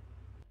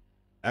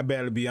 I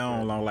barely be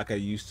on long like I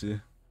used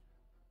to.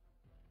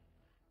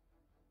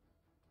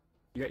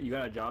 You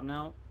got a job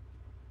now?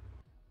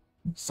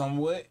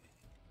 Somewhat.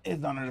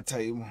 It's under the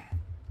table.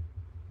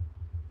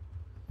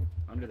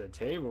 Under the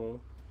table?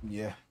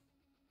 Yeah.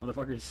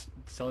 Motherfuckers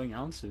selling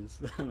ounces.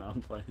 No,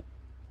 I'm playing.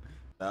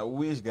 I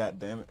wish,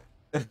 goddammit.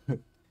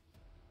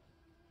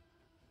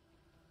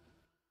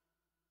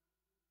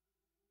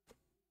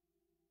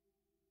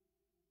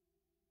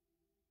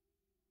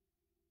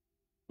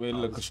 With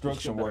a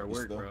construction worker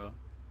stuff. Bro.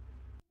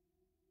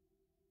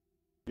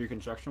 You're a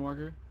construction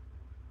worker?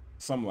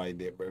 Something like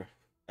that, bro.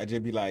 I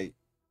just be like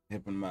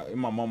helping my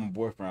mama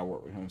boyfriend. I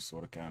work with him,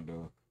 sort of, kind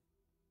of.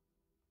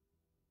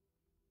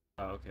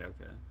 Oh, okay.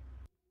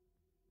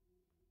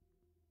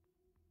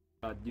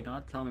 Do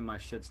not tell me my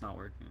shit's not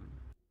working.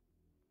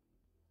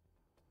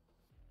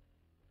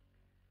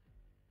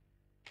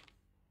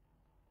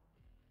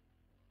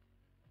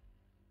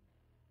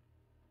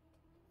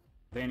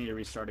 They need to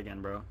restart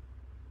again, bro.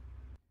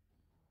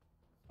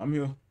 I'm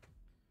here.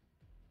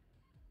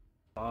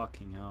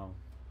 Fucking hell.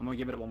 I'm gonna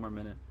give it one more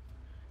minute.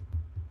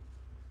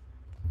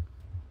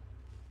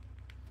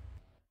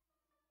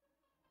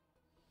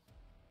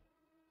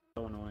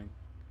 So annoying.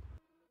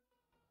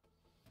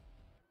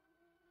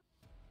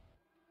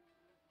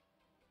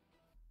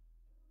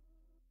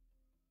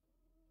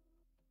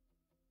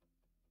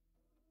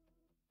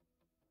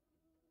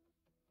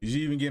 Did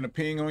you even get a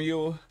ping on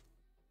yours?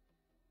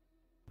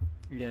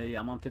 Yeah,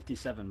 I'm on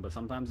 57, but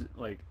sometimes,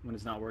 like, when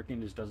it's not working,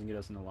 it just doesn't get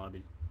us in the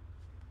lobby.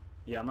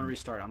 Yeah, I'm gonna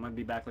restart. I'm gonna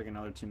be back like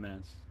another 2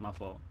 minutes. My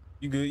fault.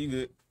 You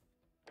good.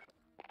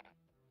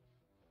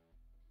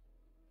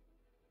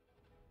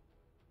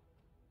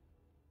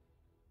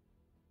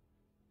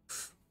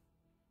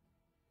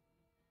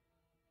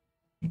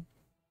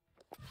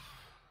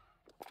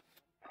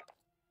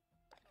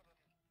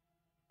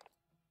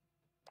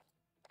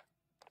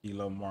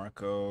 Kilo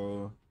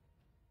Marco.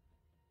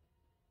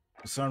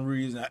 For some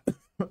reason,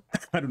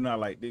 I do not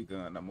like this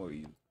gun. I'm gonna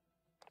use.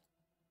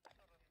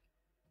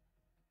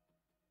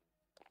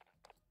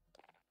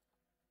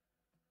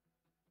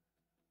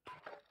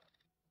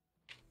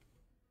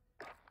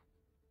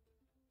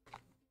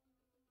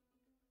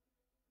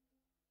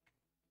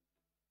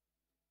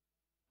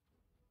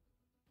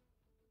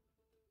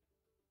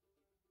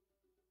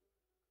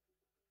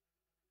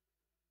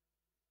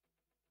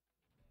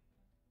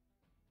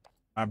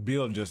 My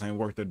build just ain't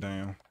worth a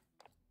damn.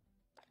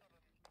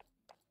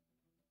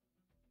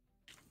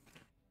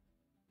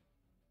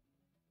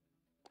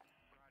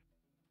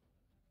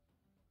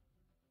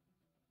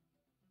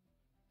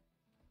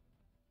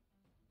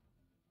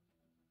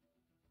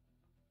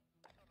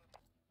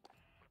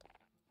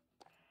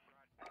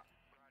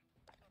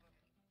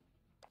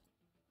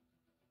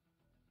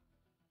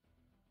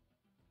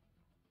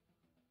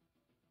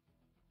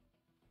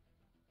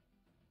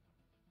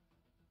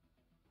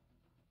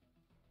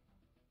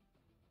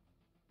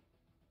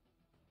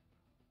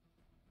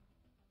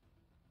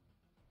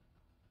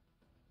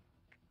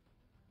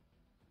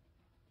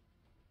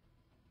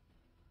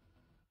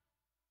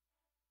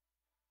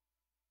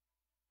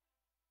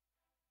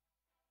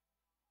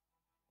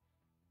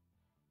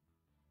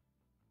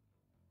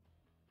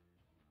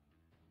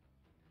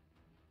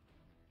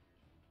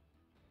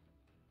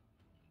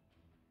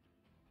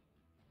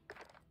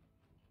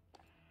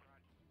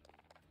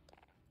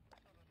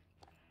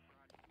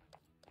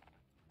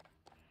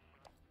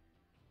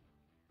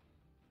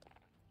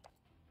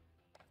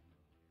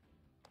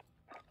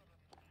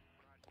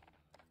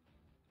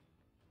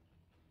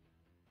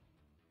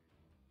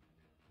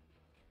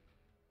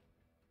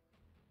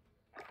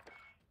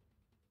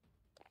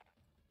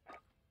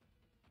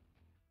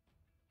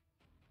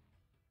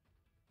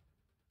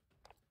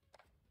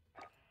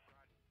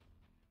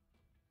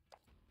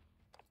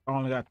 I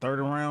only got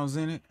 30 rounds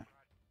in it.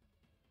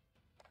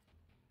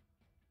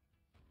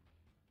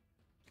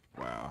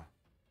 Wow.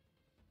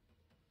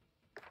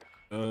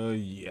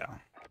 Yeah.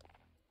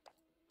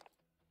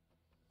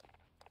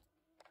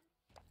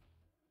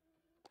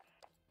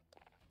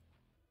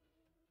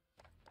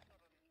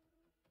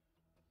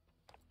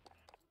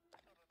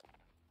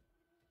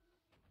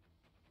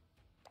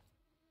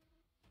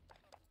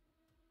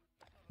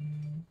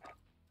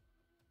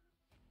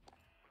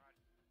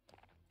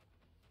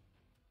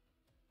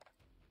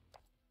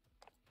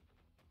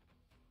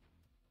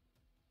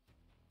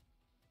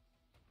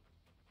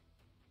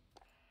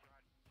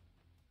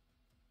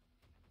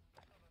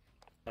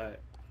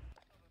 But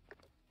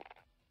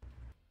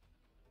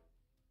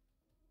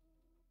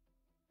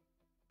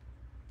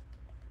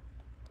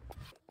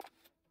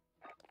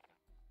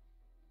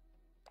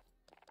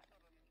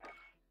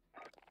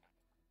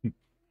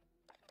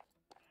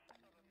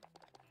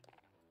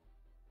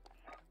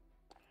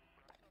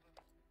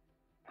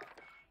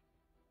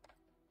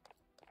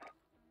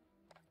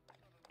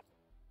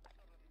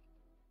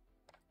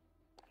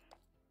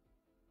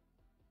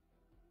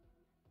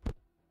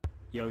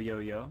yo, yo,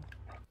 yo.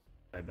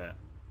 I bet.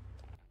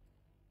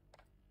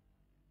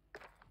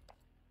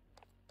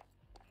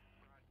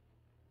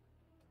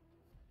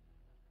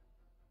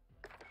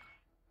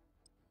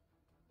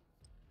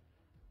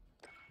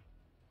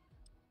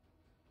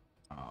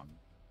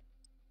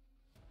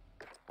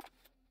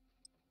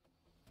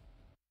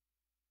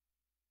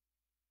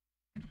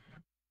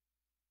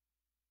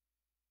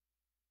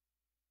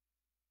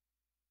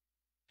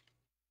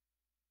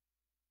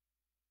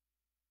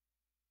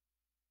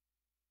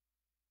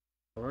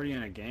 Already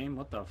in a game?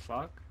 What the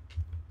fuck?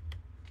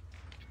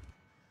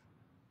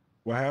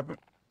 What happened?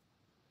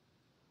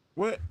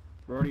 What?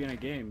 We're already in a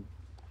game.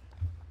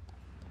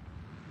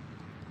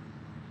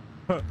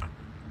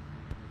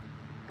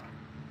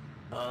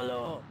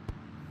 Hello.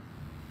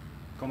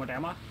 ¿Cómo te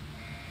llamas?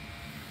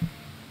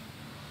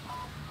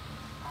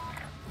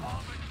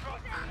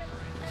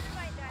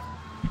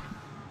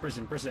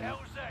 Prison. LZs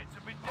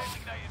have been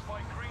designated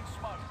by green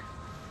smoke.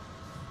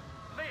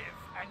 Liv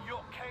and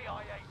your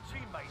KIA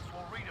teammates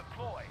will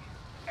redeploy.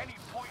 Any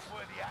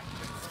point-worthy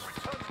action will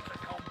return them to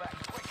combat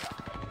quicker.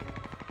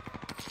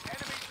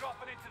 Enemy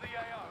dropping into the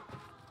AO.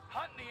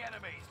 Hunt the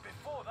enemies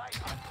before they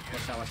hunt you.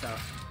 What's out?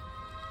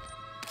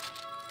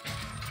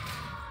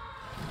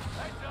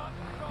 Heads up,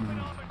 dropping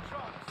armored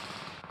trucks.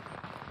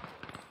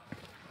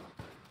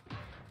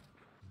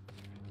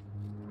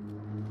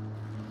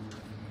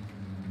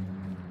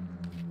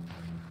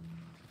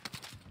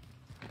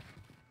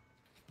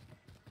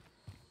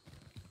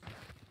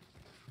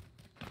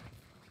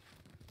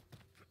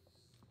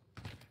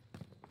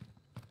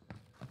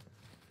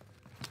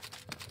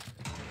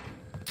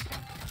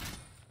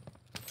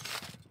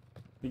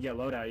 You get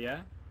loadout,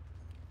 yeah?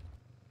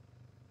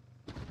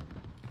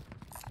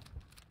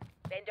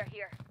 Vendor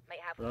here. Might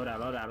have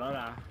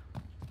Loadout.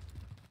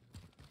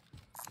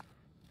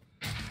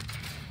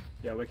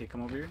 Yeah, Wicked,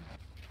 come over here.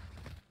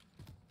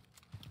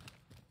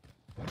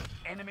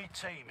 Enemy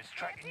team is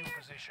tracking your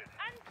position.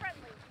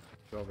 unfriendly.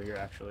 Go over here,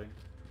 actually.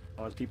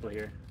 Oh, there's people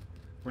here.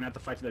 We're gonna have to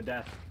fight to the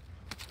death.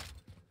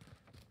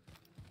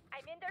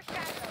 I'm in their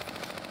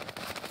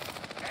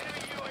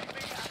Enemy UAV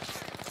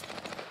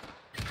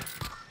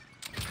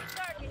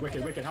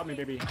active. Wicked, help me,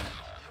 baby. You've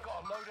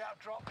got a loadout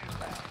drop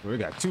inbound. We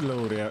got 2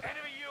 load out.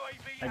 Enemy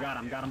UAV I got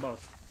active. them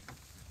both.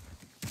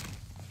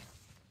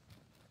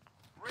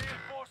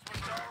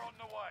 Reinforcements are on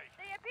the way.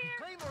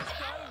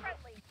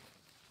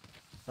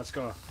 Let's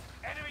go.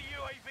 Enemy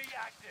UAV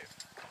active.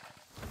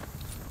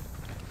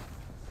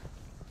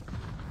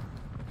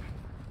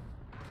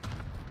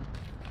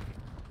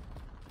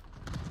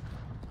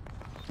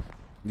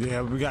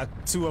 Yeah, we got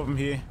 2 of them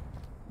here.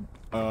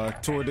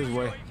 Toward this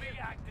way. UAV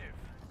active.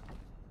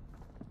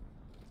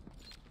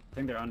 I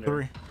think they're under.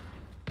 3.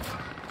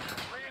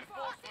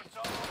 Reinforcements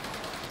are on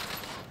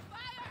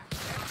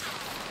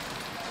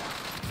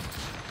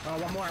Oh,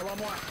 one more.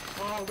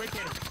 Oh,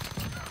 wicked.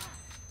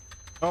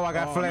 Oh, I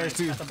got flash nice.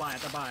 too. At the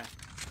buy.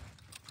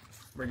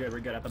 We're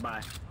good at the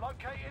buy.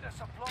 located a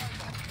supply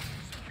box.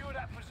 Secure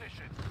that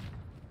position.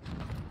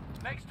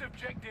 Next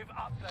objective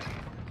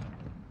updated.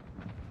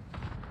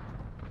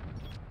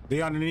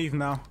 They underneath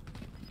now.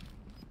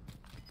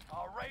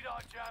 Our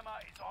radar jammer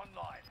is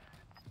online.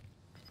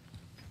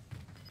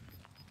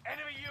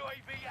 Enemy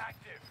UAV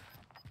active.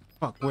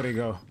 Fuck, where'd they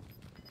go?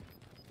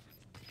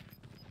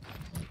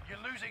 You're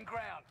losing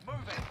ground.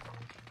 Move it.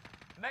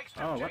 Next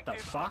Oh, objective what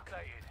the fuck?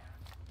 updated.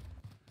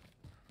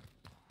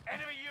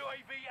 Enemy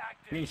UAV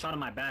active. Getting shot in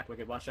my back,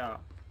 Wicked. Watch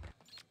out.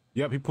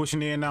 Yep, he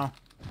pushing in now.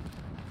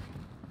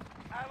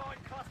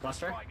 Allied cluster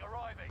Buster? strike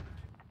arriving.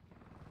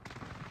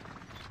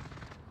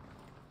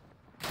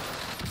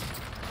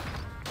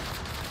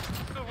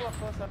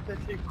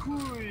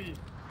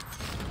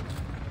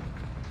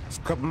 There's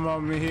a couple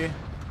of them in here.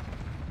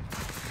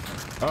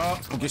 Oh,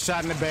 get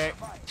shot in the back.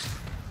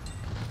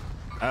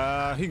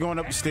 He going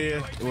up the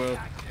stairs. Well,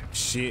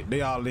 shit,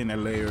 they all in there,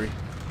 Larry.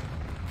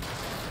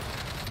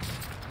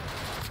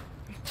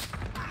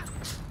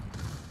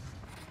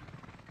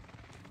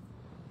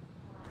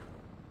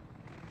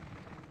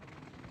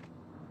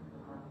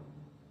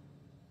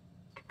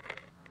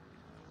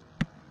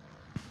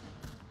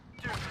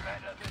 Do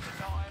better this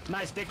time.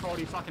 Nice dick hold,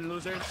 you fucking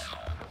losers.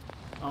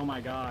 Oh my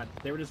god.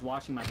 They were just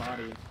watching my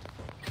body.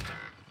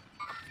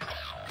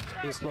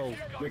 He's slow.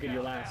 Wicked,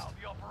 you're last.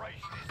 The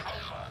operation is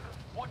over.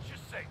 Watch your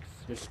 6.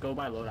 Just go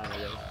by loadout, I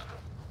guess.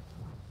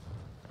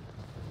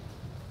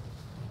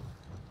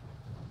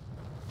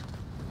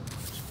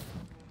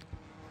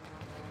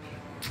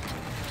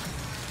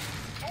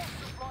 All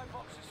supply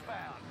boxes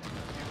found.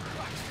 You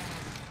cracked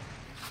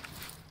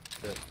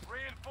it.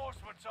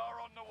 Reinforcements are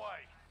on the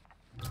way.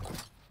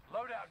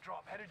 Loadout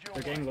drop headed your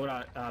They're way. getting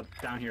loadout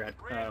down here at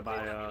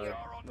by the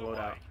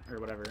loadout or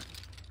whatever.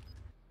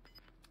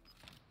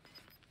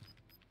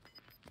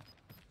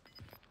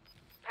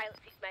 Pilot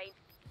seat's main.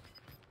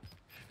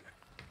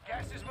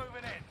 Gas is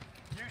moving in.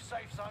 New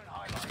safe zone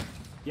highlighted.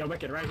 Yo,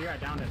 Wicked, right here, I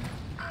downed him.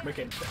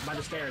 Wicked, by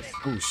the stairs.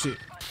 Oh shit.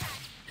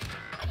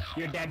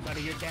 You're dead,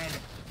 buddy, you're dead.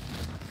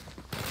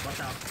 Watch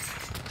out.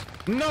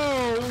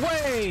 No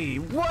way!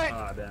 What?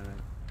 Oh, damn it.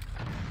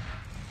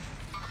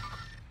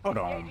 Hold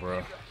on,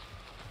 bro.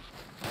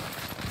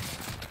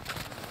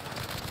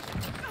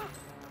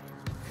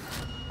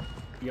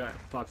 You got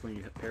fucked when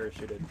you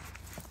parachuted.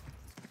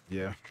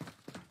 Yeah.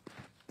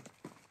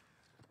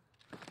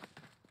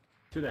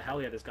 Threw the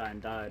heli at this guy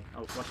and died.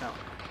 Oh, watch out.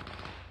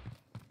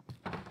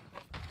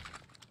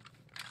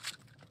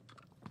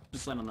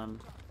 Just land on them.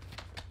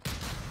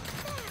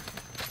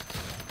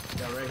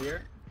 Yeah, right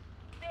here.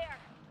 There.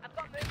 I've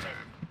got movement.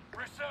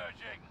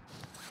 Resurging.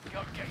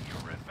 Go get your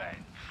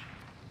revenge.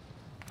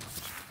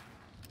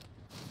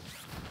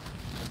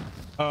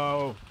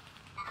 Oh.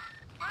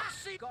 I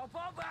see. Got a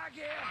bomb bag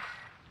here.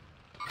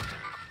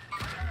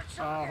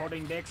 Oh,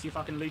 holding dicks, you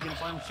fucking Legion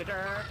Farm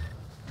shitter.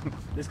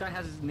 This guy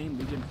has his name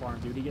Legion Farm,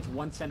 dude. He gets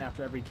 1 cent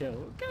after every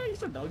kill. Okay, he's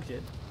some dog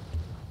shit.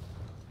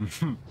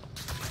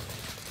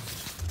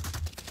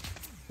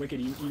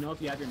 Wicked, you know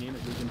if you have your name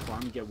as Legion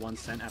Farm, you get 1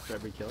 cent after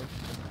every kill.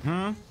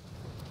 Hmm?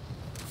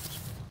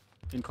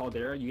 In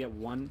Caldera, you get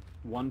one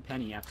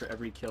penny after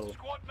every kill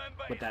Squad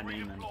member with that is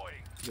name in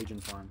redeploying.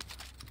 Legion Farm.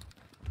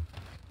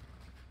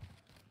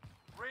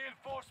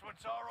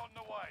 Reinforcements are on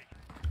the way.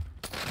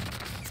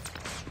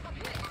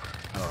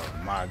 Oh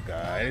my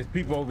god. There's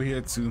people over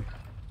here too.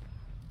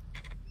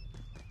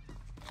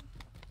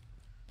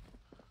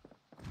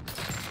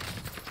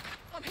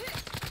 I'm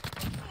hit.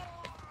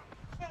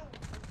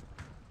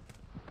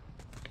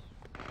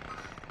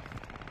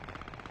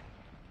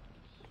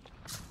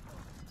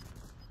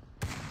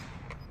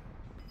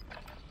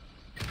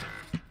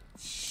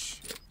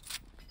 Shit.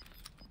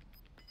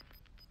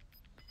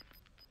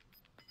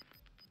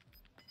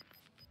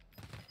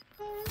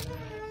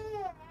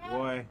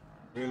 Boy,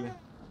 really?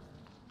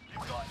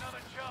 You've got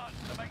another chance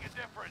to make a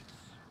difference.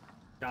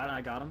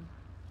 I got him.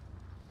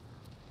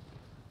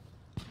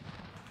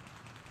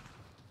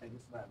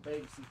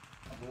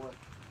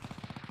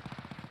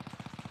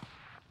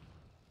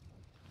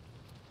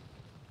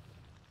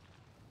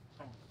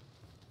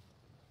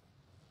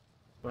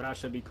 But I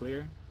should be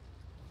clear.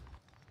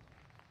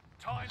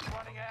 Time's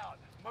running out.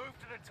 Move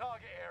to the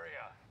target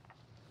area.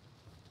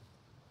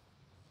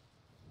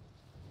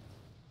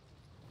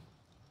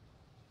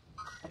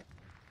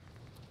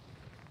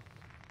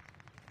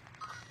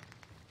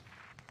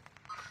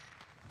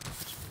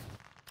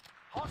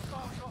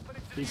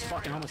 These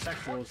fucking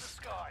homosexuals.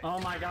 Oh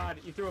my god,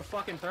 you threw a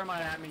fucking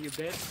thermite at me, you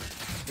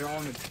bitch. They're all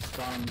in the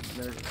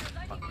they're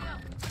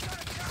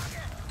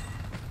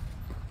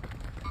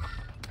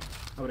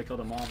I would've killed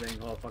them all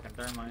being all fucking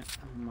thermite.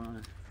 Oh my.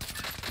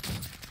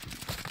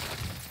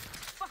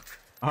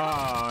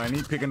 Ah, and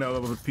he picking up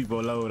other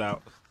people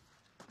loadout.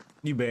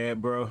 You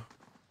bad, bro.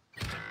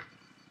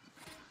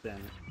 Dang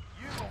it.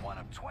 You were one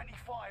of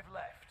 25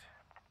 left.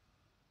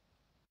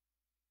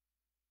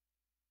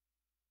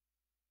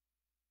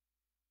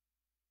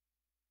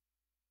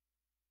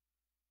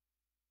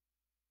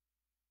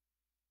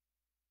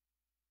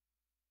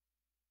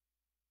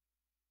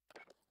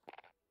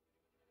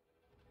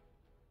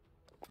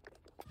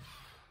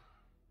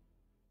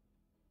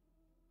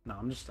 No,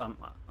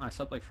 I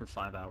slept like for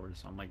 5 hours,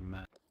 so I'm like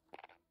mad.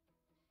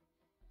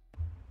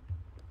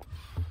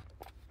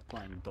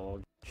 Playing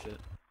dog shit.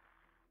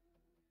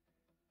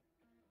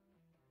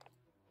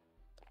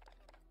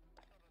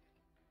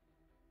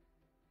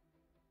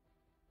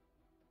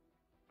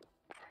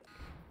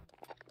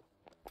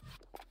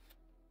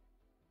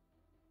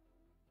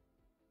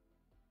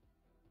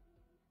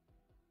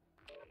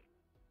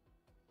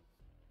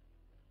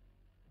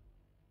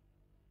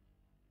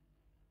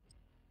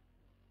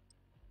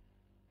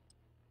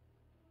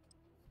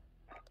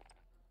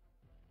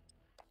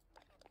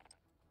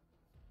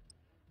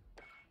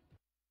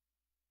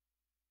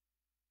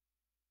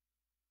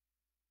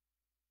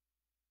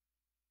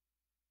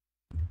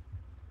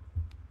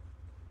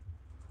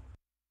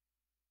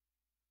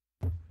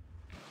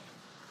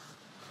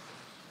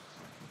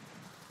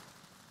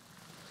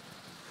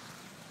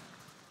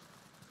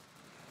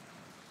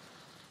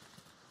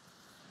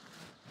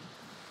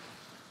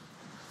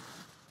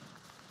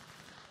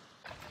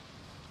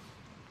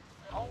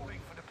 Holding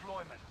for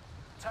deployment.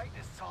 Take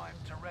this time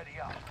to ready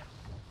up.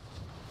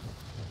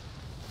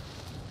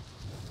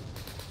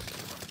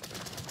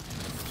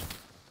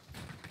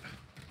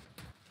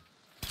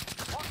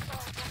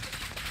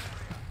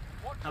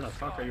 How the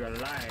fuck are you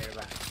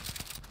alive?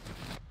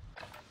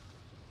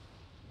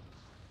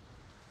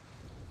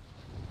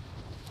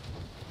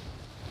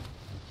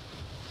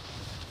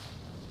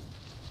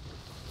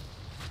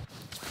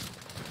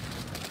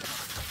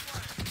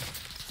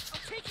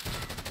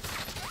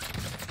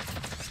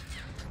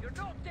 You're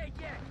not dead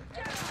yet.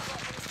 Get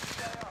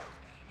up!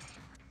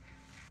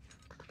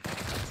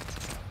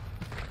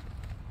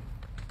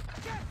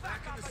 Get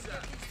back up and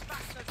get these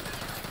bastards.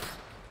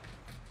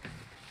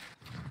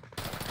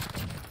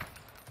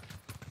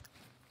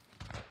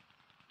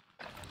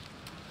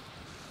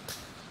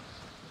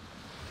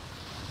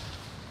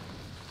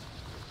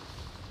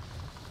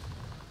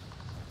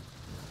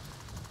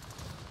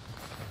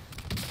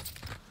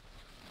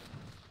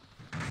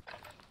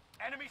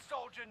 Enemy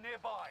soldier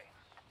nearby.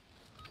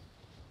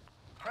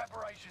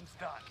 Preparations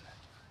done.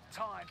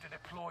 Time to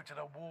deploy to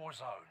the war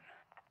zone.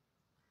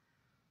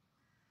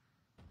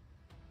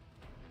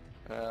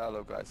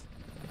 Hello, guys.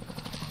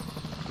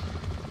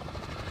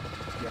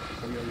 Yeah,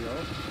 yo.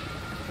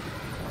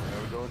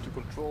 Are we going to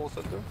control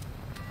center?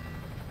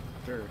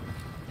 Sure.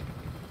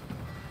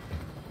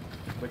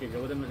 We can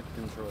go with them at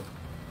control.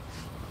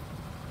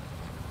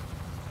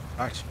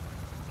 Action.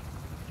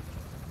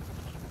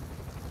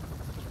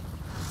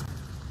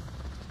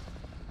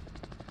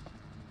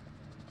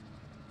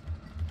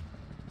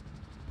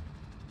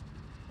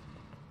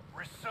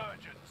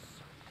 Resurgence.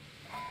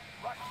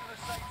 Rush to the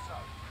safe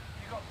zone.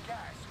 You got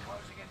gas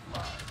closing in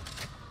fast.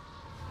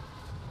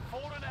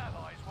 Fallen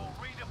allies will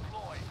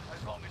redeploy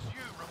as long as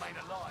you remain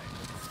alive.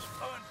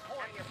 Earn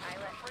points to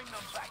bring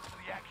them back to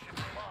the action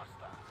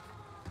faster.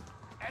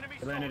 Enemy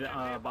Landed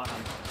soldier bottom.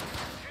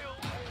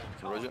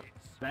 Kill all Roger.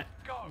 targets.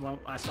 Well,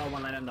 I saw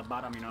one land on the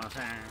bottom, you know what I'm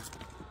saying?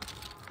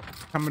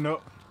 Coming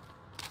up.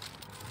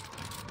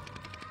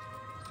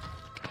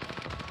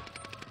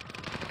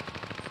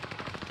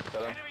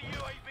 Enemy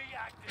UAV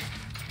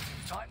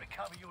active. Time to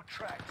cover your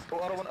tracks. Oh,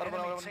 I don't There's want- an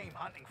enemy team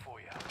hunting for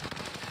you.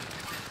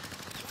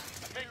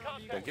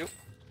 Thank you.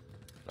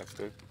 That's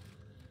good.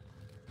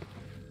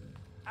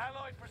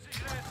 Allied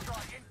precision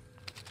airstriking.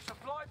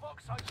 Supply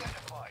box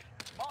identified.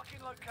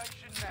 Marking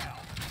location now.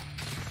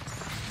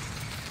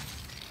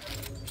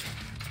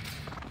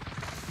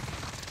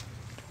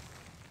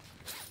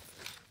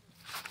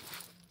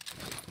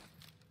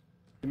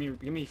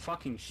 Give me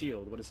fucking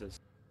shield. What is this?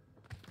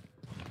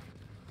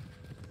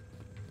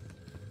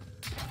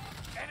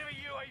 Enemy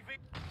UAV.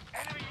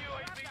 Enemy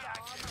UAV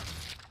active.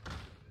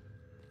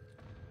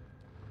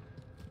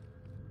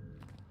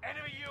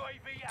 Enemy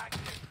UAV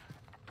active.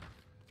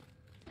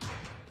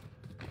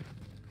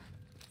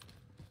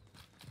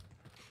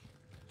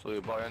 So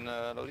you're buying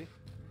Lodi?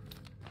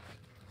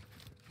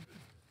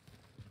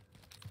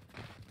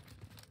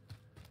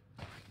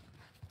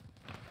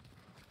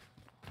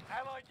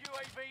 Allied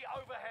UAV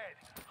overhead.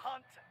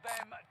 Hunt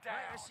them down.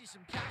 I see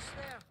some gas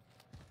there.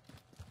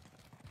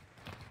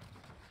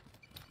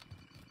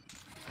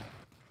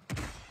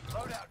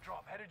 Loadout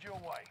drop headed your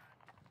way.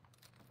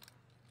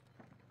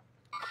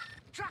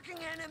 Tracking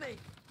enemy.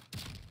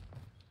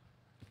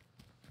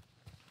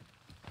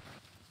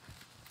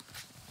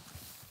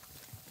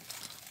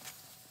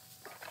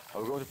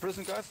 Are we going to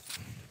prison, guys?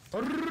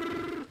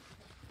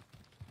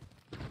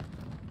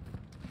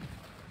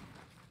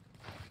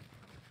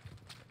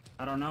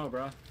 I don't know,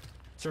 bro.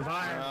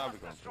 Survive.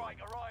 Cluster strike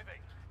arriving.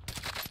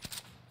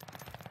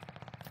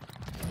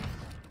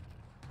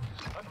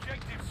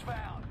 Objectives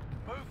found.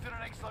 Move to the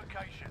next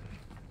location.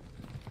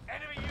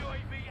 Enemy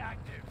UAV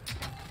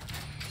active.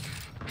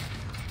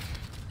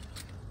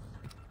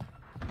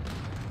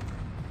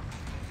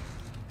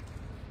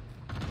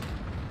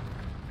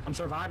 I'm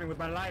surviving with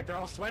my life. They're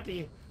all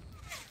sweaty.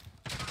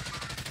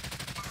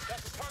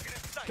 That's a target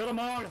in sight. Kill them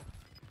all.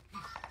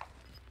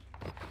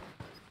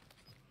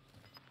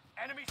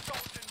 Enemy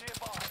soldier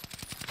nearby.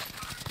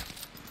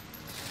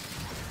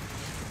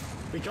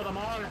 We killed them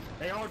all.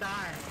 They all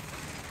die.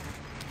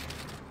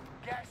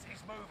 Gas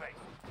is moving.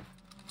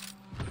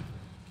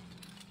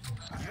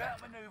 You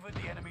outmaneuvered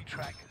the enemy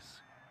trackers.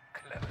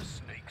 Clever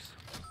sneaks.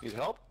 Need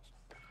help?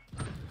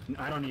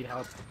 I don't need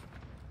help.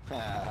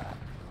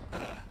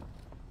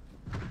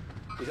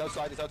 He's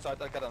outside, I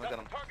got him.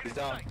 He's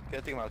down.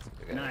 Can't take him out.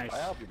 Nice. I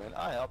help you, man.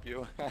 I help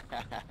you.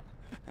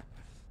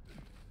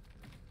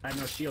 I have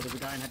no shield. There's a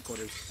guy in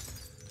headquarters.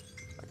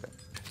 Okay.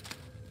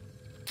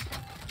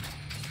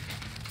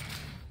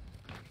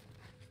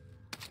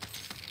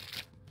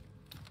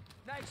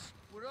 Nice.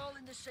 We're all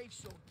in the safe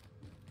zone.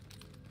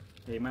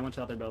 Yeah, you might want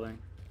to out their building.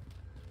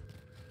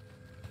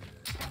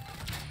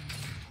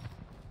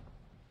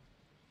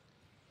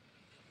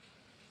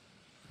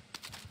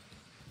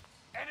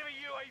 Enemy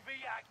UAV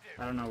active.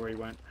 I don't know where he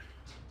went.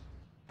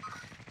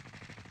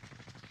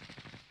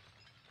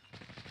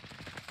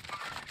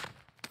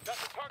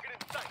 That's a target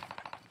in sight.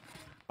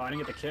 Oh, I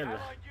didn't get the kill.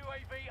 Allied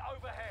UAV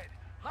overhead.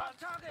 Hot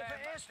target them for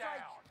airstrike.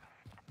 down.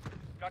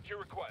 Got your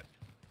request.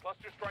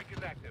 Cluster strike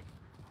is active.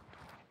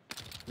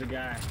 The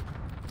guy.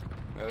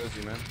 Where is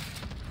he, man?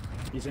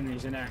 He's in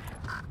there.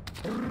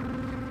 We've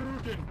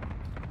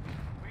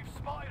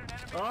spotted an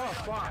enemy Oh, radar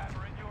fuck.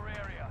 jammer in your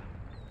area.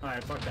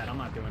 Alright, fuck that. I'm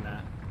not doing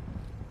that.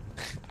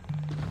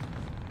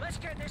 Let's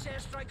get this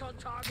airstrike on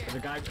target. There's a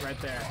guy right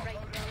there.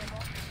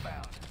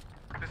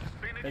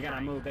 They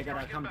gotta move. They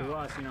gotta come to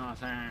us, you know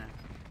what I'm saying?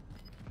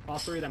 All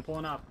three of them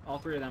pulling up. All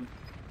three of them.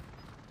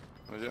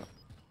 Where's you?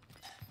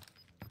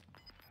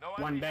 No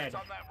One enemies bed.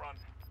 on that run.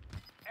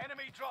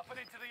 Enemy dropping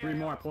into the Three AO.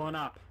 more pulling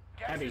up.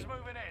 Gas Heavy. is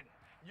moving in.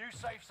 New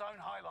safe zone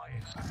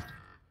highlighted.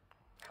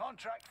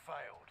 Contract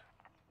failed.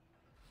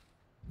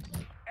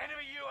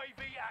 Enemy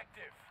UAV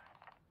active.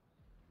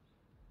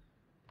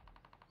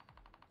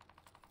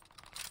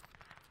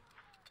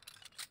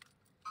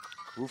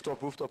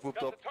 Rooftop.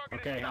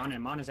 Okay, on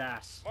him. On his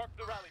ass. Mark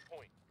the rally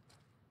point.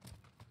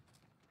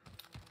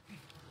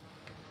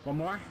 One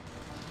more.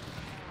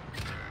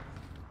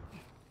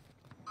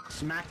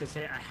 Smacked his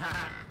head.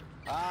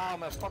 Ah,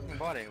 my fucking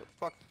body.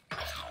 What the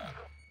fuck?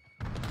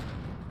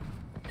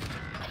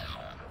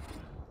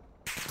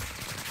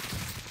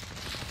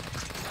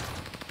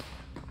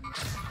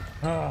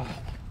 Oh.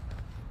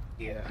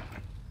 Yeah.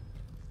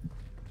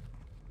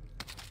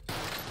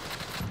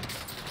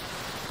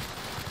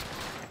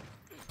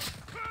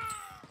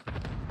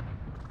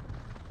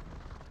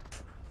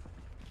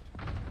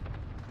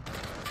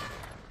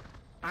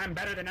 I'm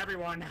better than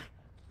everyone.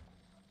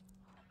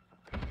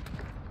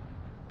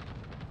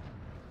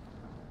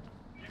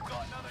 You've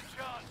got another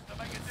chance to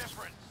make a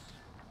difference.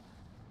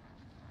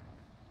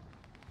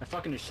 I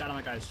fucking just shot on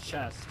that guy's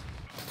chest.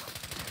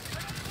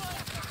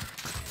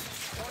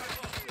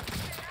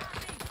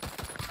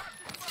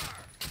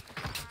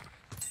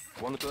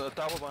 One tower.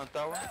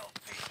 That'll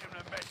teach them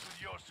to mess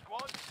with your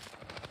squad.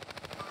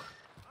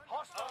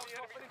 Hostiles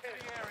dropping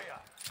into the area.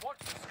 Watch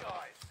the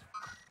skies.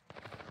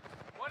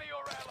 One of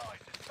your allies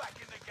is back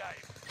in the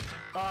game.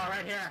 Oh,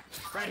 right here.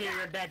 Right here,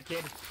 you're dead,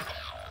 kid.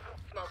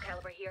 Small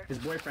caliber here. His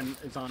boyfriend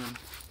is on him.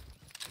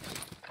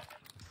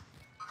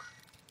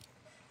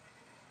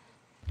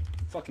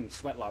 Fucking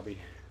sweat lobby.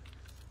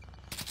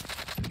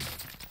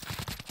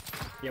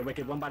 Yeah,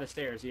 Wicked, one by the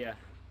stairs, yeah.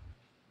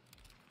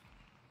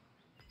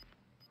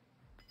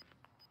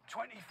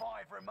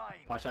 25 remain.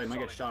 Watch out, he might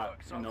get Solid shot work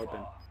so in the open.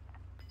 far.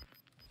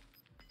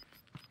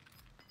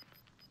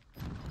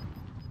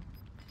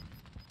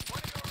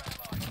 One of your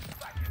allies is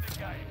back in the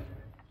game.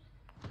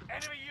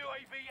 Enemy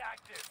UAV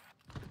active.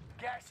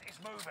 Gas is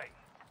moving.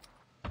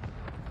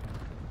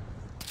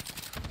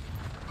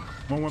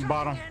 One went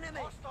bottom.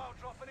 Hostile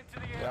dropping into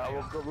the area. Yeah,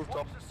 we'll go rooftop.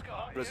 Watch the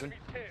sky. Prison.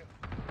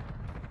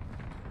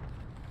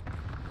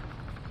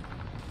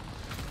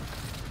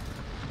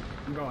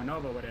 I'm going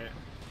over with it.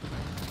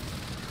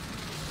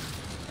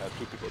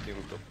 Two people at the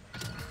rooftop.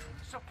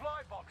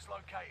 Supply box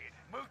located.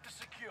 Move to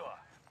secure.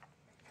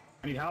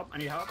 I need help, I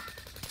need help.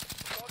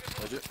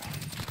 Legit.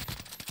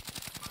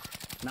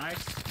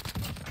 Nice.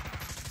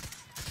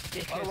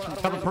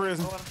 Top of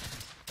prison.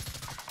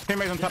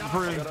 Teammates on top of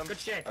prison. Good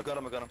shit. I got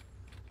him.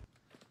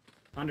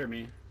 Under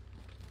me.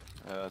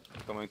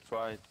 Coming,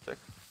 try, check.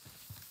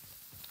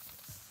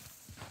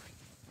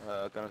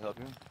 Can I help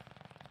you?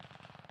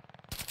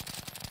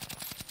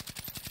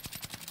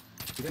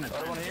 He's gonna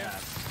die. one here.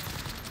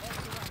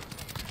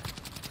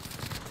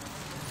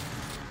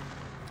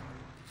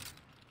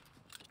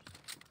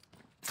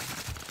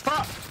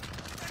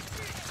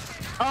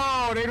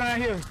 Oh, they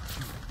down here.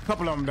 A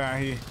couple of them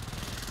down here.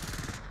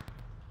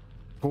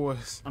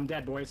 Boys. I'm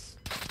dead, boys.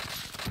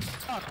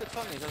 Ah, good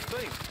funny, that's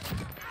great.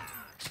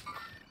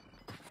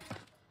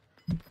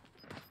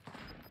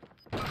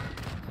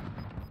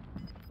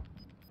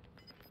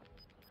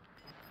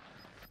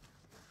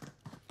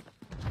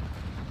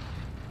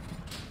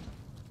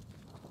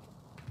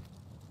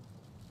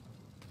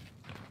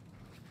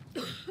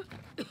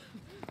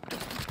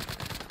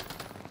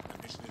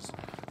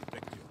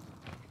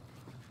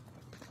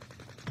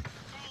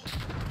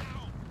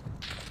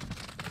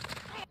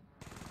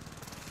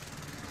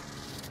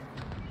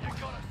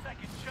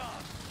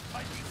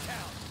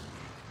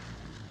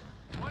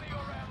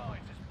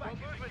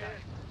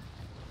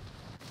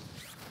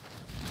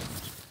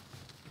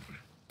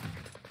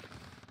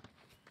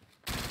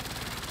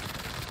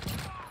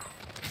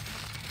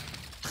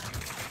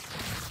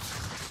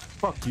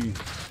 Fuck you.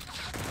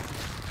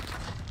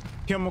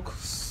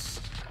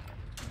 Chemicals.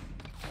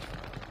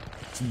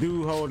 This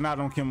dude holding out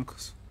on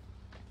chemicals.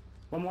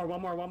 One more,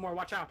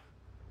 watch out.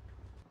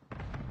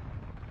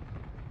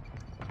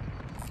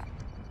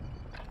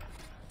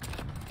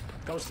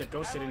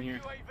 Ghosted in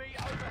here.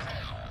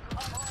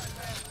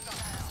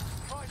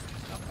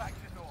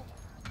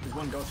 There's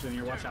one ghosted in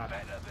here, watch out.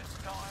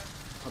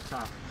 Up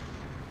top.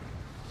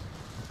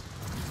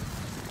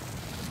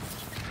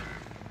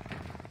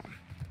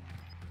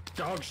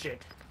 Dog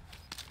shit.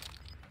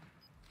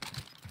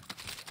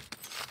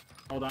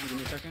 Hold on, give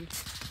me a second.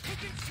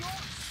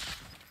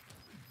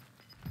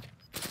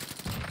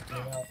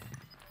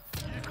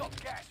 You've got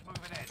gas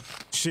moving in.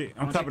 Shit,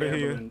 on top of the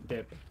hill.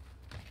 Dip.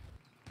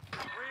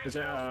 Is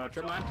there a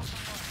trip line?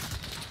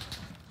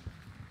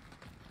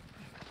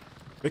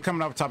 They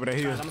coming off top of the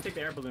hill. Guys, I'm gonna take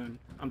the air balloon.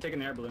 I'm taking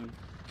the air balloon.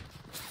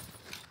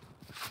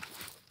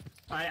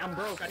 Alright, I'm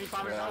broke. I need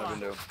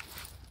 $500.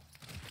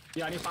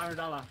 Yeah, I need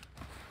 $500.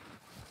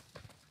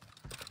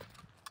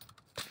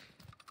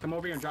 Come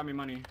over here and drop me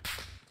money.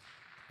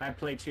 I have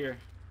plates here.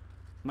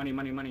 Money.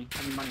 I need money. I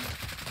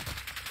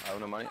have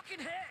no money.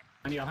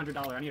 I need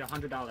 $100. I need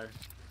 $100.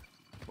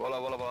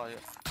 Voila, yeah.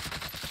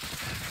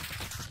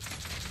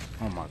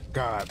 Oh my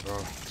god, bro.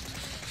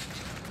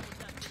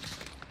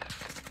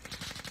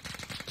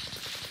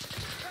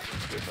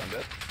 Good, I'm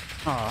dead.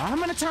 Oh, how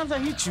many times I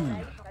hit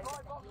you?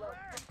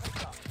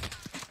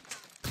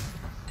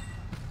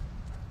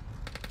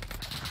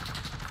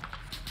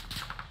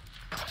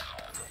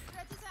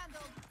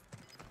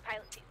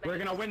 We're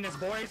gonna win this,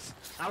 boys.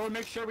 I will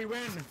make sure we win.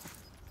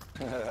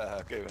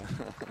 Okay,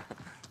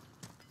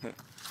 man.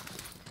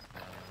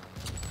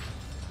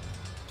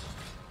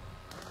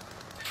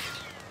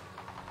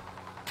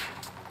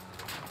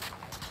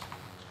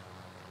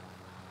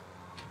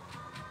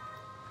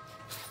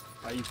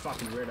 Oh, you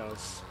fucking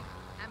weirdos.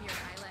 I'm your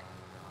pilot.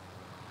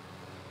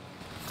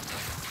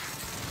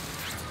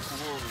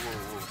 Whoa.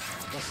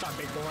 What's up,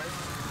 big boy?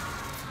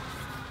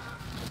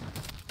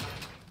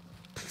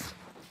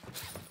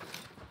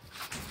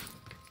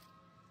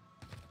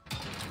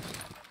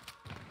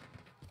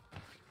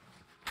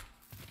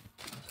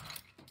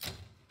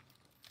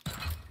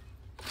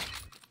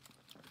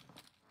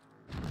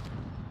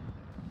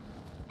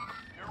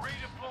 You're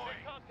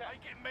redeploying.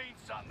 Make it mean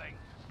something.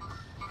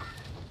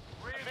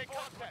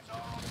 Reinforcements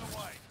are on the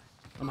way.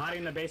 I'm hiding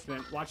in the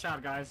basement. Watch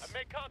out, guys.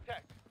 Make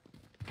contact.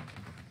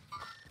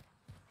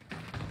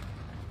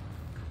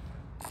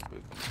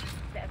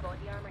 Set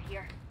body armor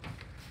here.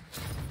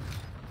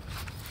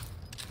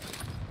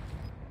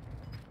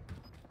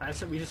 I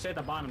said we just stay at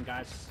the bottom,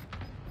 guys.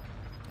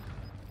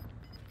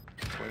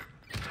 Wait.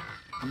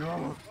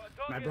 No,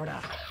 my brother.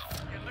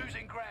 You're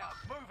losing ground.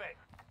 Move it.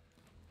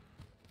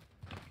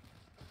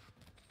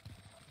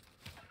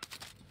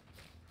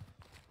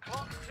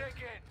 Clock's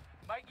ticking.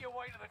 Make your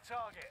way to the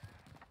target.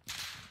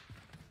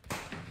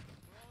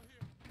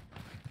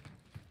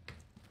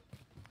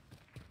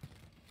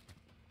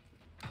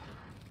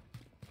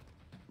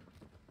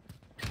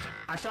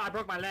 I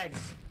broke my legs.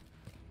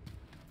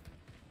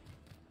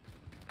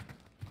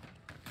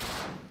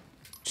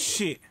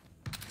 Shit.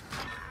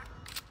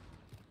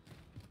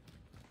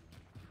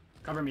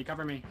 Cover me.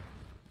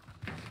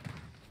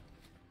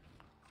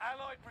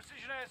 Allied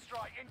precision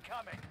airstrike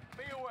incoming.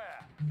 Be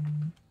aware.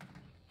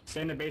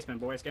 Stay in the basement,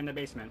 boys. Get in the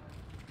basement.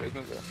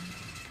 Basement there.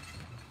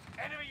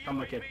 Enemy Come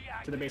with UAV it.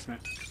 active. To the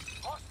basement.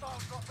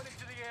 Hostiles dropping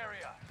into the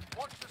area.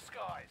 Watch the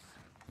skies.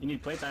 You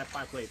need plates? I have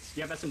 5 plates.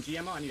 Do you have SMG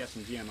ammo? I need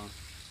SMG ammo.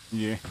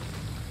 Yeah.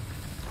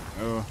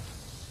 Oh.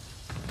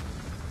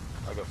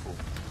 I got full.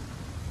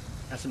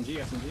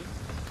 SMG.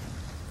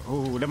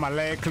 Oh, that my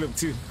lag clip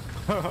too.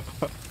 Alright,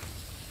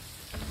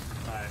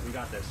 we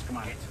got this. Come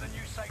on. Get to the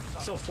new safe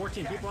zone. Still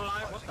 14 people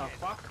alive? What the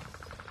fuck?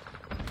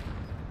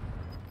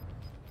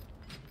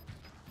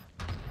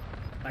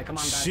 Alright, come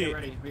on, guys. Shit. Get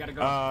ready. We gotta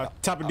go.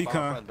 Top of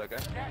decon.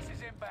 Gas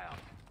is inbound.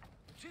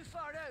 Too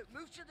far out.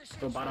 Move to the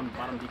Go bottom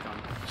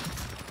decon.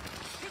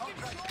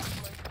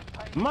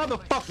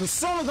 Motherfucker, as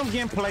soon as I'm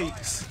getting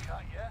plates.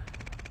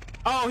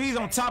 Oh, he's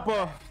on top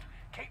of.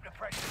 Keep the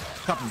pressure.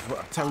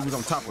 Tell you who's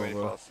on top of, Wait,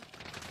 bro. boss.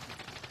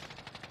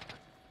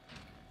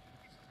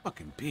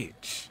 Fucking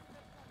bitch.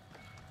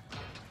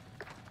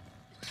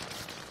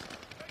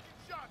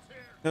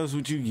 That's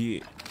what you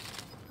get.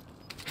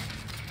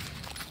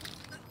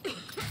 The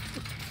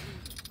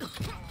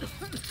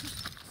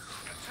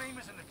team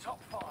is in the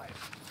top 5.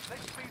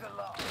 Let's be the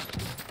last.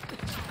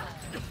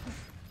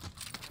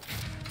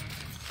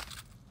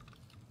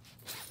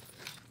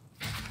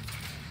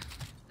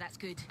 That's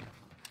good.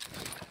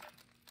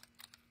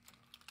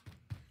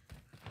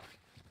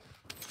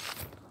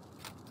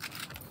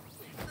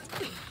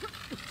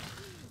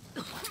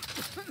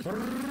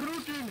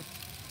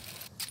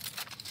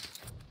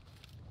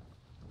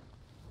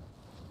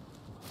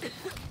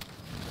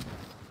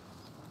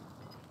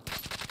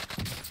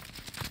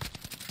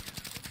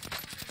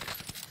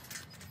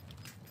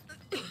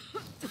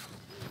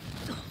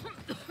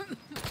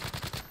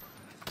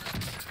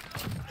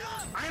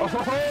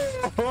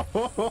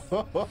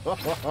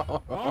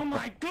 Oh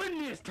my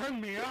goodness, turn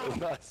me off.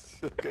 Nice.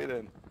 Okay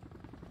then.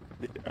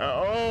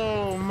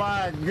 Oh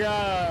my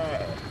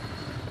god.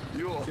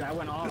 Yo. Dude, I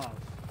went off.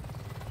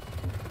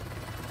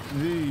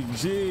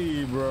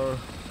 GG, bro.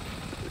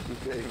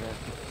 Okay, man.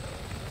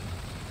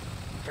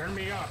 Turn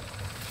me up.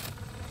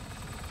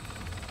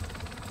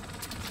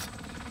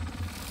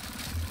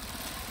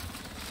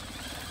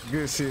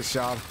 Good shit,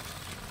 Sean.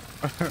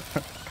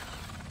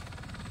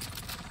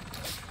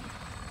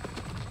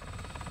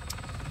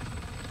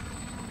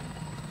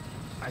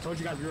 I told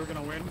you guys we were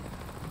gonna win.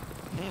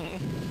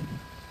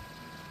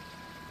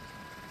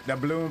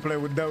 That balloon play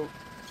was dope.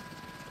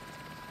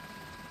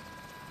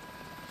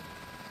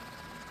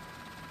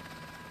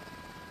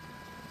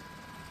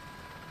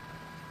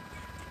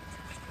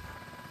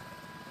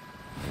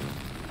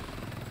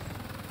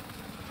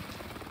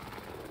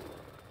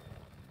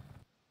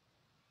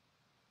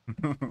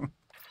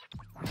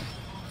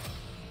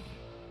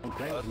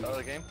 Okay.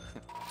 Another game?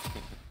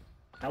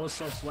 That was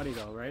so sweaty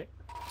though, right?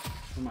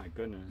 Oh my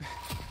goodness.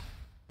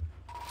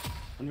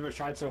 I never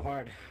tried so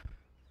hard.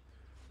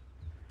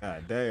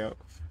 God damn.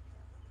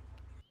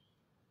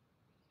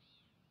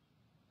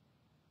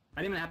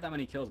 I didn't even have that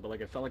many kills, but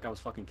like it felt like I was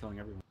fucking killing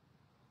everyone.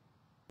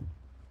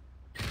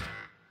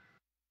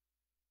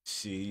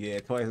 Shit, yeah,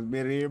 twice as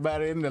many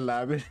everybody in the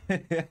lobby.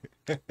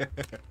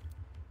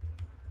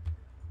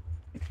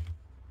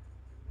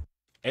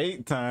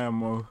 8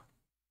 timer.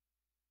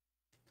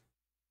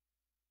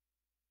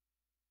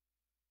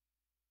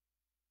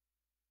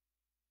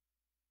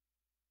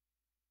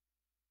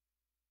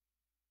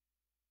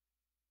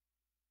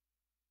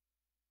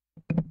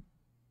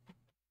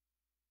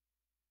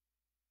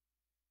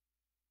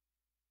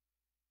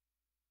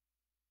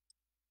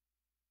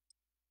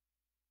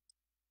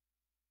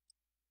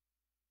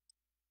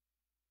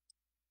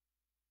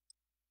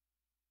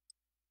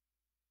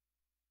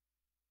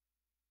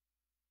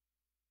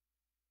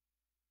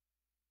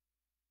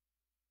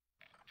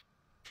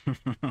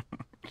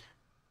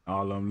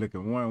 All of them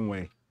looking one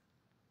way.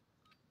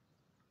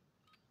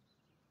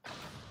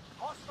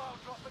 Hostile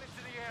dropping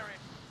into the area.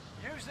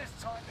 Use this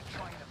time to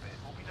train a bit.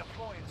 We'll be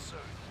deploying soon.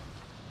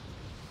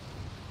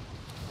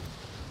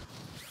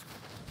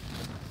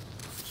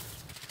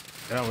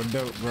 That was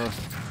dope, bro.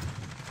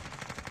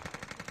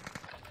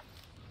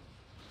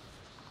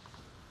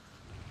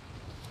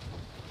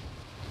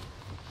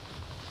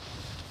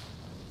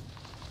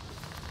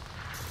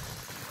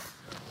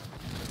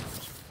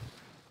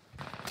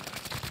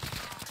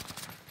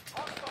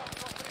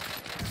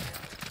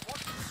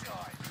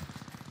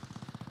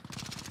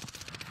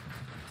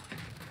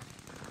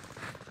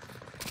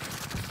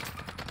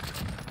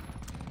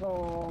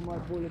 Oh, my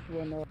bullets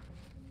went up.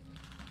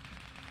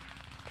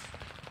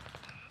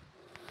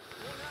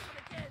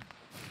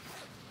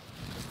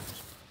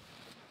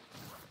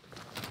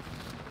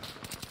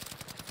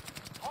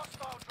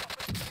 Hostile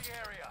dropping into the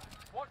area.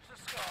 Watch the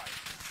skies.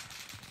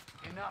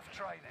 Enough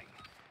training.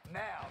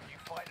 Now you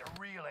fight a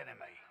real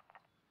enemy.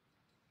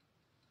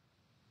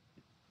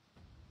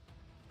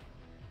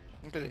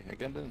 Okay,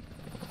 again then.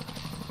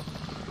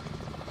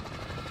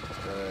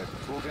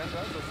 Full again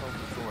guys or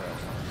somewhere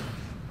else?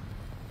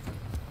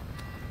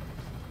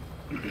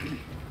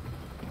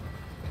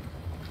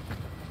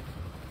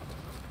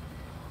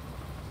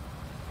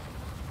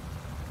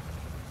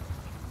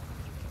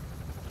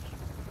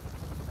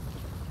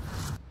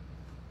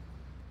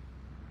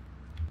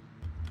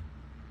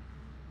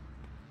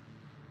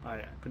 Oh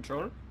yeah,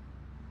 controller?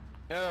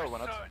 Yeah, why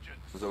not?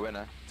 It's a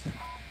winner. The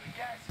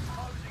gas is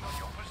closing on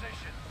your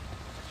position.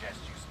 Suggest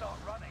you start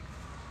running.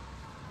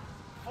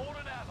 Fallen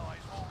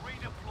allies will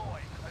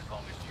redeploy as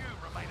long as you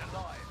remain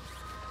alive.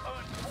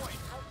 Earn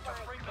points to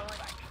bring them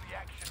back to the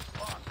action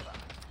faster.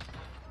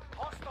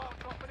 Hostile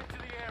dropping into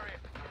the area.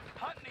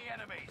 Hunt the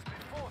enemies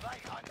before they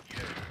hunt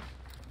you.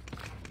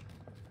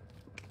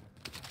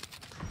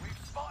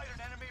 We've spotted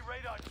an enemy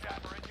radar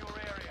jammer in your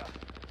area.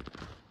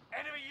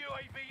 Enemy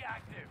UAV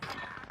active.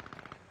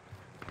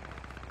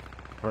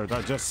 First,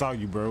 I just saw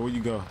you, bro. Where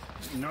you go?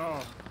 No.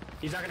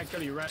 He's not gonna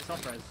kill you, right?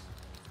 Self-res.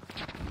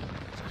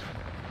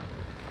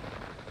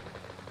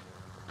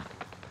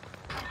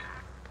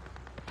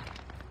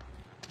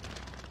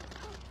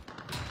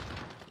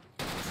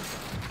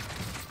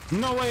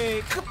 No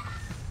way.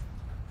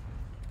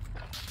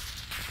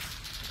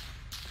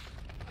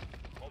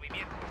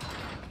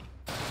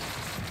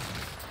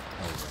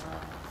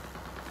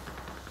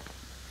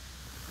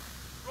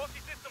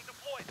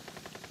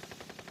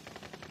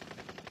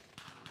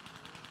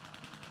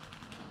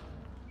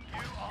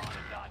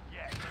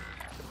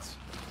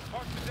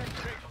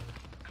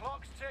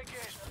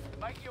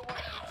 Make your way to the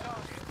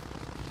target.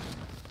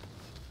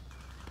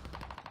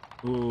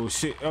 Oh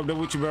shit, up there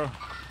with you, bro.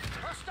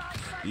 Hostile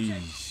sighted.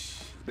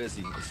 Eesh.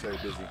 Busy. It's very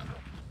busy.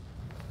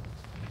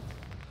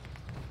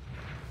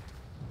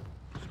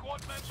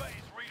 Squad member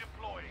is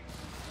redeploying.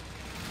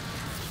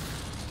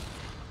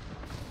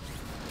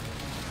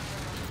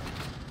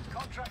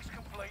 Contracts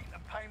complete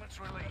and payments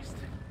released.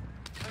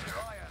 Figure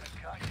I earn a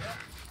cut,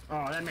 yeah?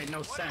 Oh, that made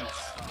no sense.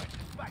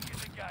 Back in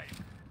the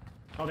game.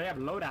 Oh, they have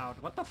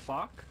loadout. What the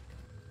fuck?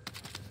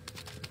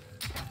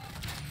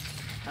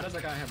 How does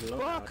that guy have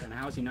loadout, and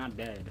how is he not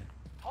dead?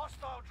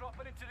 Hostile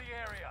dropping into the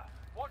area.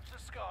 Watch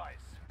the skies.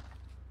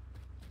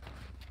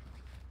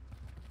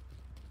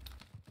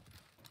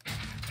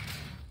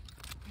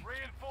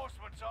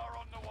 Reinforcements are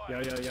on the way.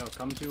 Yo,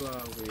 come to,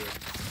 weird.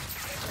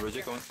 Where's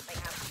it going?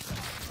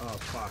 Oh,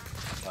 fuck.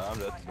 I'm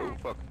dead. Oh,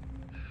 fuck.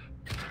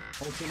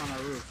 Whole team on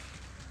the roof.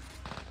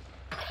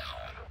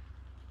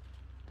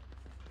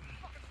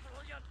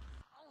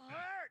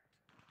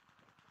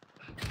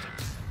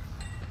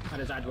 I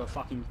just died to a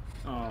fucking...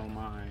 Oh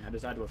my. I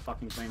just died to a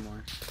fucking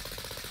claymore.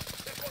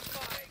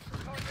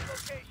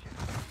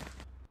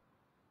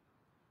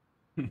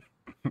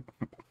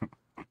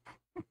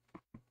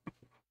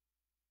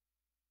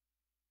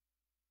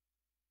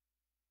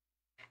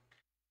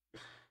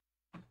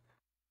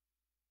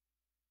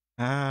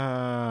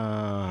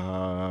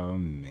 Oh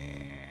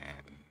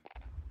man.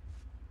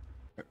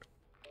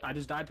 I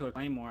just died to a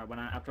claymore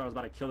after I was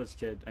about to kill this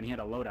kid, and he had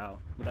a loadout,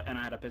 and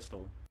I had a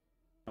pistol.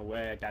 No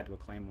way I died to a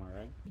claymore,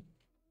 right?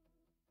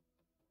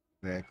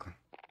 Exactly.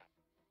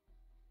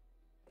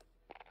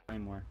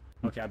 Claymore.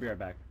 Okay, I'll be right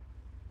back.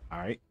 All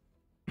right.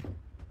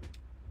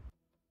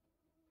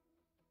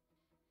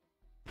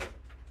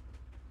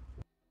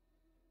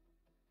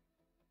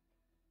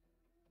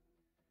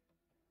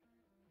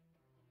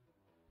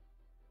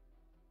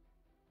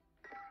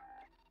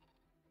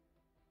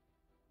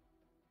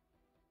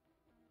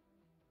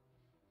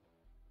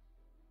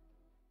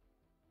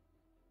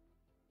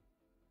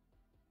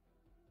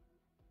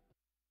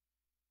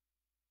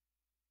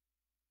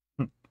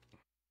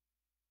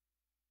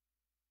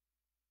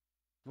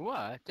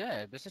 What?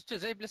 Yeah, بس ايش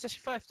زي بلاي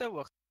ستيشن 5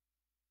 تو.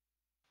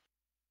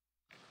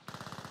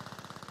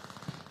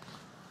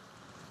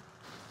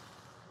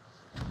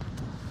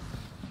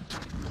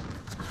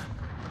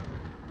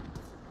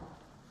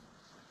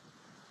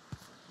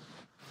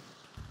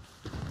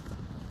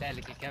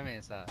 ذلك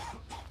الكاميرا صار.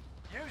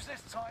 Use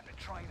this time to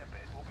train a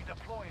bit. We'll be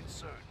deploying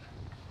soon.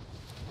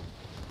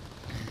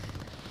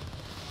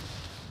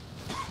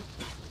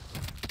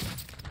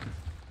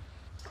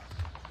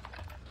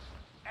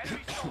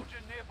 Enemy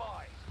soldier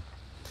nearby.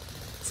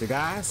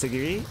 Cigar,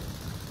 cigarette.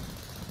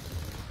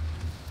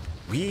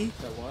 Oui.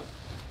 That what?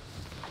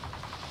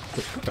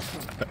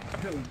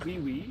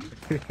 Oui.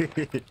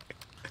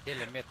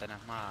 يلا ميت انا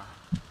ما.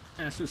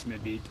 Sus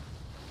med beat.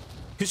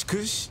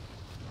 Kush.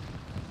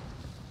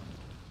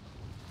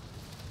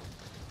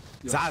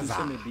 Zaza.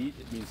 Sus med beat,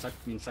 it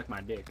means suck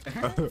my dick.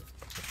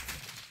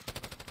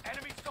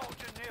 Enemy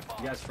soldier nearby.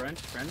 You guys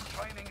French?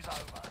 Training's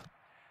over.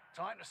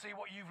 Time to see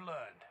what you've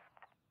learned.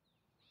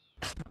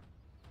 I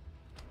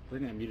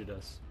think they muted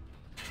us.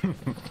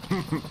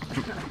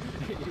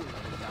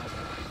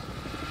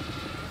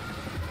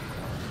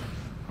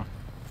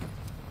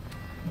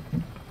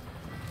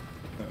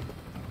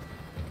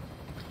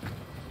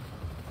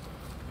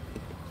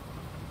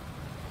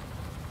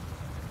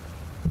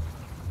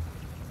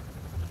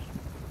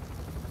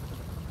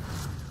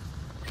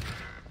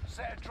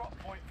 Set a drop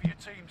point for your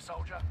team,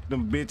 soldier.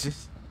 Them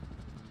bitches.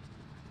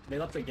 They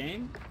left the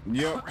game?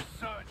 Yep.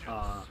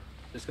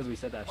 Just because we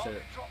said that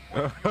shit.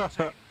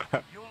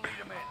 You'll lead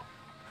them in.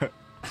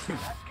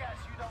 That's gas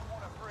you don't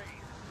want to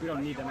breathe. We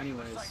don't need them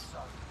anyways.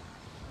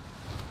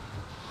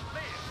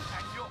 Liam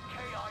and your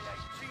KIA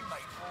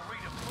teammates will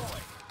redeploy.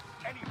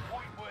 Any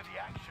point-worthy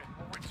action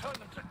will return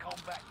them to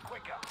combat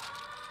quicker.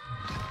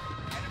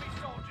 Enemy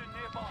soldier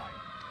nearby.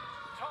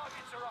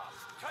 Targets are up.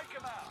 Take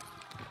them out.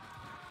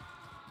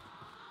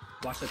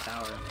 Watch the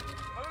tower.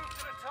 Move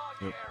to the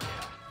target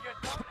area. You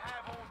don't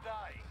have all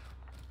day.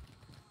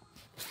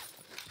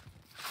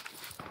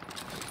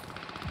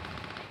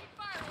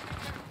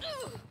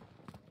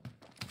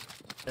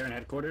 They're in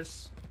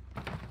headquarters.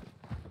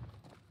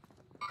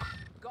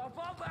 Got a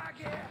bomb back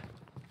here.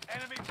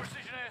 Enemy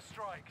precision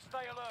airstrike.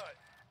 Stay alert.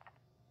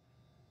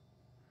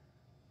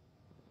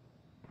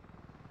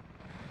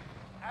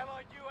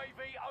 Allied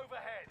UAV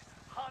overhead.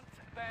 Hunt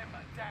them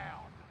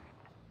down.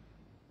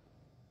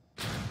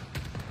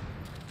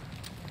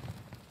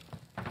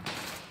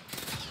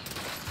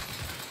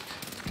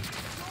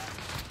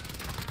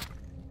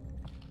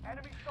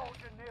 Enemy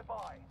soldier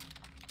nearby.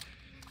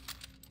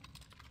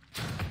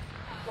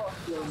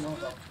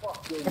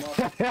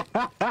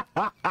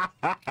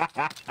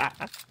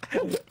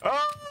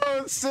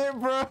 Oh shit,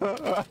 bro.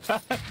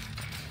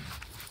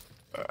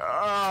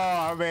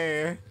 Oh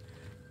man.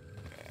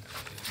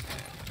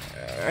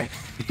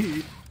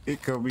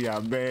 It could be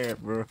out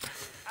bad, bro.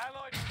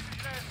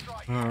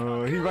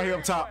 Oh, he right here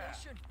up top.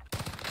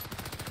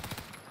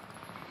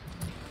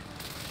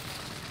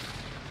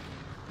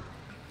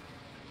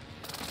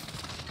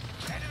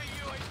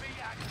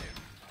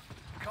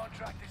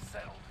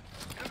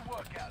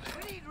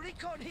 need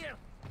recon here.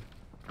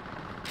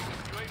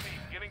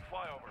 UAV getting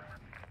flyover.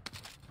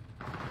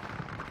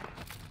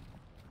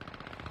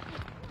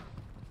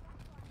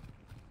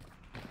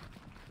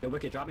 Yo,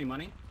 Wicked, drop me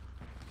money.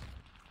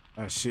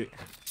 Oh shit.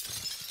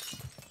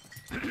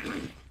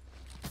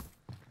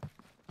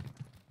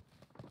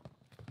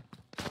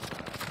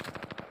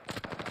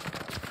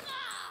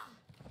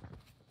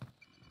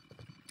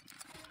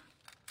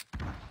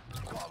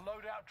 Got a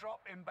loadout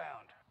drop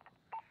inbound.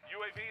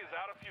 UAV is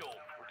out of fuel.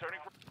 Returning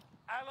for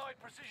Allied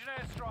precision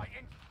airstrike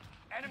in.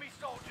 Enemy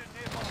soldier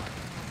nearby.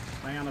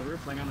 Laying on the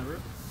roof, laying on the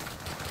roof.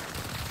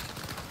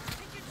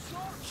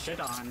 Shit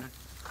on.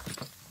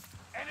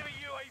 Enemy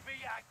UAV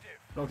active.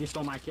 Loki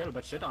stole my kill,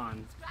 but shit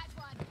on. Scratch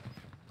one.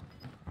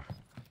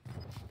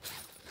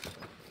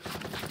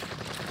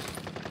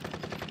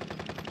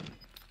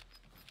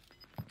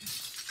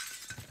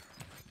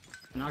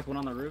 Knocked one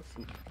on the roof,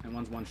 and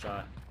one's one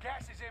shot.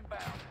 Gas is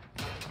inbound.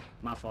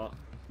 My fault.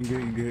 You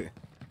good, you good.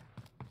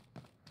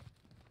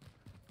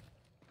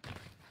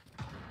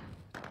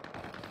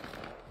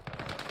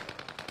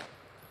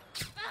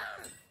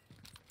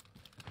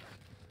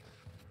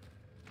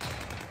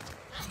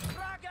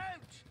 Frag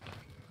out.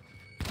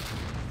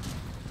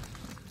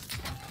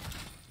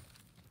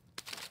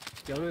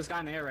 Yo, look at this guy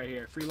in the air right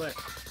here. Free lick.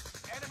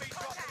 Enemy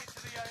dropping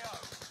into the AO.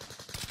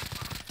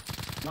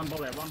 One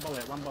bullet, one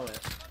bullet, one bullet.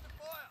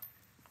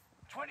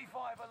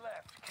 25 are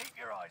left. Keep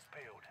your eyes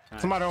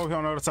peeled. Somebody over here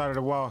on the other side of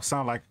the wall.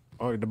 Sound like,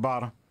 or at the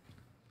bottom.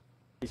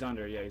 He's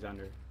under, yeah, he's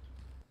under.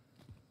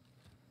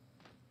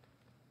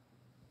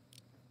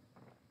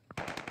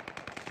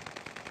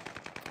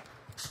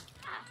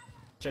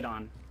 Shit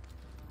on.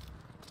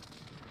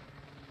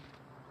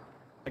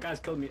 That guy's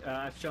killed me.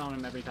 I've shit on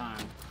him every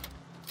time.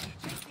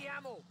 Take the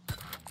ammo.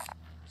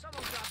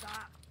 Someone grab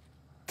that.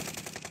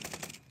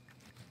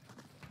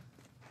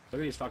 Look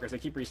at these fuckers, they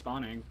keep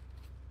respawning.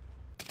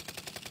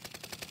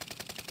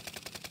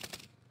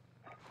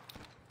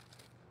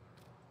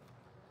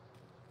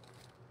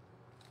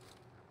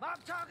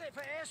 Mark target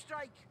for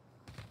airstrike.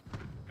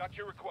 got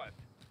your request.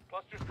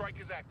 Cluster strike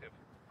is active.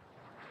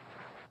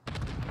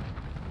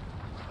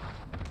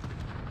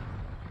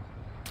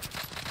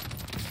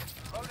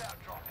 Loadout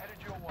drop headed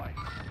your way.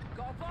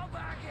 Got a bomb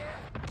back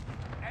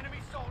here. Enemy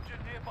soldier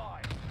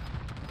nearby.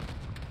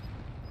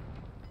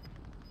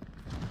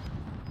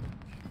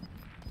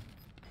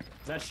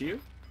 Is that you?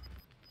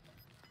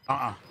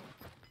 Uh-uh.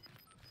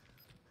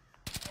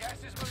 Gas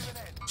is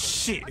moving in.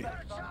 Shit. I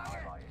got a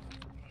target.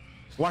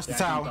 Watch the Yeah,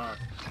 tower.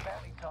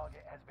 Bounty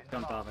target has been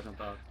Jumped off, I marked.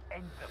 jumped off.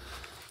 End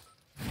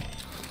them.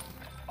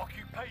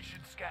 Occupation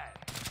scan.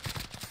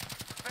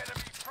 Better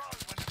be pro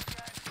when the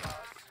scan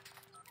starts.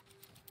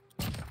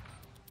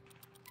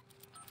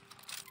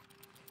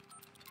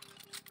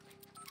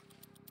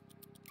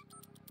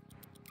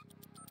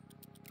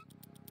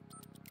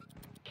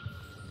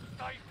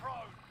 Stay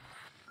prone.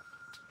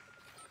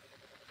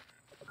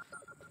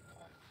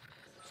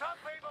 Some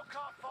people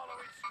can't follow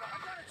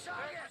instructions.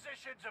 Their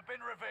positions have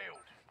been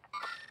revealed.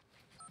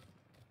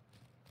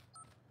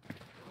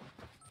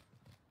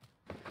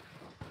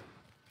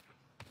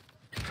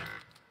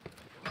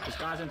 This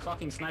guy's in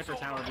fucking sniper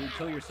tower, dude.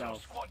 Kill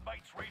yourself. Squad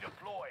mates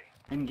redeploy.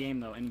 In game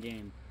though, in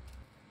game.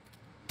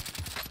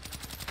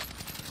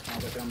 Oh,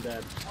 look, I'm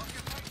dead.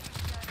 Occupation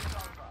scan is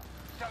over.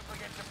 Don't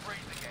forget to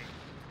breathe again.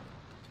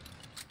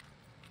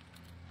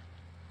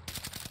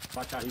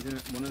 Watch out, he's in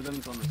one of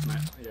them's on the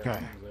sniper. Yeah, Okay.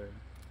 one was there.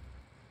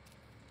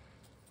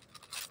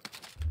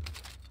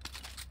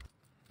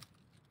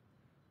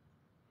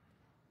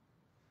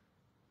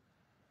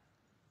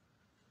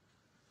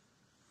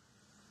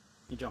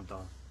 He jumped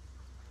off.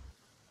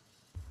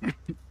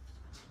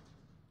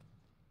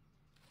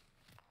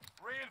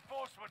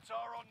 Reinforcements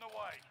are on the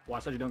way.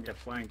 Watch that you don't get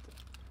flanked.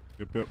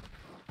 Yep, yep.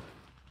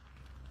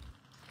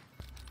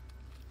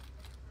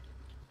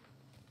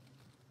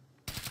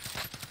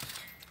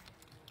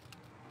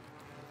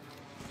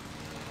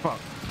 Fuck.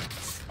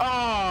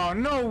 Oh,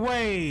 no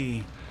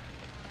way.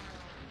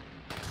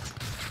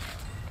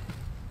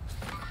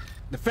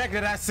 The fact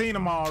that I seen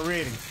him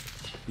already.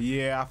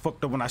 Yeah, I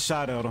fucked up when I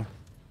shot at him.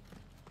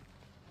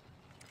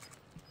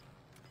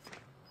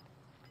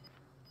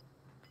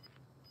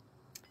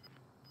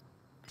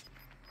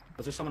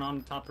 Was there someone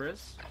on top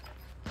ris?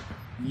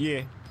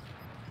 Yeah.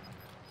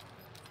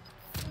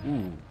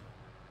 Ooh.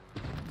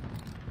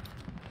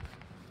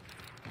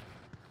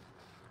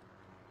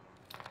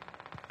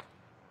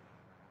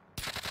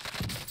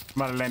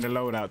 Might have landed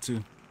loadout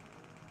too.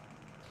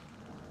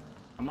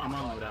 I'm on A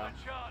loadout.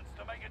 chance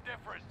to make a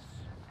difference.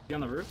 You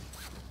on the roof?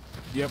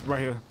 Yep, right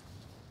here.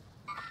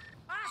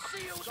 I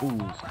see you. Ooh.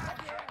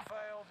 Back here.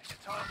 Failed. Your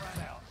time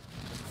ran out.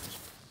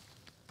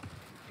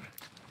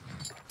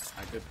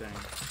 Ah, good thing.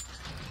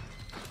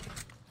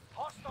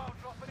 Hostile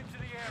dropping into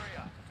the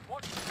area.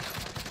 Watch.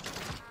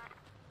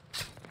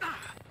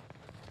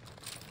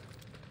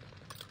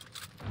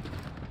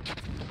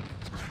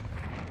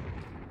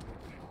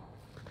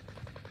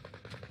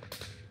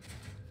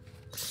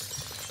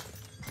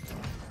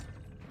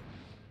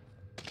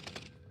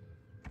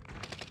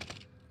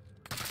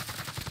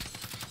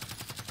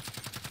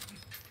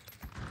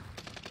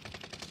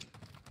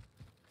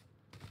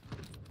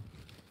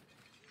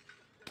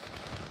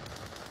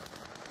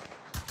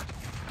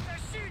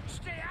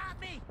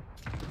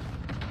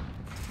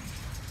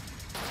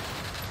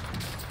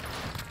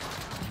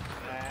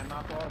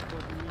 porco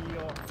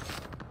dio.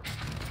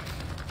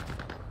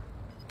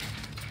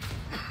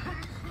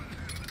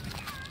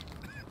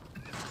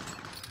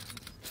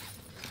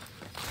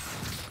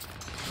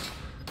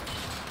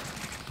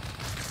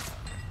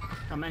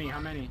 How many? How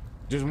many?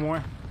 Just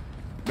one.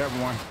 That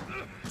one.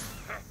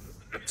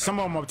 Some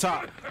of them up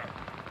top.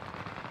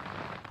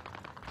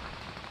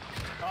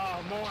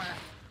 Oh, more.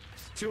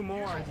 Two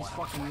more. These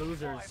fucking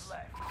losers.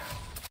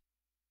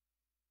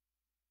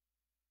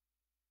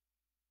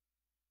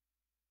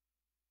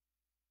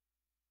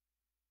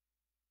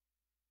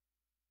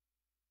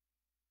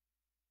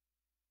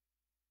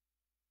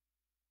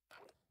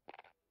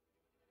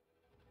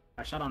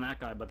 I shot on that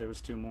guy, but there was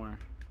two more.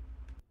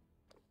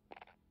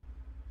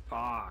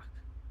 Fuck.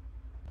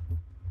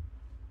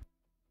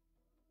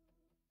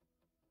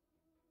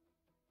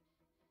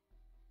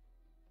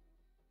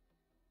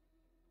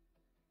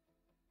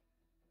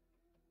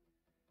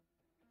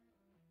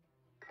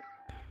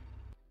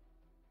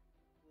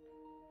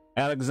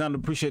 Alexander,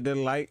 appreciate that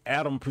light.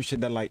 Adam, appreciate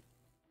that light.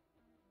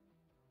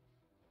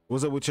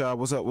 What's up with y'all?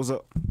 What's up? What's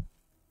up?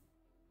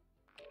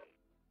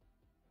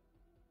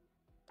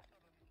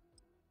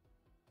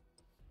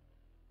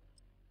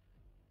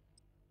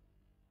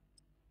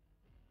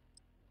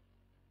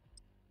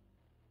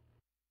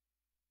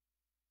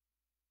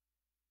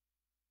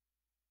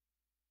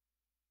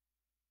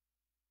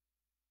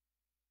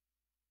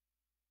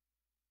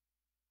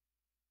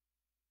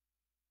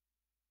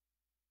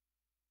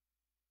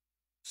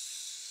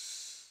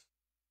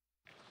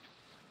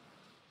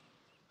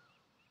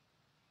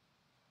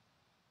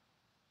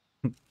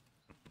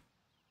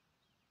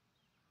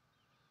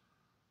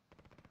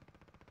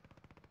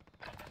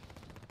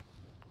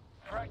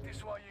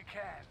 Practice while you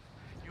can.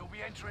 You'll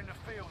be entering the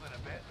field in a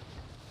bit.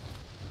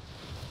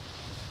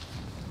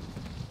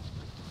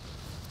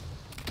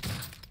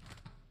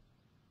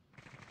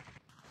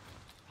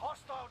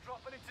 Hostile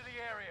dropping into the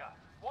area.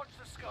 Watch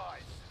the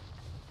skies.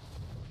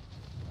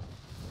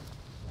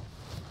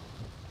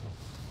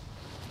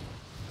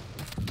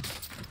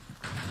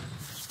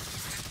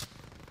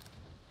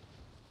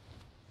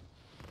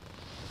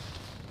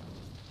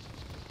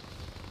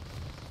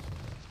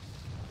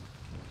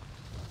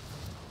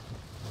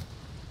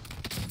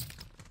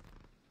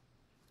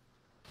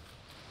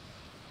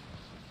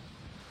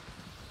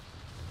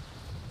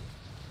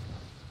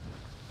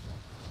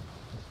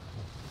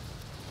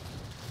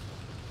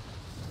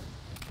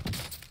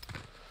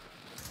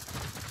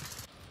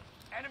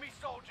 Enemy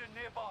soldier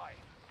nearby.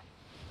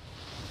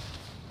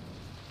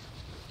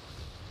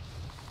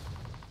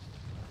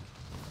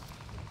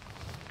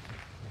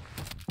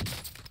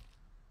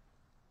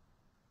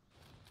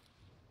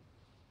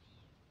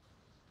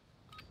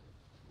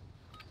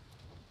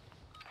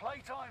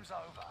 Playtime's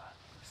over.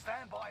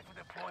 Stand by for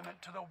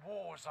deployment to the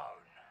war zone.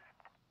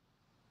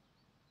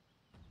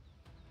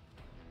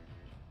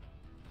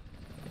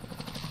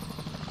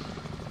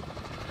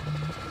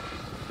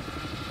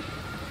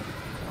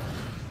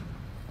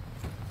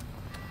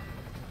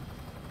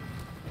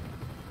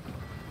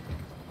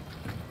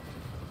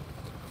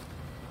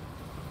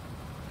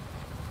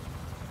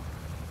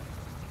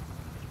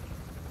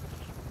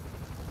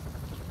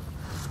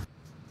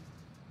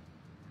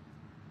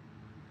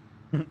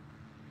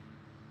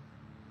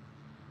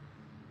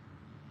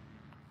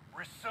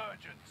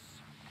 Resurgence.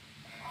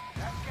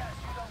 That gas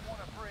you don't want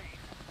to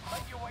breathe.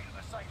 Make your way to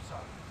the safe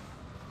zone.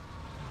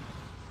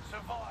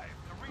 Survive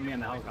to Me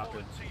and the redeploy helicopter.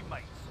 fallen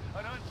teammates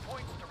and earn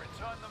points to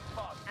return them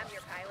funds. I'm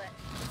your pilot.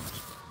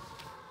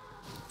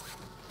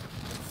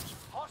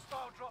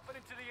 Hostile dropping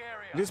into the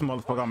area. This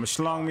motherfucker I'ma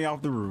slung me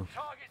off the roof.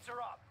 Targets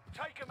are up.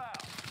 Take them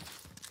out.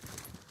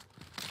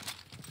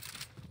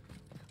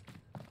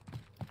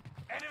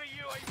 Enemy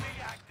UAV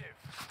active.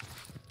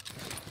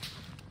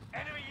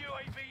 Enemy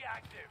UAV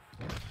active.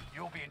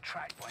 You're being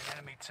tracked by an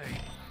enemy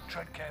team.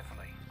 Tread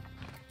carefully.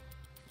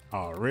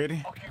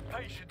 Already?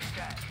 Occupation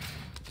scan.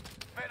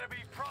 Better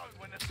be prone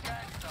when the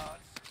scan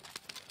starts.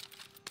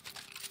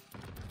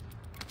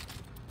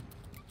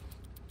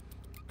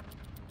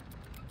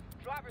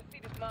 Driver's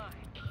seat is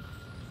mine.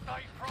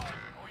 Stay prone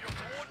or your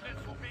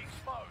coordinates will be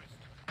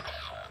exposed.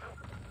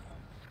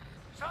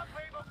 Some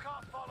people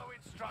can't follow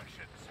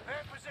instructions.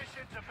 Their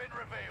positions have been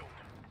revealed.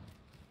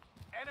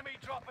 Enemy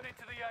dropping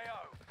into the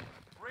AO.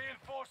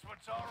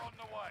 Reinforcements are on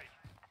the way.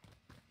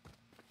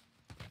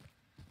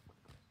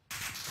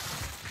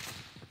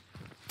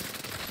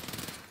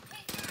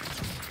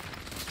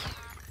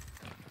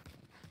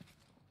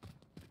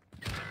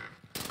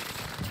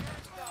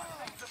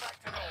 Things are back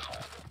to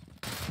normal.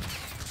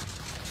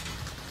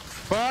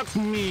 Fuck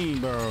me,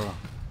 bro.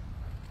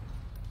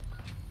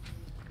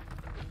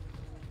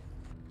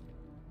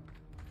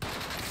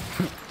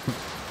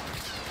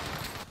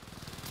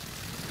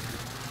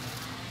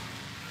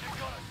 You've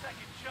got a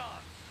second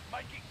chance.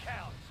 Make it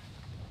count.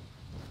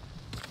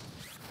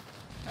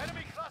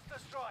 Enemy cluster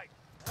strike.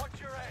 Watch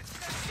your head.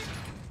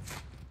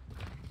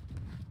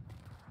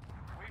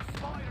 We've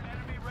spotted an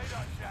enemy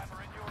radar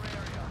jammer in your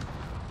area.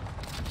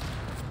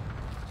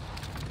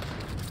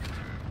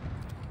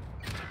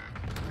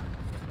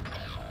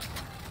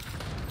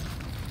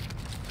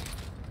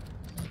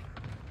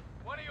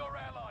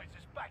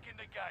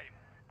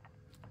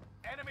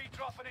 Enemy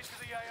dropping into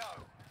the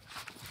AO.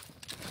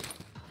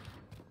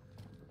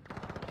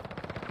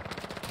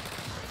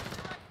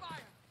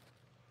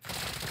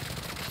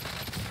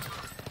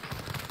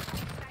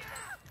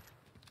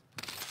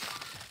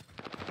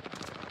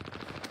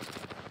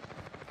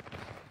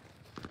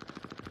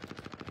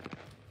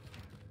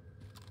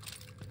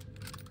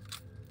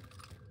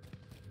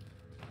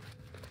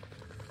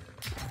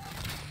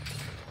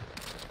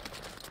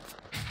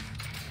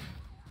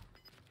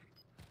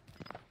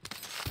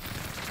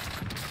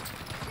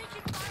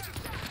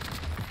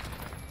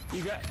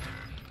 You got.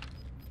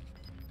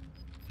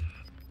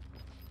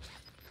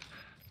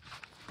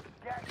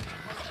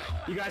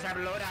 You guys have a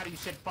loadout, you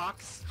shit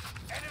fox.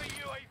 Enemy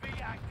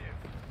UAV active.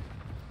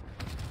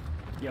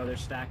 Yo, they're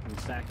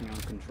stacking on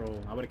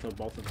control. I would have killed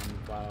both of them.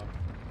 Wow.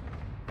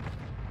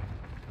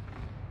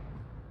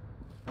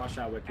 Watch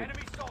out, Wicked.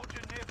 Enemy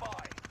soldier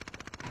nearby.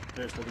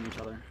 They're just holding each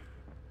other.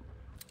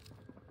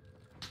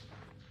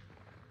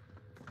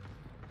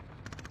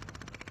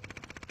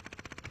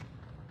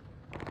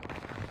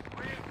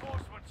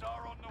 Reinforcements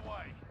are on the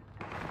way.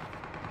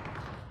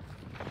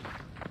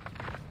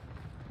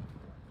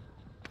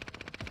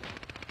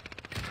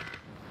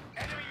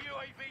 Enemy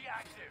UAV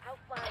active. How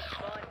far,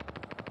 bud?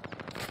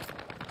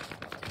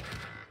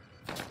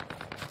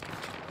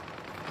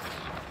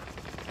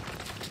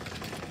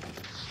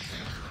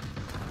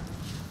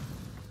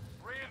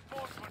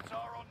 Reinforcements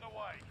are on the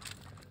way.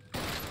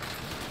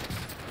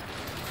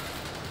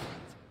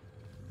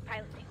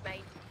 Pilot seat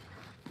made.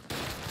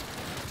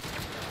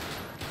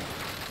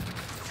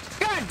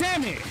 God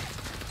damn it!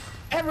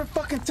 Every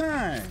fucking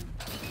time.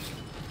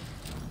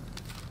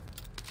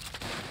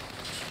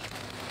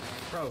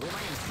 Bro, who am I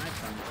getting sniped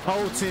from?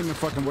 Whole team and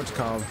fucking what you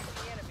call it.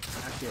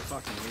 Actually, a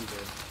fucking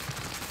loser.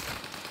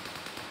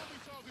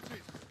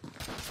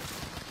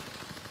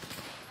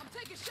 I'm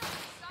taking shots.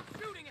 Stop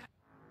shooting at.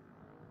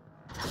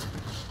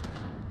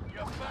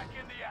 You're back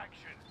in the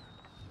action.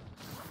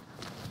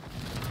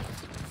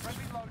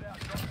 Friendly loadout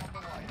drop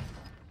on the way.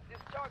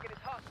 This target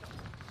is hostile.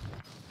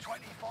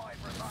 25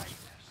 remain.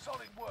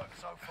 Solid work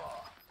so far.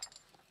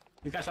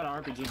 You guys shot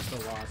an RPG and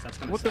still lost. That's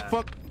gonna What the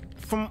fuck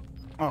from?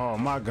 Oh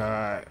my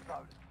god.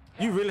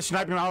 You really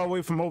sniping all the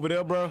way from over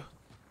there, bro?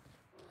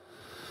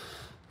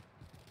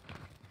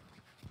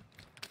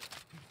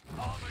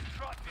 Armored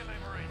truck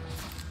delivery.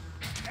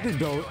 This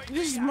dog,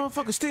 this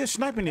motherfucker still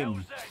sniping at me.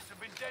 LZs have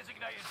been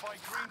designated by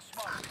green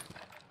smoke.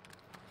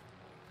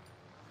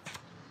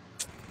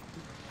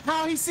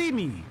 How he see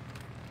me?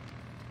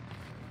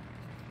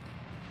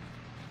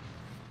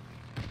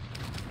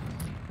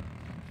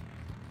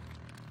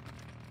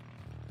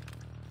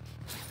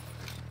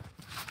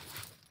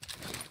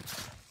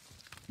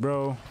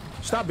 Bro,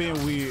 stop being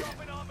weird.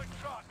 Dropping armored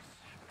trucks.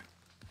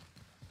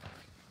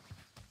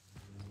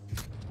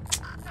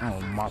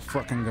 Oh my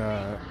fucking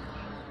god.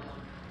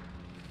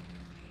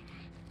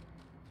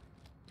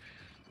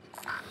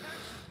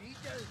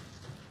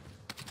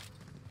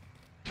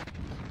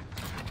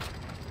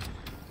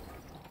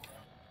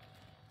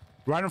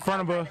 Right in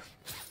front of us.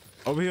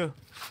 Over here.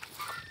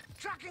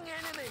 Tracking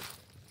enemy.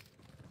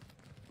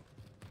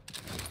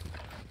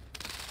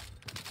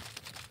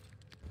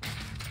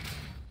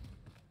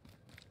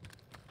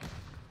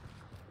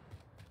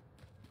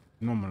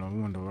 Normal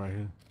window right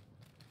here.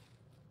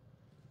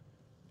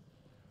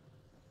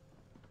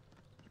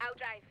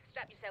 Outdrive.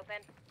 Strap yourself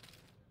in.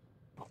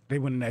 They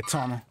went in that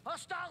tunnel.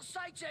 Hostile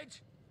sighted.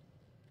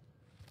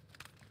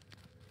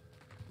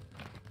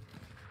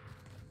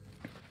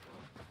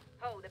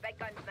 Oh, the big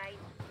gun's mine.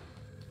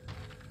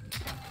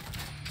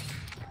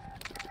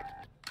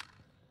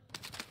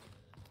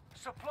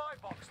 Supply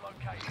box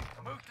located.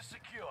 Move to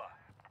secure.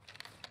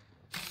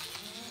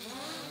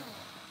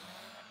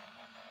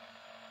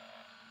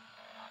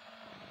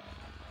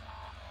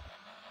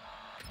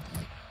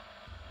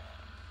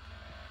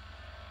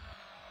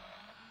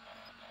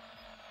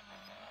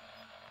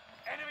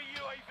 Enemy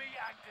UAV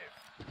active.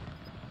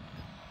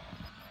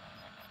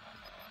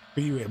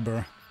 Where you at,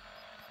 bro?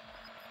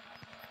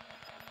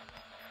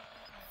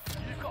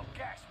 You've got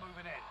gas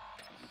moving in.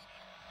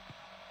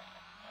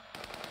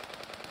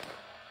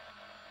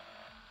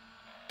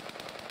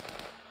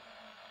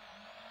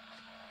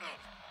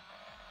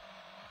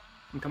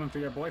 I'm coming for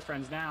your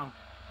boyfriends now.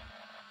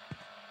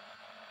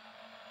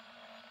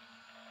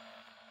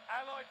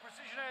 Allied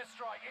precision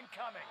airstrike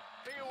incoming.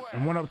 Be aware.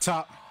 And one up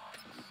top.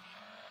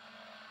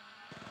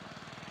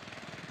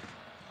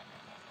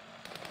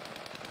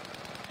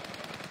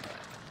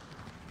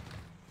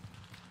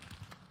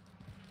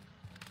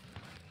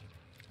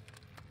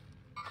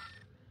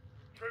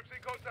 Troops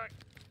in contact.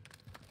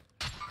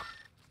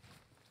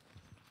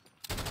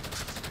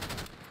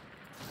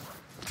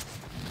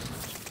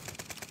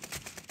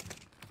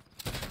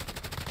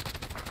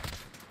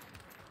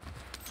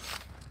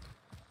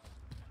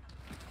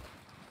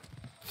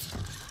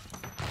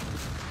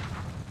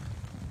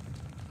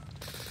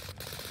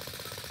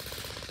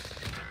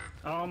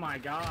 Oh my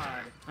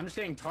god. I'm just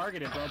getting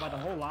targeted, bro, by the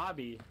whole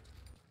lobby.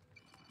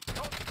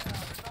 Bro,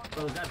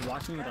 those guys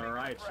watching me with a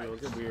riot shield.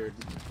 It's weird.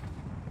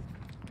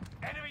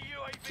 Enemy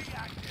UAV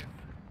active.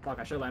 Fuck,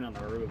 I should land on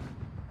the roof.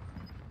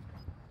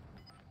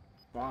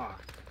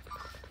 Fuck.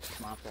 It's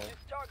my fault.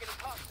 Target is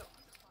hostile.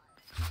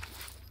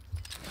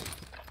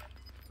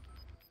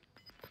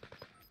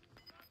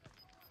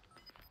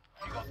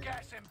 You got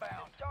gas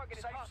inbound.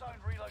 Safe zone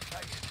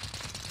relocated.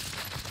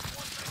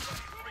 One thing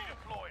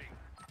redeploying.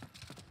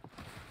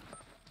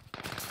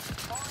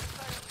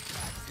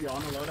 Yo,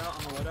 on the loadout,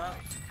 on the loadout.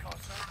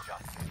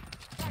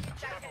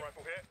 Sniper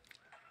rifle here.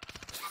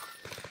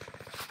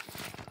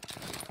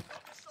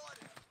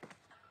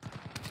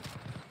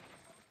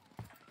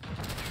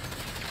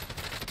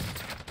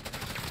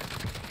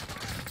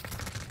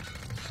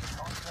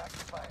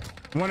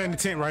 One in the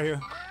tent right here.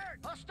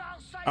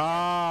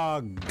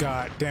 Oh,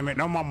 god damn it.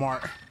 On my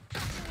mark.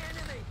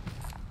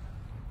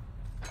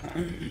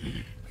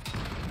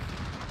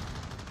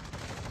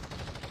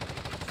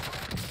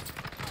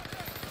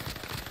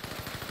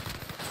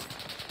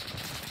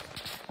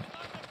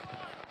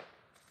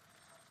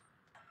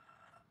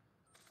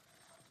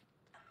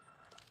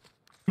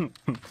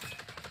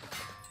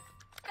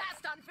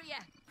 That's done for you.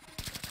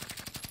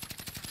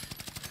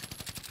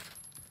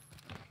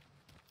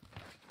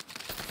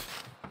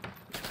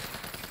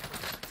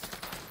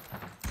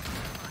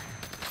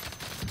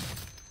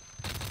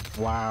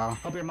 Wow.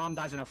 Hope your mom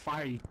dies in a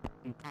fire, you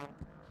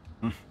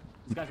This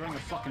guy's wearing a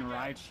fucking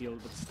riot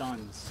shield with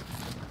stuns.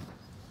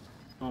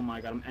 Oh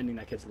my god, I'm ending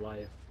that kid's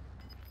life.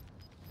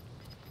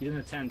 He's in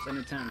the tents, in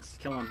the tents.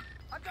 Kill him.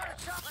 I got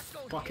a shot. Let's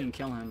go. Fucking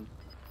kill him.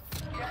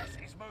 Gas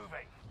is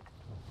moving.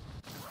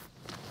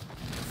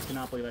 I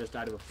cannot believe I just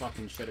died to a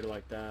fucking shitter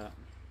like that.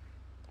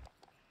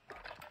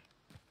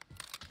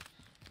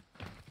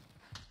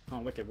 Oh,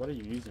 Wicked, what are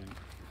you using?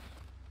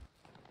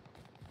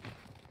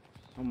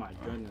 Oh my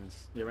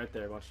goodness. You're right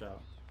there, watch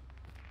out.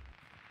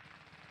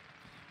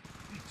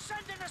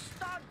 Sending a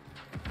stun.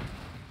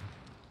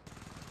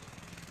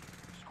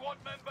 Squad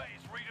member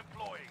is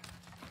redeploying.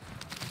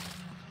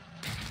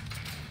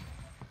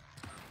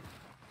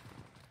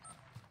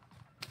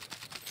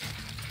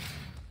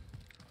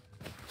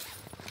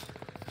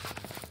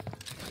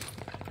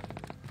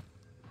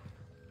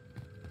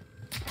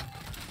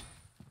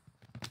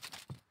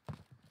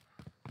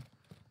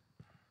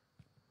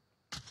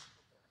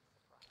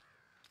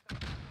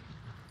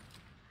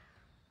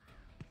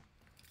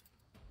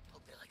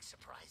 Hope they like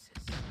surprises.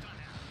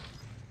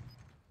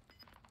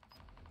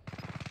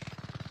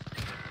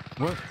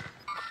 What?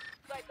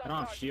 I don't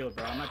have shield,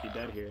 bro. I might be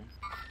dead here.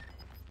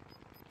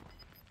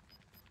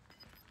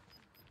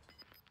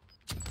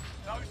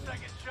 No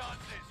second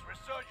chances.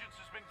 Resurgence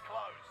has been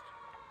closed.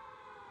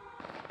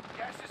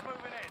 Gas is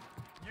moving in.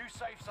 New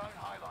safe zone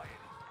highlighted.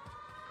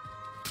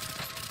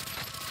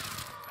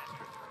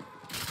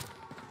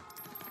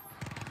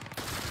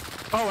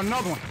 Oh,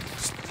 another one.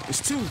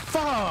 It's two.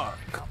 Fuck.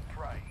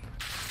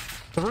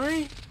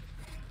 Three?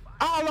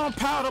 All on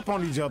piled up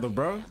on each other,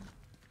 bro.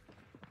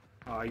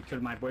 Oh, you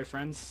killed my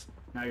boyfriends?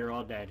 Now you're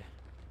all dead.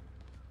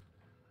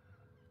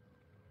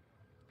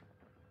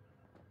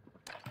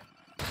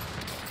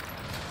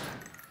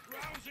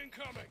 Rounds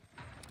incoming.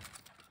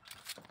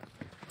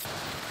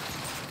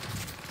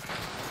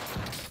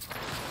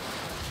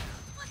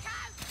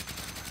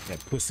 That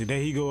pussy. There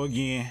he go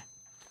again.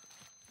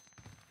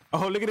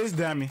 Oh, look at this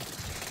dummy.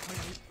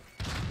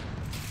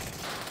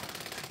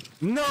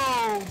 No.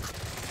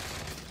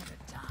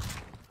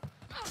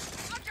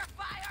 Under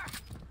fire!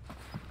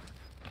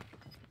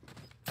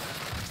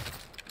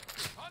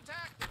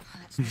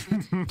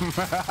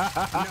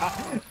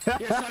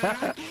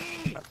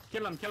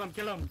 Kill him, kill him,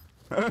 kill him.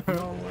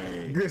 No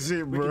way. Good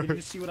shit, bro. Wait, did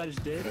you see what I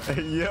just did?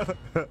 Yeah.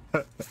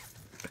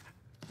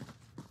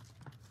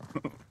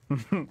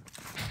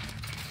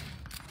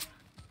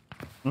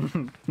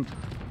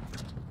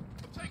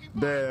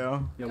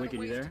 Damn. Yo, Wicked,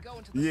 you there?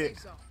 Yeah.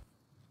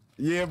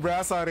 Yeah, bro,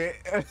 I saw that.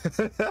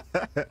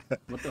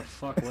 What the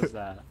fuck was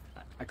that?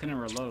 I couldn't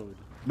reload.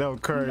 No,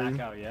 crazy. Back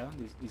out, yeah?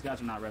 These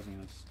guys are not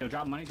resing us. Yo,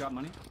 drop money, drop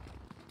money.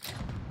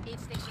 Aid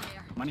station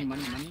there. Money,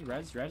 money, money.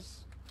 Res, res.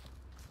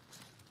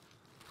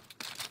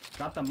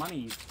 Drop the money,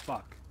 you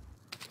fuck.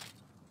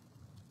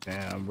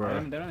 Damn, Oh,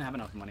 bro. they don't have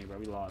enough money, bro.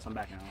 We lost. I'm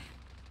backing out.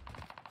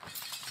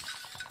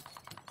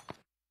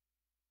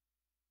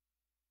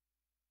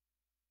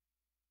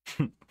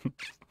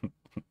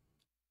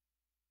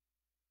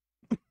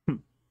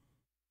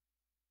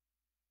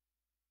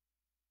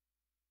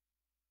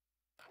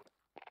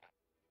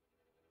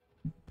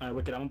 Alright,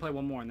 Wicked, I'm gonna play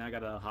one more and then I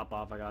gotta hop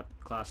off. I got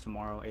class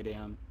tomorrow, 8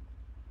 a.m.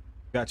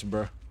 Gotcha,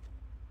 bro.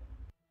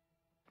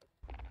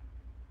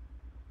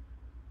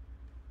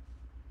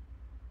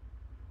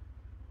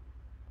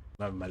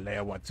 Love my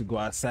lad want to go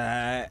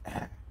outside.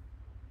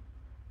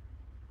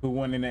 Put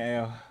one in the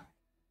air.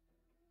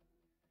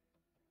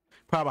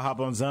 Probably hop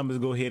on zombies,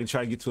 go ahead and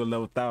try to get to a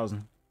level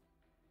 1,000.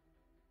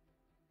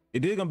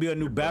 It is gonna be a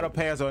new battle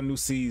pass or a new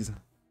season.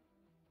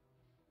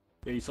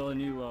 Yeah, you saw the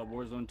new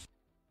Warzone 2?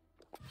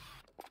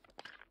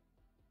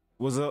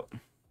 What's up?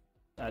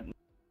 The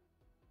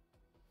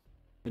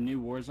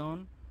new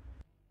Warzone?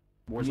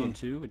 Warzone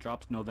 2, it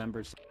drops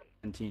November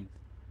 17th.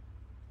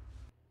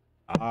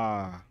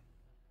 Ah.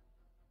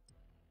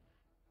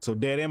 So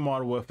Dead and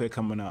Modern Warfare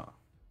coming out.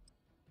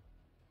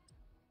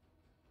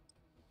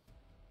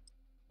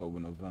 Over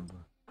November.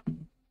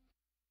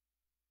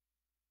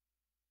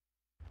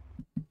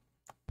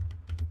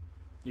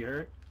 You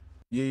heard?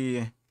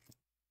 Yeah.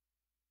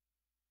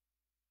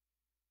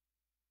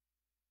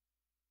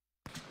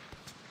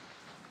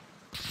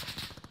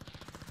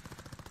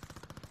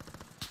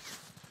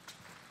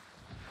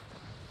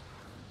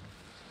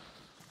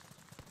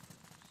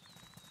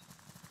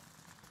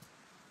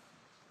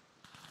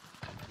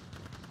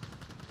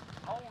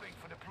 Holding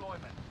for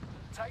deployment.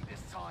 Take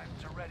this time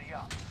to ready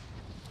up.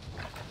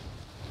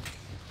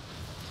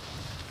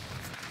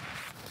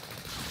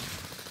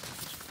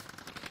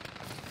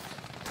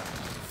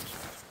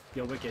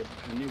 Yo, Wicked,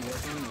 the new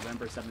Warzone,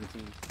 November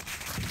 17th.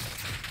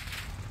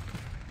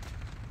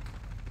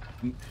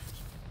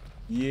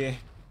 Yeah.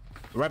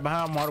 Right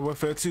behind Modern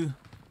Warfare 2.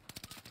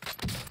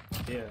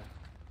 Yeah.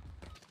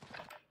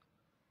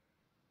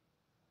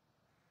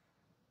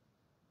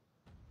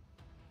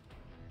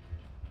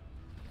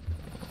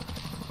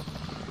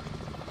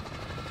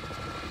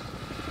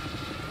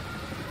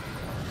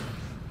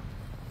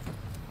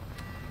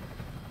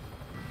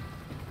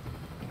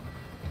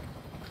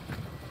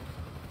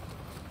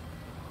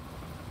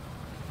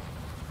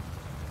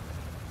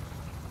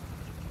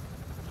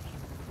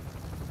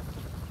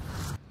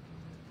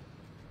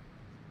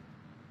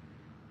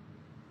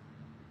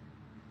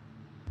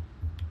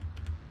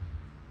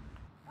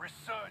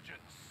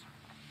 Resurgence.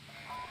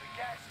 The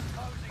gas is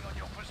closing on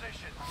your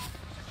position.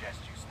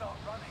 Suggest you start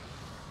running.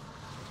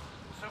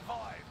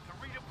 Survive to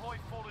redeploy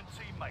fallen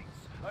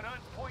teammates and earn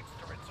points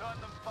to return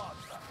them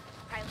faster.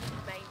 Pilot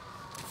main.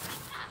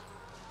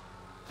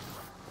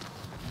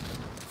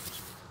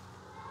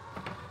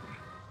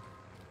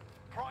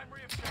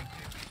 Primary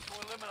objective is to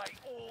eliminate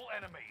all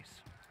enemies.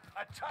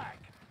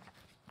 Attack!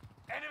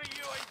 Enemy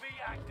UAV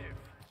active.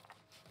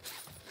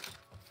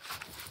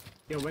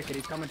 Yo, Wicked,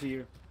 he's coming to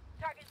you.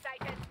 Target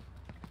sighted.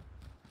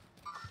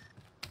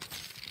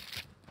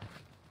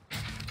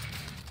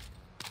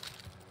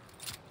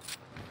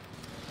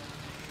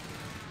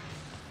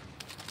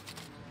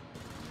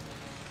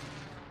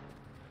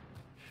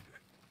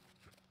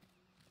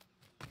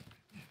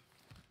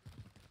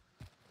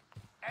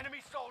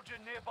 Enemy soldier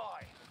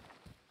nearby.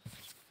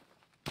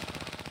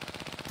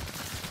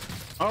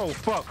 Oh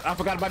fuck! I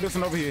forgot about this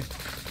one over here.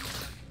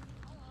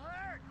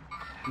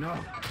 No.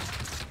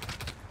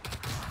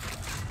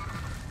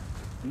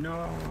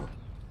 No.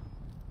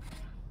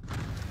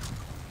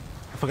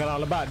 I forgot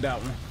all about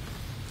that one.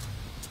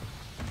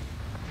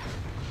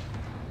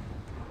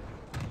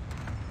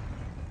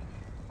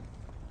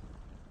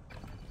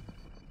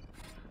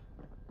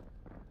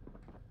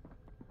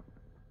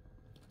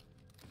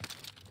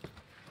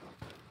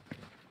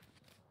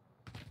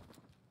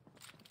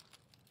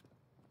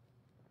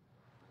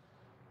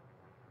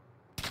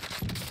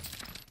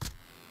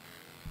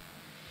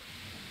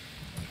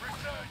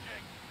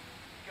 Resurging.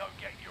 Go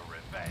get your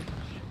revenge.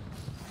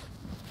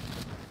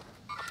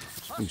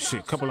 Oh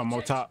shit! Couple of them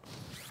more top.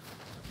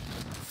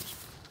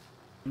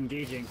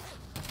 Engaging.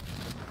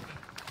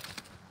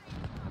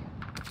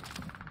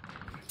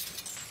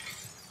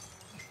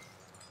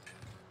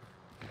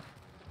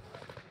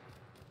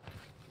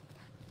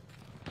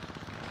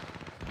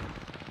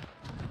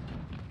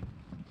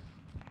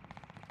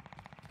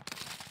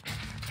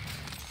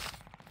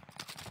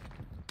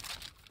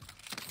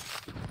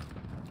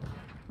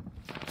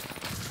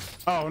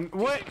 Oh,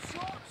 what?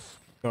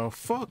 The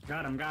fuck?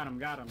 Got him, got him,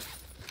 got him.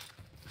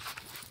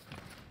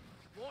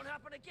 Won't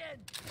happen again.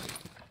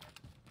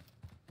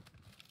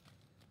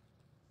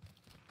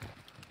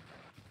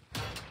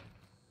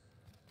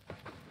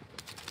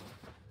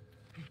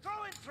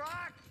 Throwing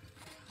track.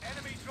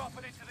 Enemy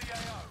dropping into the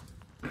AO.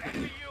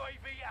 Enemy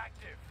UAV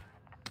active.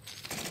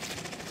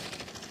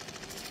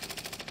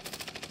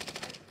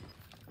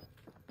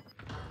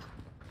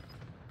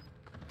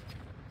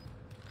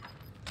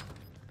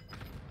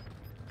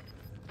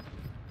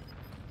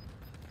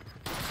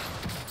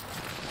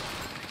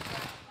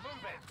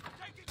 Move it.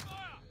 Taking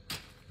fire.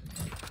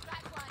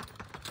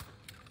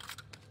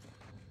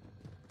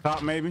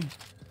 Top maybe.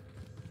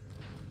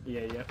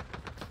 Yeah, yeah.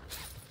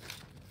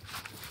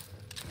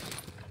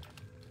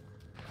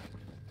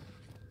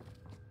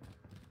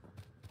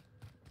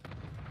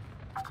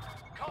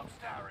 Comms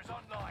tower is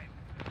online.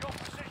 Your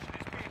position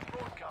is being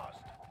broadcast.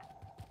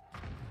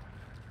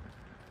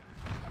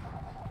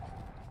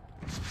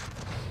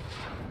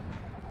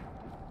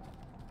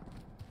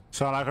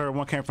 Sound like I heard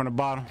one came from the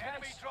bottom.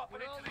 Enemy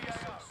dropping into the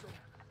AO.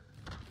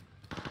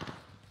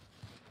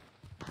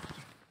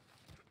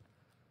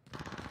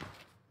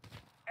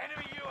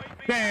 Enemy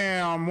UAV.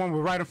 Damn, one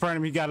was right in front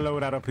of me. He got to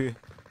load out up here.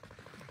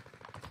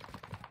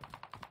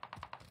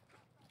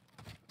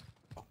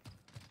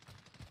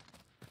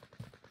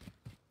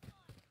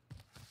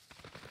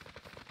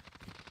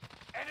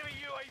 Enemy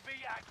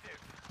UAV active.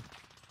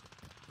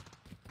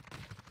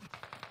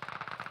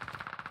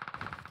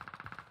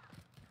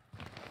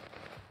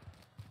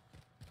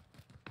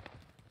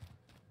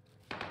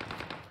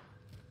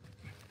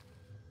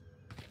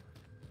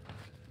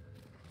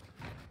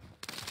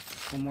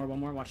 One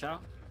more, watch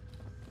out.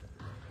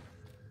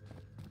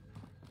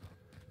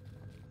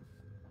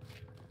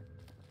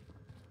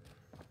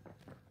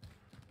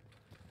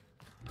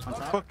 On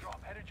top.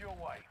 Drop headed your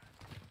way.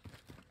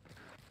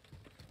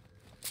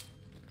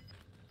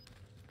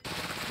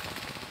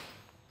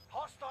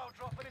 Hostile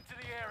dropping into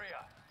the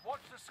area.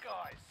 Watch the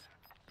skies.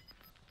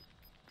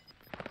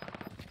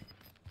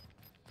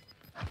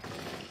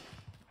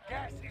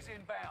 Gas is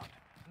inbound.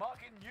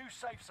 Marking new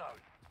safe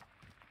zone.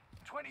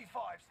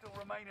 25 still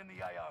remain in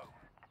the AO.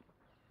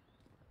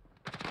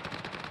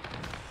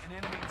 An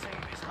enemy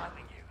team is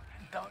hunting you.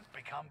 Don't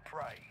become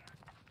prey.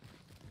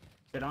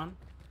 Get on.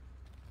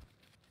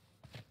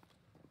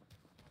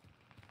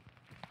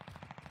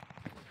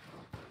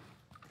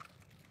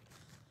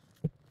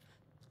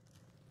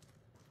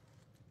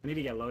 I need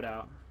to get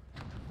loadout.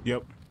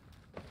 Yep.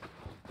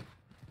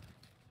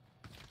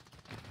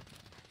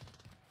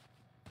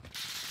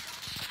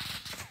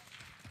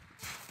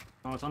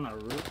 Oh, it's on the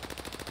roof.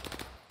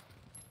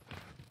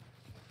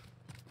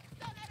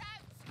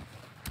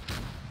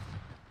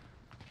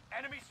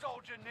 Enemy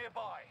soldier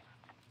nearby.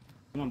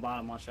 I'm on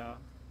bottom, watch out.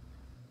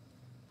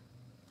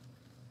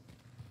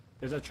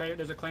 There's a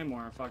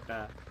claymore, fuck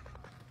that.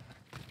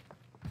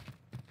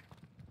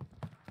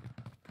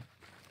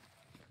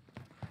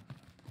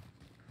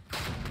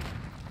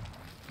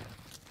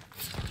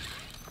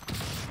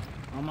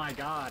 Oh my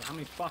god, how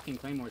many fucking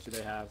claymores do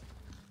they have?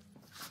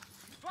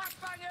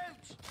 Flashbang out!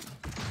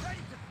 Ready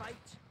to fight.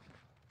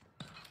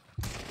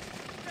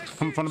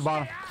 Coming from the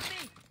bottom.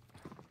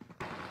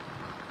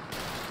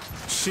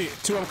 Shit,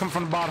 two of them coming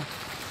from the bottom.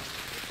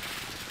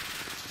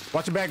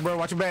 Watch your back, bro.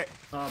 Watch your back.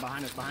 Oh,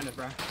 behind us,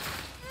 bro.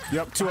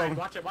 Yep, two of them.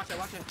 Watch it.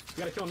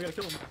 You gotta kill him,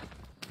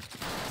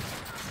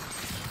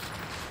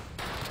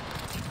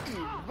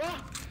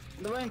 Va?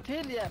 Det var en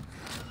till igen.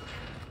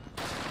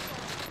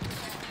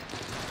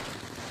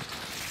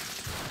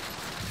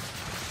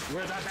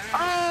 Where's that bang?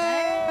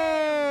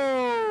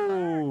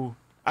 Oh!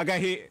 I got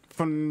hit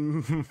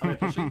from.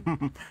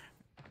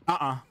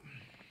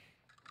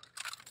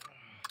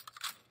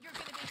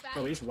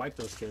 At least wipe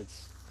those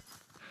kids.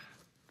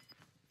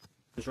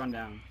 Just run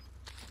down.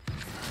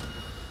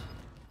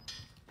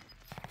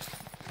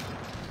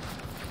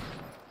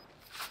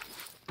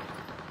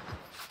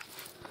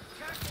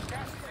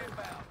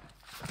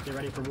 Get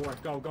ready for war.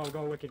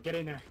 Go, Wicked. Get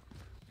in there.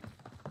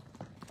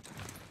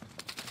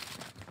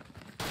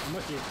 I'm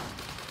with you.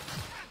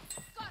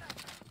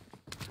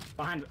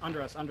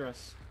 Under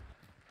us.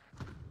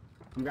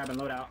 I'm grabbing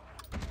loadout.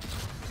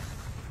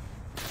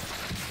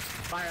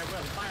 Fire at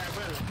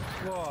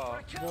will.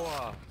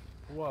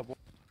 Whoa.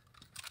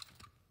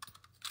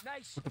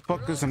 Nice. What the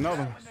fuck is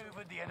another one?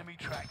 Maneuvered the enemy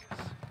trackers.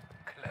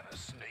 Clever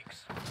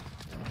sneaks.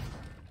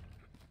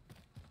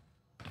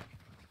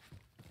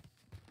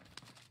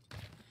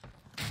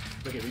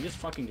 Okay, we just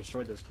fucking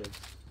destroyed those kids.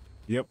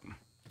 Yep.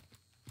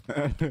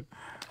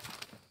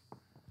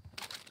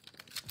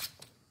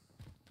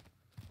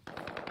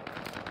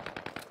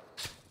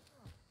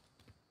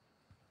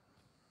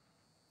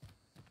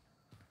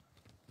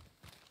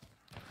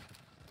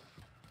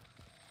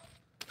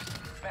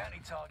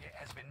 Bounty target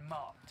has been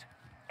marked.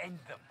 End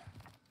them.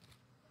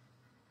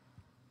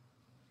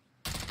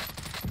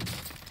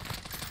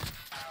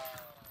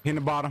 Hitting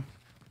the bottom.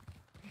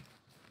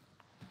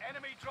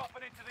 Enemy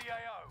dropping into the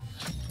AO.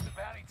 The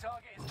bounty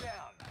target is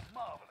down.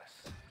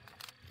 Marvelous.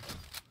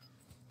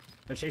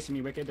 They're chasing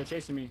me, Wicked. They're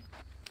chasing me.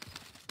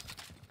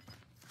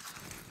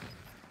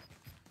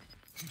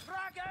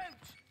 Frag out!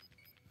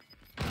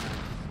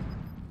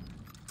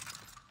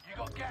 You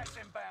got gas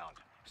inbound.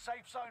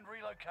 Safe zone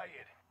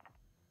relocated.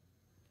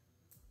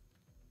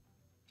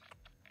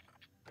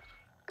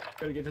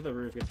 Gotta get to the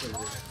roof. Fire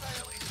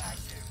sale is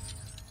active.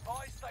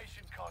 Buy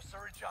station costs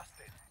are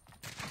adjusted.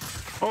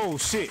 Oh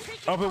shit!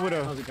 Up here with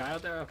Oh, a. there's a guy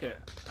out there? Okay.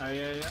 Oh,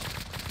 yeah.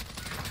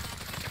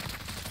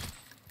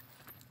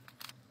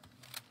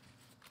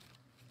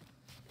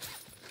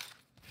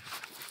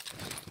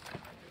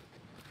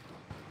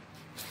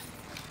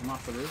 I'm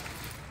off the roof.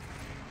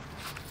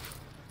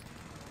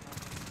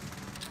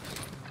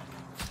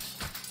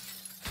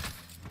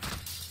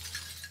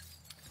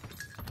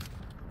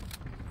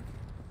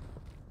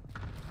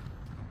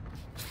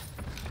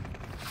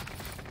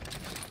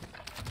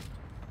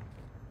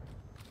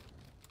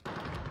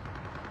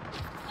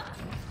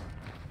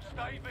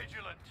 Stay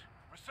vigilant.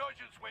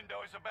 Resurgence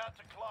window is about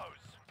to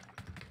close.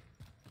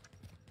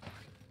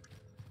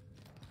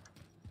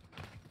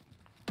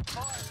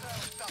 Fire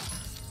sales done.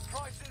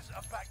 Prices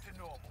are back to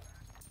normal.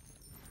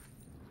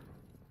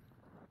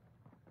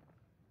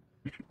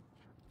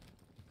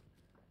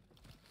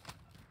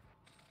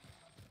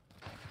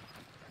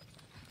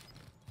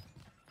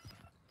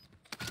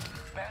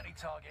 Bounty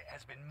target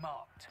has been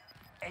marked.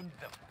 End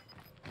them.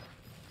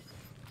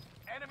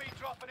 Enemy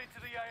dropping into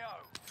the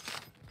AO.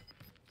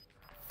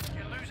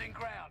 You're losing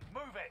ground.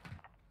 Move it.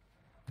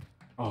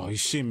 Oh, he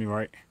shit me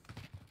right.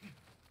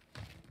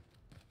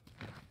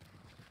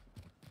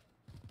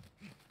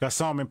 Got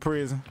some in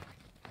prison.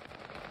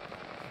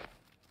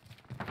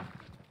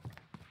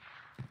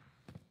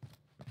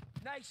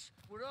 Nice.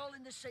 We're all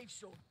in the safe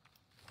zone.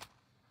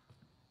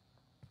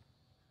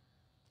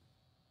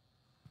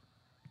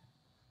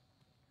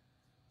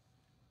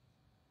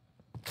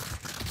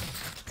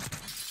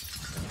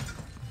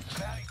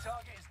 Bounty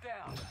target is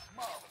down.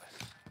 Marvelous.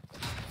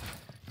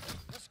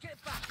 Let's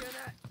get back in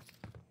it.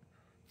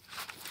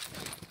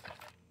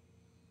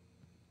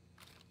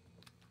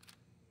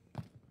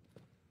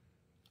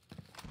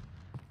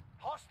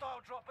 Hostile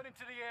dropping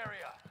into the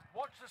area.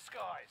 Watch the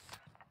skies.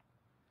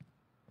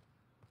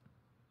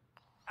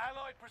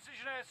 Allied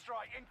precision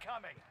airstrike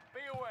incoming.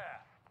 Be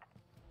aware.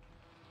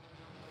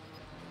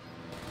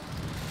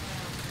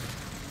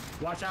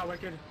 Watch out,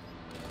 Wicked.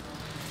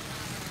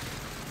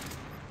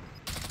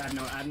 I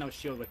had no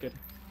shield, Wicked.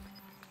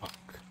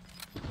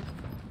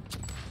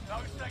 No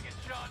second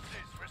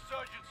chances.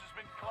 Resurgence has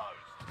been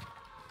closed.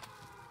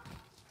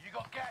 You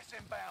got gas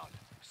inbound.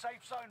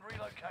 Safe zone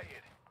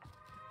relocated.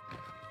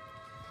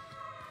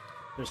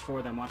 There's 4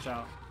 of them, watch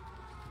out.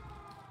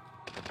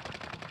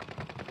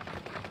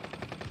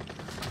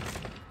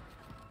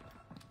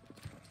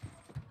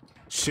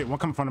 Shit, one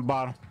coming from the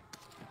bottom.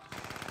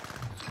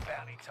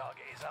 Bounty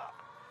target is up.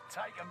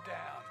 Take them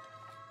down.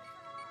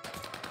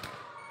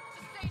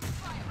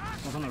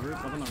 One's on the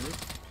roof, one's on the roof.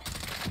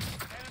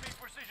 Enemy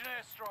precision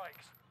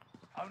airstrikes.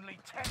 Only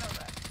 10 of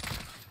them.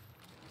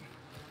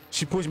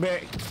 She pushed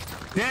back.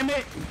 Damn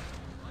it!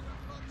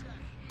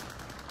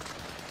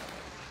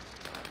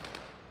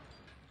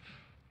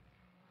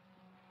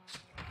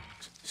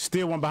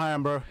 Still one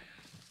behind, bro.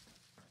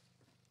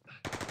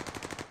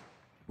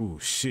 Ooh,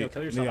 shit. Yo,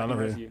 tell yourself Yeah, I I can love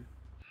res it. you.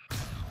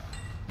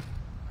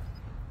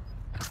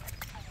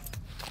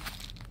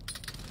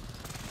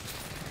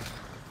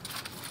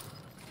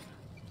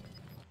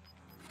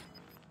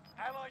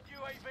 Allied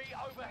UAV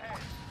overhead.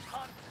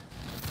 Hunt.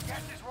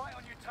 Gas is right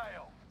on your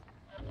tail.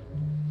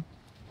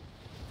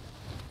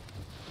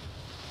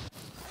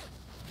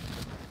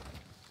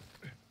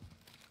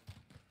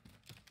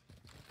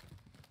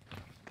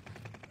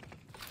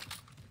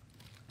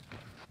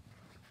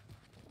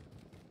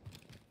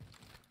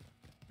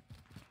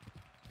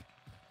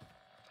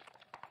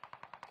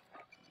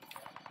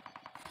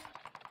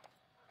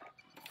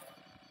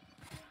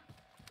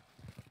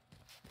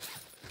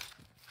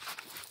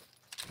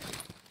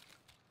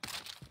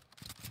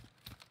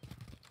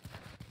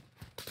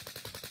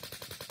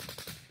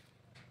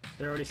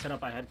 They're already set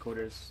up at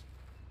headquarters.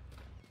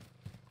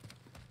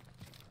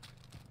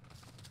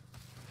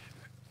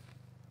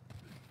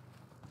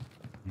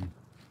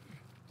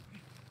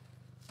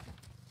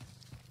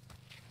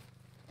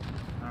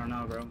 I don't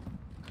know, bro.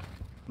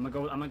 I'm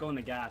gonna go in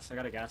the gas. I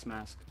got a gas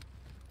mask.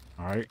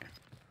 All right.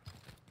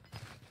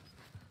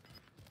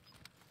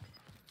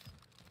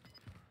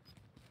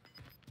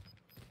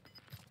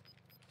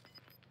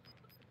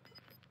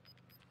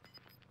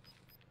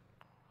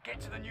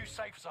 Get to the new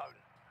safe zone.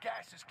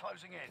 Gas is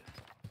closing in.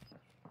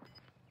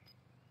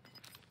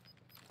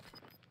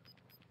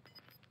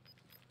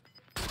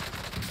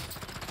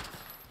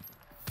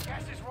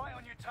 Gas is right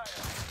on your tail.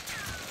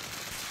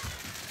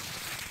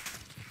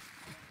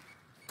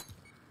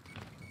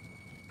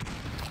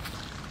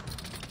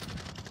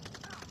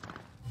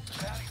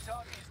 Bounty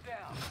target is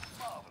down.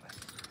 Marvelous.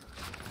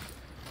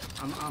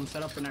 I'm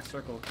set up for next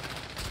circle.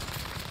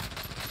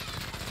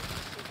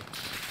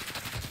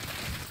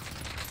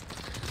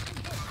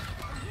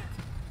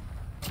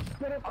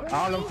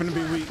 All of them finna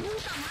be weak.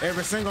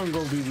 Every single one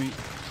gonna be weak.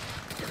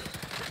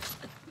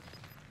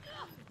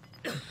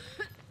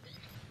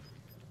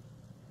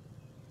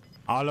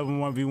 All of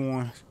them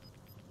 1v1.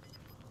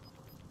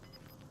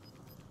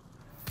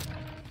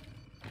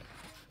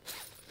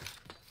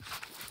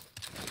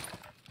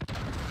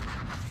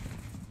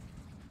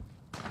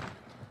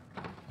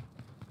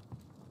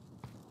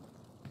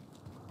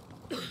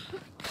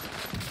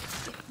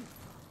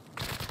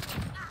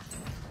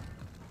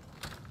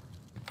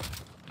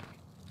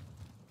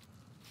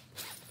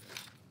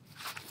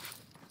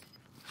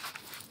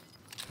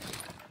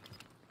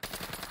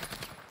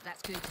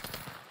 That's good.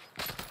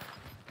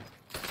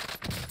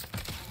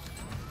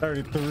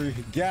 33.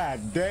 God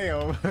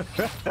damn.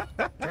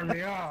 Turn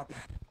me up.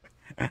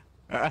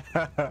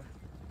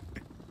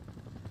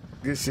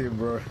 Good shit,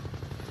 bro.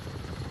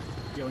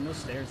 Yo, no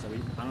stairs though. I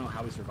don't know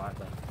how we survived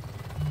that.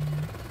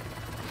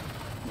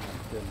 My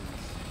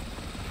goodness.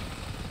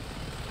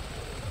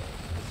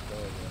 Let's go,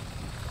 bro.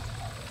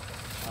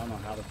 I don't know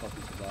how the fuck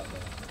we survived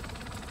that.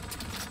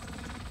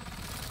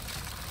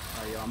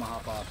 Alright, yo, I'ma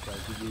hop off, so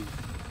GG.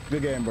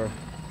 Good game, bro.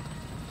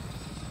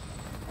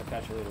 I'll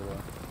catch you later, bro.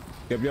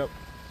 Yep.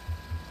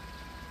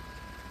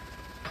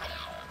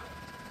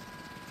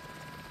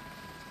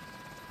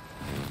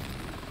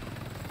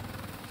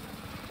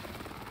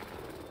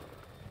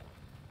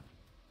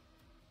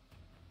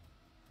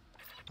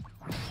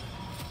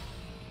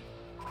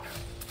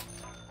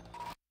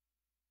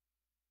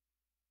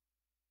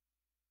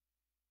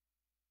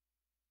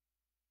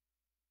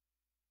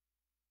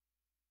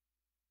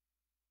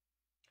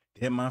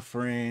 That, my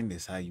friend,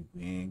 is how you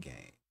win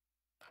game.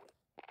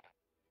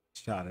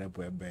 Shot at that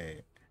boy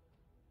bad.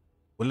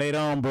 Well, later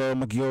on, bro,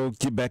 I'm gonna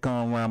get back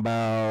on around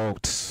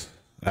about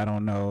I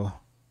don't know,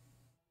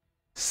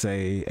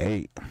 say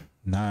 8,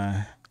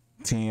 9,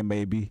 10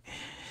 maybe.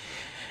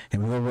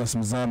 And we'll run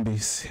some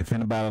zombies. If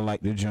anybody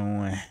like to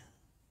join,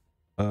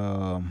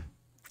 I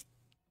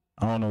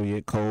don't know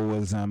yet. Cold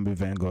War Zombie,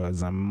 Vanguard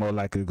Zombie. More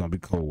likely it's gonna be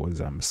Cold War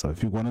Zombie. So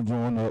if you wanna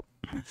join up,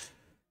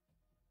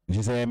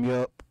 just add me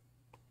up.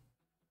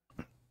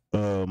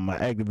 My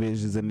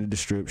Activision's in the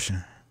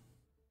description.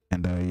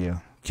 And yeah,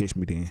 catch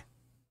me then.